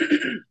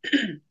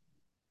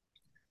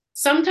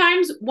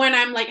 Sometimes when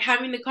I'm like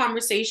having the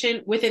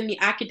conversation within the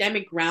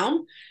academic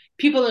realm,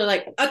 people are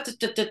like,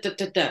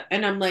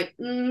 and I'm like,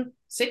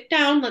 sit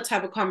down, let's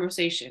have a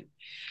conversation.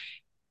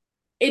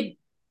 It,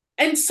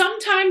 and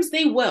sometimes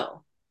they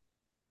will,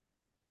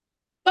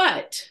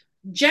 but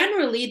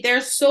generally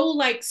they're so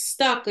like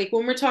stuck. Like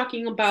when we're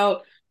talking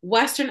about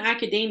Western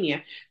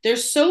academia, they're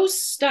so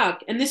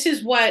stuck, and this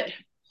is what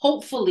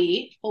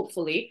hopefully,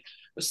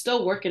 we're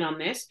still working on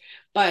this,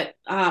 but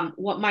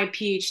what my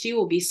PhD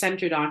will be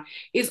centered on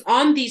is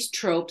on these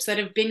tropes that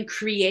have been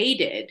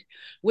created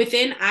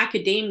within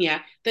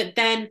academia that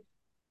then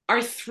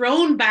are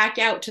thrown back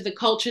out to the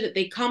culture that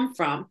they come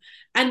from,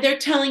 and they're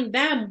telling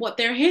them what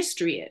their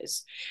history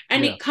is.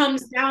 And yeah. it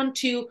comes down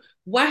to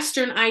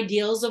Western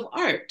ideals of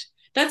art.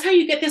 That's how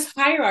you get this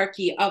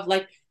hierarchy of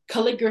like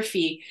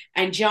calligraphy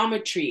and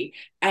geometry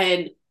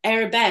and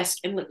arabesque.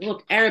 And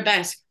look,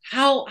 arabesque,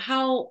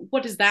 how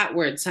what does that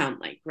word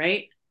sound like,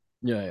 right?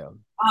 Yeah,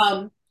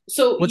 yeah.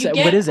 So What's you that?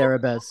 What get is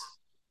arabesque?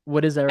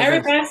 What is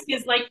arabesque? arabesque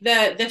is like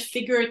the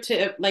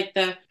figurative, like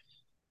the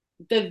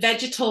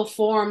vegetal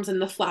forms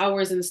and the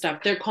flowers and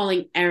stuff. They're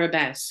calling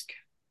arabesque.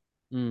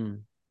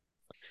 Mm.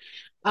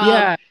 Um,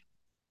 Yeah,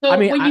 I so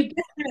mean, when you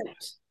get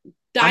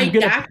that I'm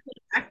gonna didactic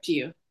back to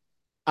you,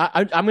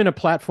 I'm gonna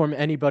platform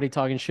anybody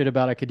talking shit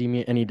about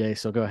academia any day.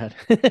 So go ahead.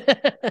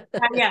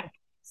 yeah.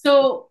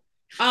 So,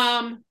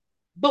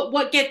 but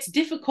what gets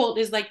difficult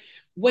is like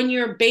when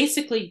you're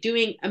basically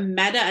doing a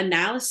meta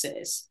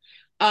analysis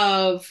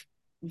of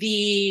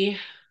the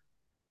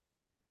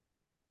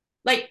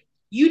like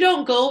you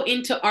don't go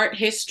into art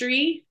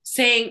history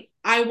saying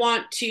I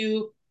want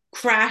to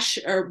crash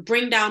or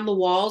bring down the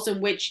walls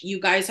in which you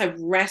guys have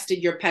rested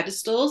your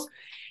pedestals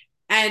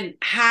and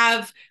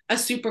have a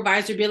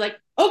supervisor be like,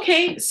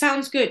 okay,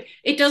 sounds good.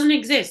 It doesn't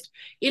exist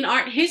in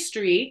art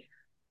history.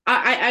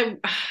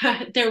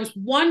 There was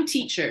one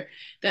teacher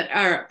that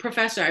our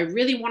professor I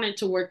really wanted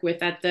to work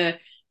with at the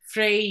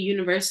Freie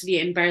University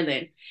in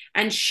Berlin,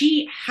 and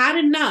she had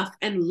enough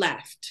and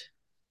left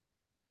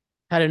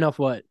Had enough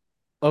what?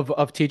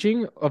 Of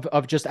teaching?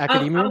 Of just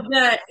academia? of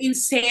the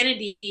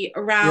insanity Yeah.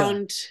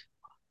 around,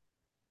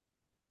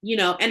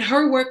 and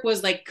her work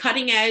was like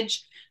cutting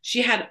edge.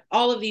 She had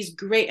all of these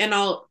great, and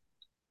all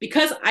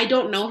because I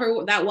don't know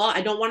her that well,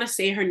 I don't want to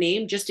say her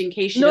name just in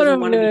case she No, doesn't no,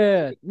 want to yeah, be.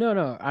 yeah, yeah. No,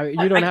 no. You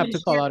I don't have can to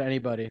call share. out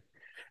anybody.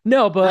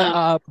 No,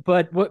 Um,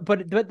 but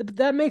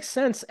that makes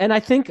sense. And I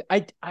think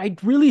I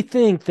really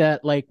think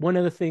that like one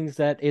of the things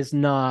that is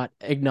not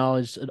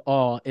acknowledged at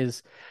all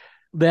is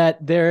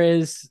that there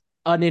is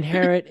an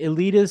inherent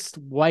elitist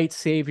white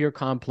savior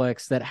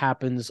complex that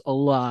happens a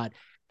lot.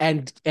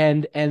 And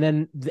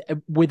then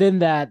within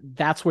that,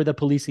 that's where the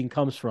policing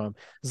comes from.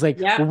 It's like,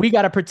 yeah, well, we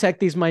got to protect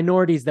these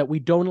minorities that we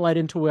don't let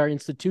into our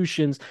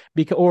institutions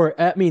because, or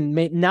I mean,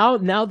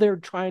 now they're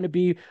trying to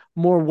be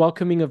more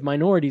welcoming of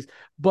minorities,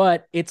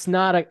 but it's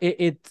not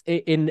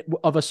in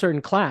of a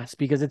certain class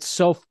because it's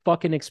so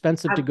fucking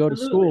expensive to go to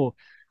absolutely. school.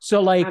 So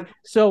like Ab-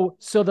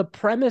 so the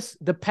premise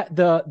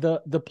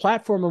the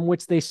platform on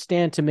which they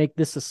stand to make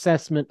this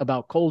assessment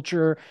about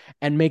culture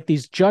and make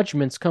these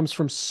judgments comes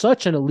from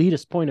such an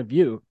elitist point of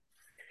view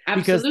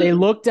because they Absolutely.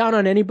 look down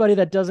on anybody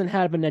that doesn't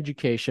have an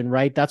education,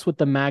 right? That's what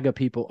the MAGA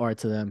people are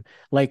to them.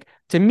 Like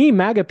to me,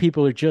 MAGA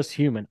people are just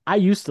human. I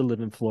used to live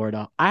in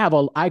Florida.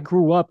 I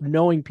grew up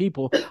knowing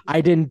people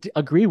I didn't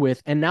agree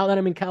with, and now that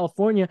I'm in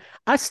California,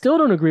 I still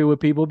don't agree with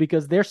people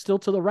because they're still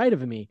to the right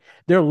of me.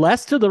 They're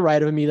less to the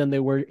right of me than they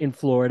were in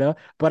Florida,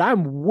 but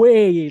I'm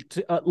way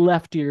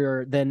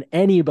leftier than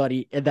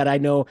anybody that I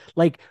know.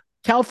 Like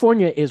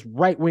California is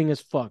right wing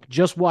as fuck.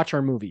 Just watch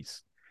our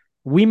movies.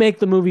 We make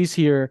the movies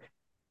here.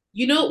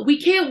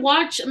 We can't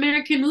watch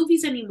American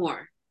movies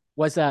anymore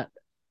What's that?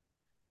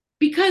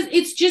 because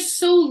it's just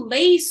so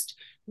laced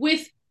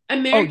with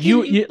Oh,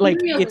 American you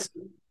like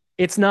imperialism.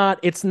 it's not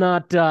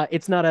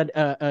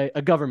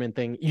a government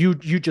thing. You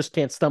just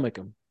can't stomach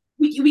them.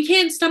 We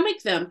can't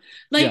stomach them.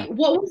 Like, Yeah.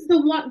 what was the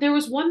one? There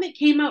was one that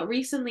came out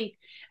recently,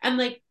 and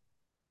like,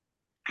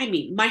 I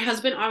mean, my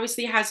husband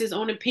obviously has his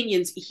own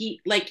opinions.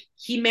 He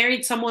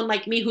married someone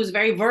like me who's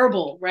very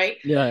verbal, right?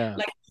 Yeah, yeah.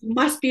 Like, he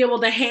must be able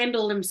to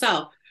handle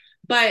himself.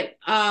 But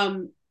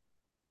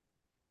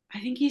I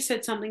think he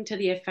said something to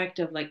the effect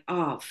of like,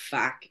 "Oh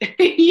fuck,"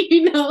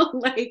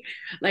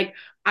 like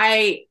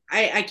I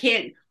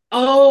can't.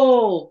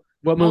 Oh,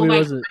 What oh movie my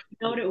God, was it? you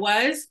know what it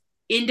was?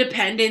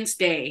 Independence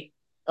Day.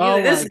 He's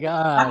Oh like, this my is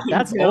God. fucking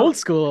That's film, old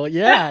school.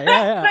 Yeah,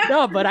 yeah, yeah.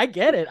 No, but I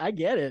get it. I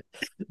get it.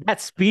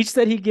 That speech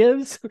that he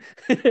gives.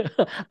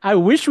 I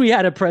wish we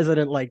had a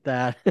president like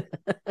that.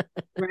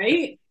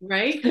 right?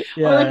 Right?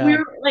 Or like we Yeah,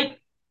 were like,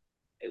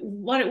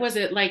 what was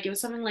it like? It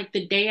was something like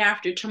the day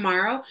after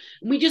tomorrow.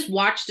 And we just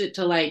watched it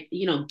to like,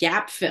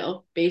 gap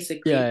fill, yeah.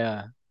 basically.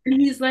 Yeah,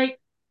 And he's like,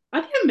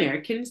 are the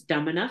Americans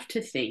dumb enough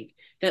to think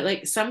that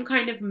like some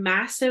kind of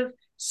massive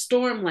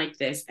storm like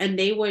this and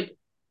they would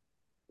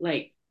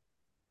like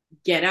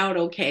get out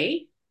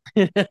okay?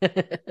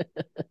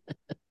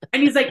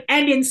 And he's like,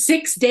 and in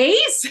 6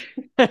 days?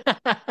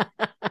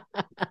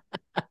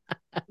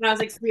 And I was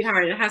like,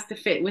 sweetheart, it has to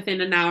fit within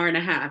an hour and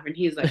a half. And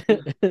he's like,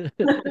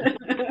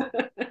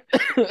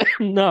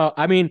 No,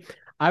 I mean,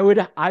 I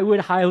would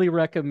highly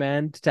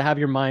recommend to have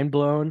your mind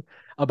blown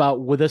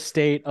about with the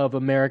state of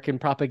American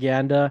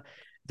propaganda.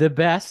 The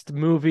best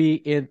movie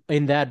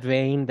in that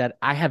vein that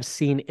I have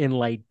seen in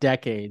like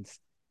decades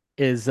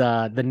is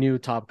the new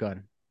Top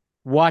Gun.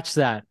 Watch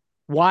that.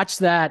 Watch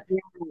that.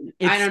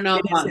 I don't know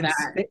It is about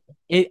that.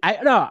 I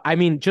no, I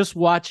mean just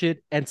watch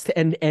it and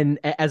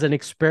as an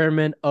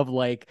experiment of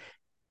like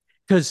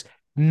because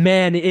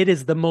man, it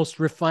is the most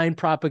refined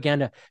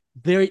propaganda.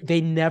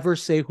 They never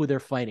say who they're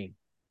fighting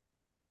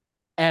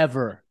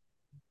ever,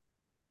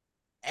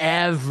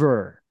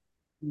 ever.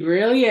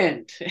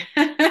 Brilliant.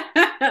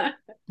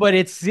 But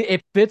it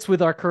fits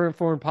with our current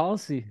foreign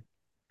policy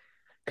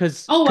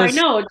because Oh, I because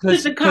know. It's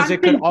just a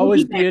it could constant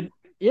always bleeding. be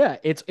yeah,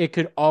 it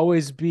could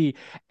always be,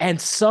 and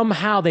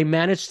somehow they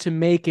managed to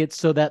make it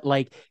so that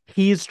like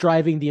he's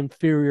driving the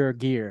inferior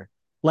gear.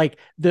 Like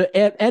the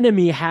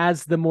enemy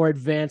has the more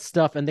advanced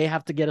stuff, and they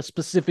have to get a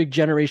specific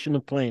generation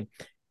of plane.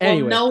 Well,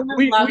 Anyway, no one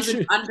we loves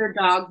an should.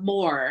 underdog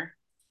more,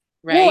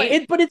 Well,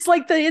 right? but it's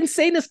like the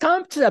insanest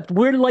concept.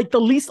 We're like the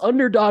least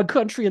underdog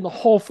country in the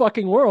whole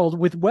fucking world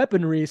with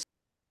weaponry.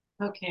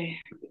 Okay.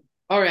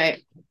 All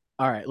right.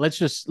 All right, let's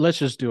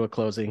just do a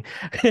closing.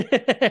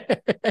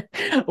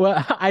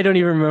 Well, I don't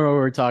even remember what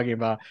we are talking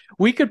about.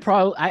 We could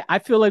probably I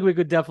feel like we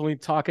could definitely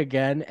talk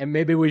again, and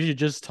maybe we should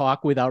just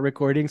talk without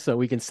recording so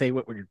we can say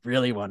what we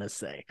really want to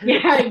say.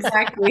 Yeah,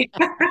 exactly.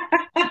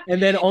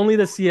 And then only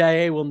the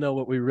CIA will know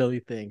what we really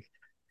think.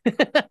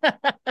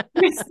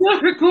 We're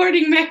still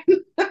recording, man.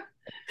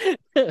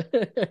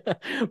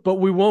 But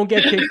we won't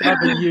get kicked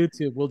off of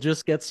YouTube. We'll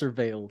just get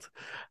surveilled.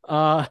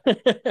 Uh,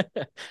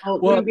 Oh,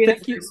 it well, wouldn't be the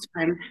first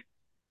time.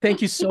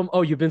 thank you so.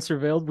 Oh, you've been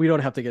surveilled. We don't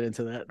have to get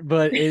into that,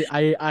 but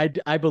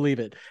I believe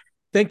it.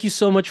 Thank you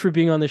so much for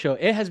being on the show.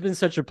 It has been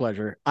such a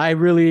pleasure. I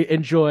really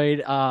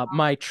enjoyed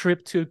my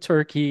trip to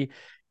Turkey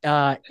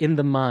in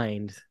the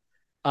mind.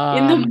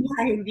 In the Um,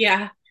 mind,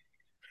 yeah.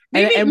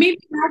 Maybe and maybe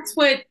that's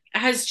what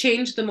has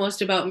changed the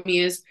most about me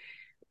is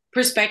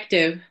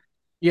perspective.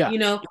 yeah, You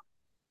know,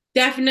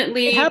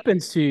 it definitely.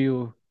 happens to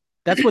you.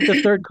 That's what the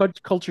third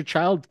culture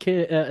child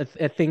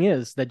thing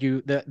is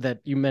that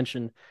you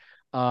mentioned.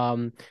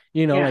 Um,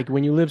 Yeah. like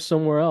when you live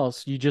somewhere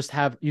else, you just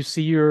have you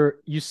see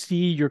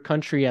your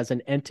country as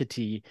an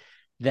entity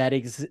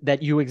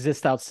that you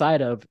exist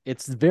outside of.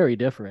 It's very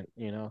different.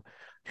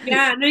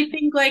 Yeah, and I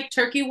think like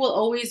Turkey will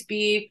always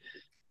be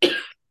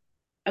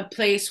a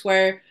place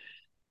where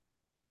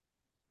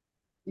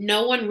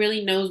no one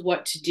really knows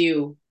what to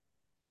do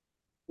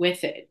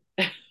with it.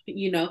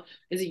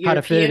 Is it How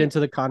to fit it European? into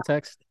the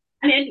context.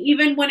 And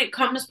even when it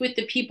comes with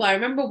the people, I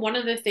remember one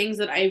of the things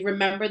that I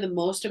remember the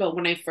most about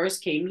when I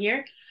first came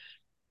here,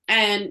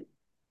 and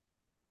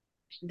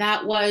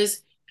that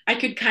was I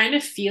could kind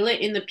of feel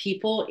it in the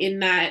people in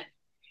that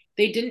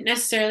they didn't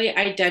necessarily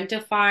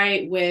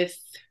identify with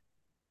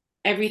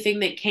everything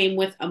that came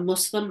with a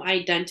Muslim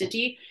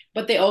identity,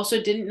 but they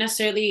also didn't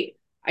necessarily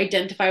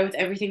identify with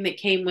everything that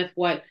came with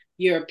what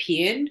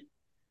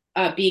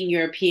being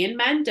European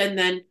meant. And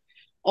then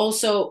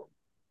also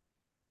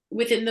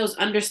within those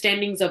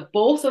understandings of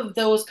both of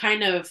those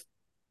kind of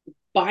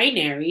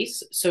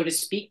binaries, so to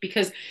speak,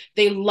 because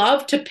they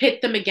love to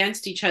pit them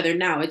against each other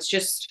now. It's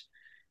just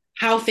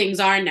how things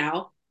are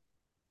now.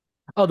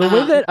 Oh, the way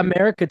Um, that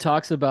America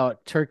talks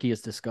about Turkey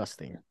is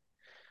disgusting.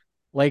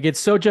 Like it's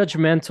so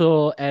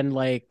judgmental and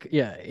like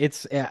yeah,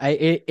 it's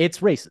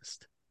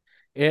racist.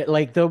 It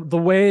like the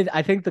way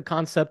I think the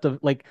concept of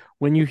like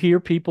when you hear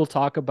people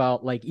talk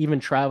about like even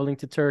traveling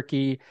to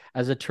Turkey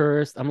as a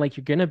tourist, I'm like,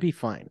 you're gonna be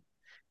fine.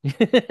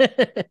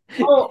 I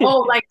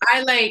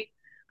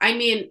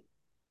mean,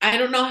 I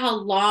don't know how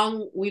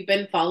long we've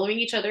been following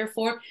each other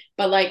for,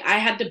 but like I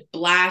had to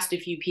blast a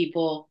few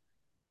people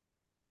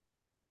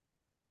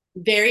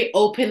very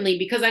openly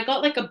because I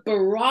got like a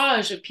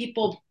barrage of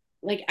people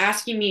like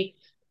asking me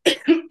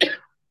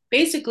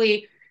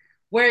basically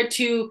where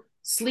to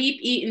sleep,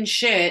 eat, and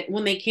shit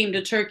when they came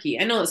to Turkey.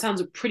 I know it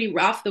sounds pretty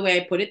rough the way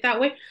I put it that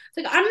way. It's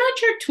like, I'm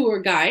not your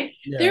tour guide.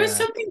 There is Yeah.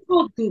 something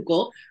called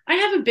Google. I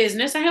have a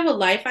business, I have a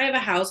life, I have a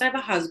house, I have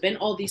a husband,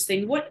 all these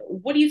things.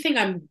 What do you think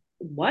I'm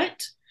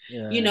what?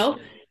 You Yeah. know?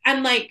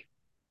 And like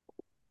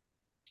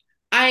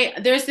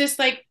there's this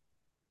like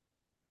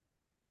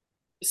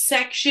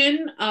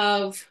section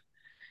of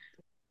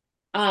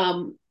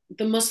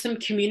the Muslim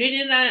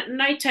community,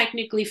 and I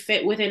technically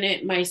fit within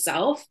it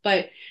myself,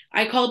 but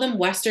I call them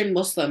Western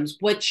Muslims,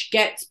 which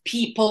gets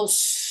people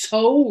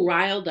so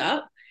riled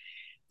up.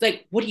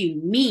 Like, what do you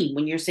mean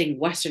when you're saying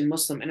Western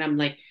Muslim? And I'm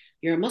like,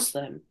 you're a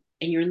Muslim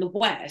and you're in the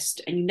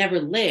West and you never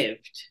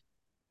lived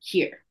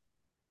here.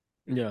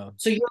 Yeah.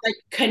 So your like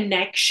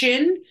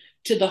connection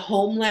to the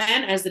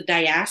homeland as the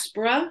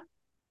diaspora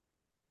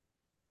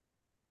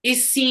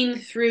is seen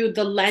through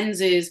the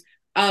lenses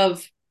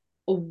of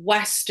a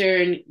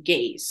Western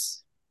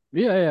gaze.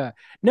 Yeah, yeah.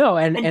 No,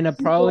 And and a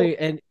people probably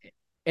and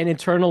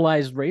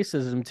internalized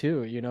racism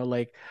too,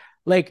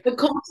 like the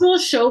cultural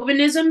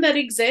chauvinism that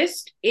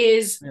exists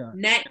is yeah.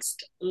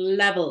 next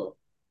level.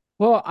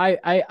 Well,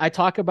 I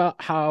talk about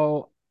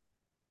how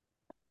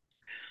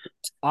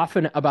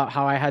often about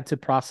how I had to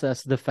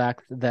process the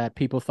fact that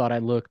people thought I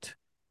looked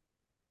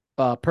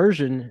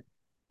Persian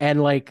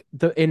and like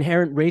the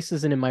inherent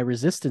racism in my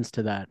resistance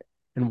to that.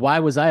 And why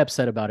was I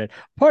upset about it?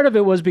 Part of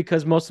it was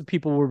because most of the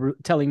people were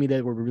telling me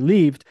they were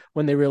relieved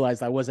when they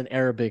realized I wasn't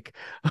Arabic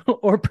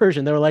or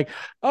Persian. They were like,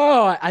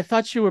 "Oh, I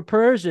thought you were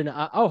Persian.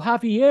 Oh,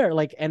 Javier."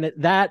 Like, and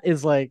that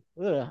is like,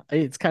 ugh,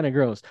 it's kind of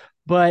gross.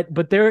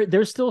 But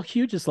there's still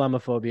huge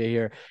Islamophobia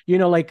here.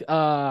 Like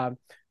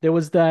there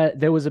was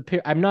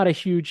I'm not a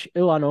huge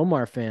Ilhan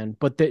Omar fan,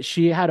 but that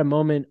she had a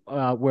moment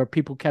where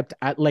people kept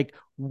at like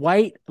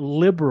white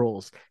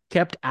liberals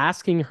kept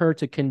asking her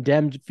to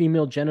condemn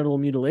female genital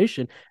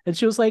mutilation, and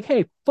she was like,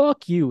 "Hey,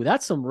 fuck you.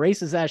 That's some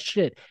racist ass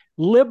shit."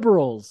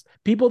 Liberals,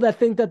 people that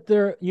think that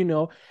they're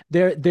the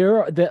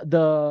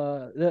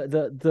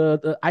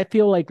I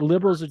feel like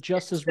liberals are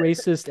just as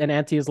racist and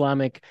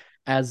anti-Islamic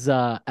as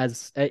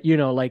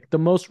like the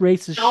most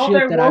racist All shit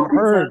their that I've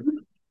heard. wokeism.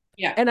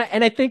 Yeah.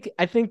 And I think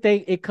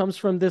it comes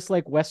from this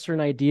like Western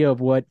idea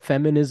of what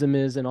feminism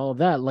is and all of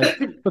that. Like,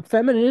 but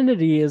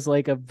femininity is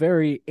like a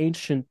very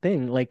ancient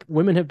thing. Like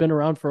women have been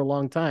around for a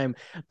long time.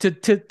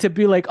 To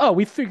be like, oh,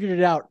 we figured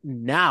it out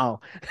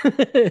now.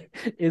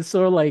 It's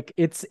sort of like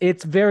it's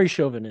very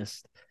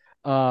chauvinist.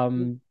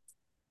 Um,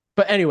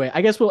 but anyway,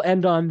 I guess we'll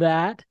end on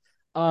that.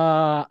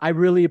 I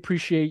really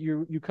appreciate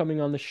you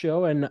coming on the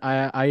show, and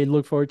I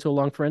look forward to a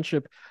long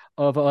friendship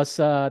of us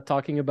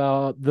talking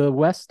about the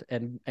West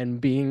and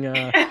being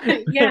Yeah.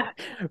 being Yeah.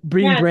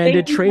 Thank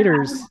branded you for having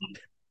traitors. me.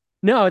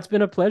 No, it's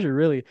been a pleasure,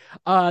 really.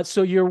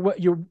 So do you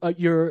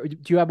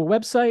have a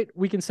website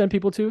we can send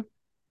people to?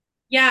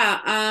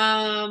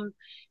 Yeah.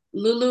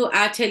 Lulu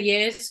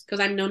Ateliers, because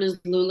I'm known as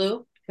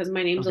Lulu, because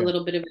my name's a Okay.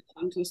 little bit of a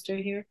tongue twister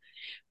here.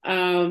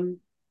 Um,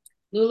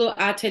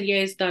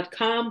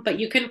 luluateliers.com, but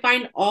you can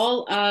find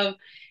all of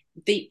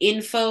the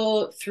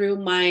info through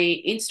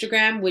my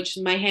Instagram, which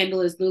my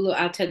handle is Lulu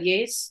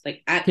Ateliers,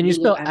 like at Can you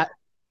Lulu. spell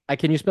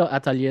can you spell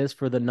ateliers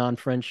for the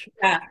non-French?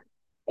 Yeah.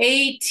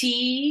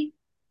 A-T,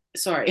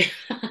 sorry,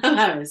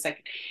 a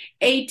second.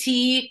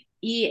 Ateliers,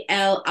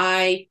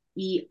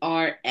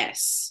 Okay.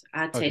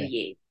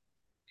 Atelier.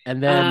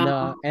 And then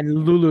Um,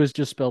 and Lulu is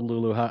just spelled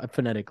Lulu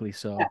phonetically.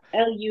 So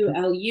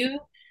Lulu.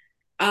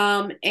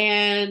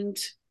 And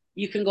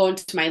you can go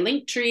into my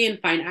link tree and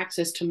find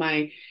access to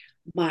my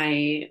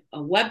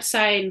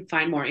website and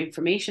find more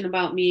information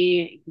about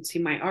me. You can see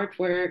my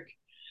artwork.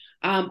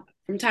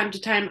 From time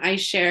to time, I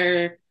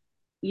share,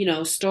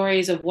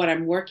 stories of what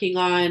I'm working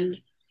on.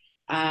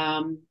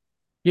 Um,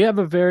 you have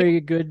a very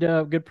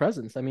good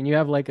presence. I mean, you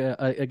have like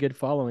a good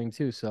following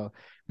too. So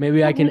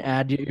maybe I can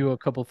add you a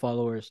couple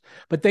followers.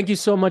 But thank you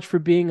so much for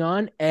being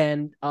on,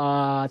 and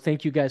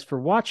thank you guys for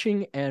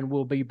watching. And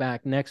we'll be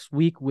back next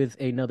week with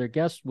another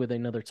guest, with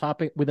another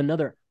topic, with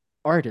another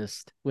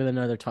artist, with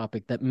another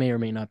topic that may or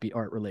may not be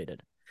art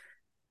related.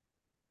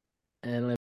 And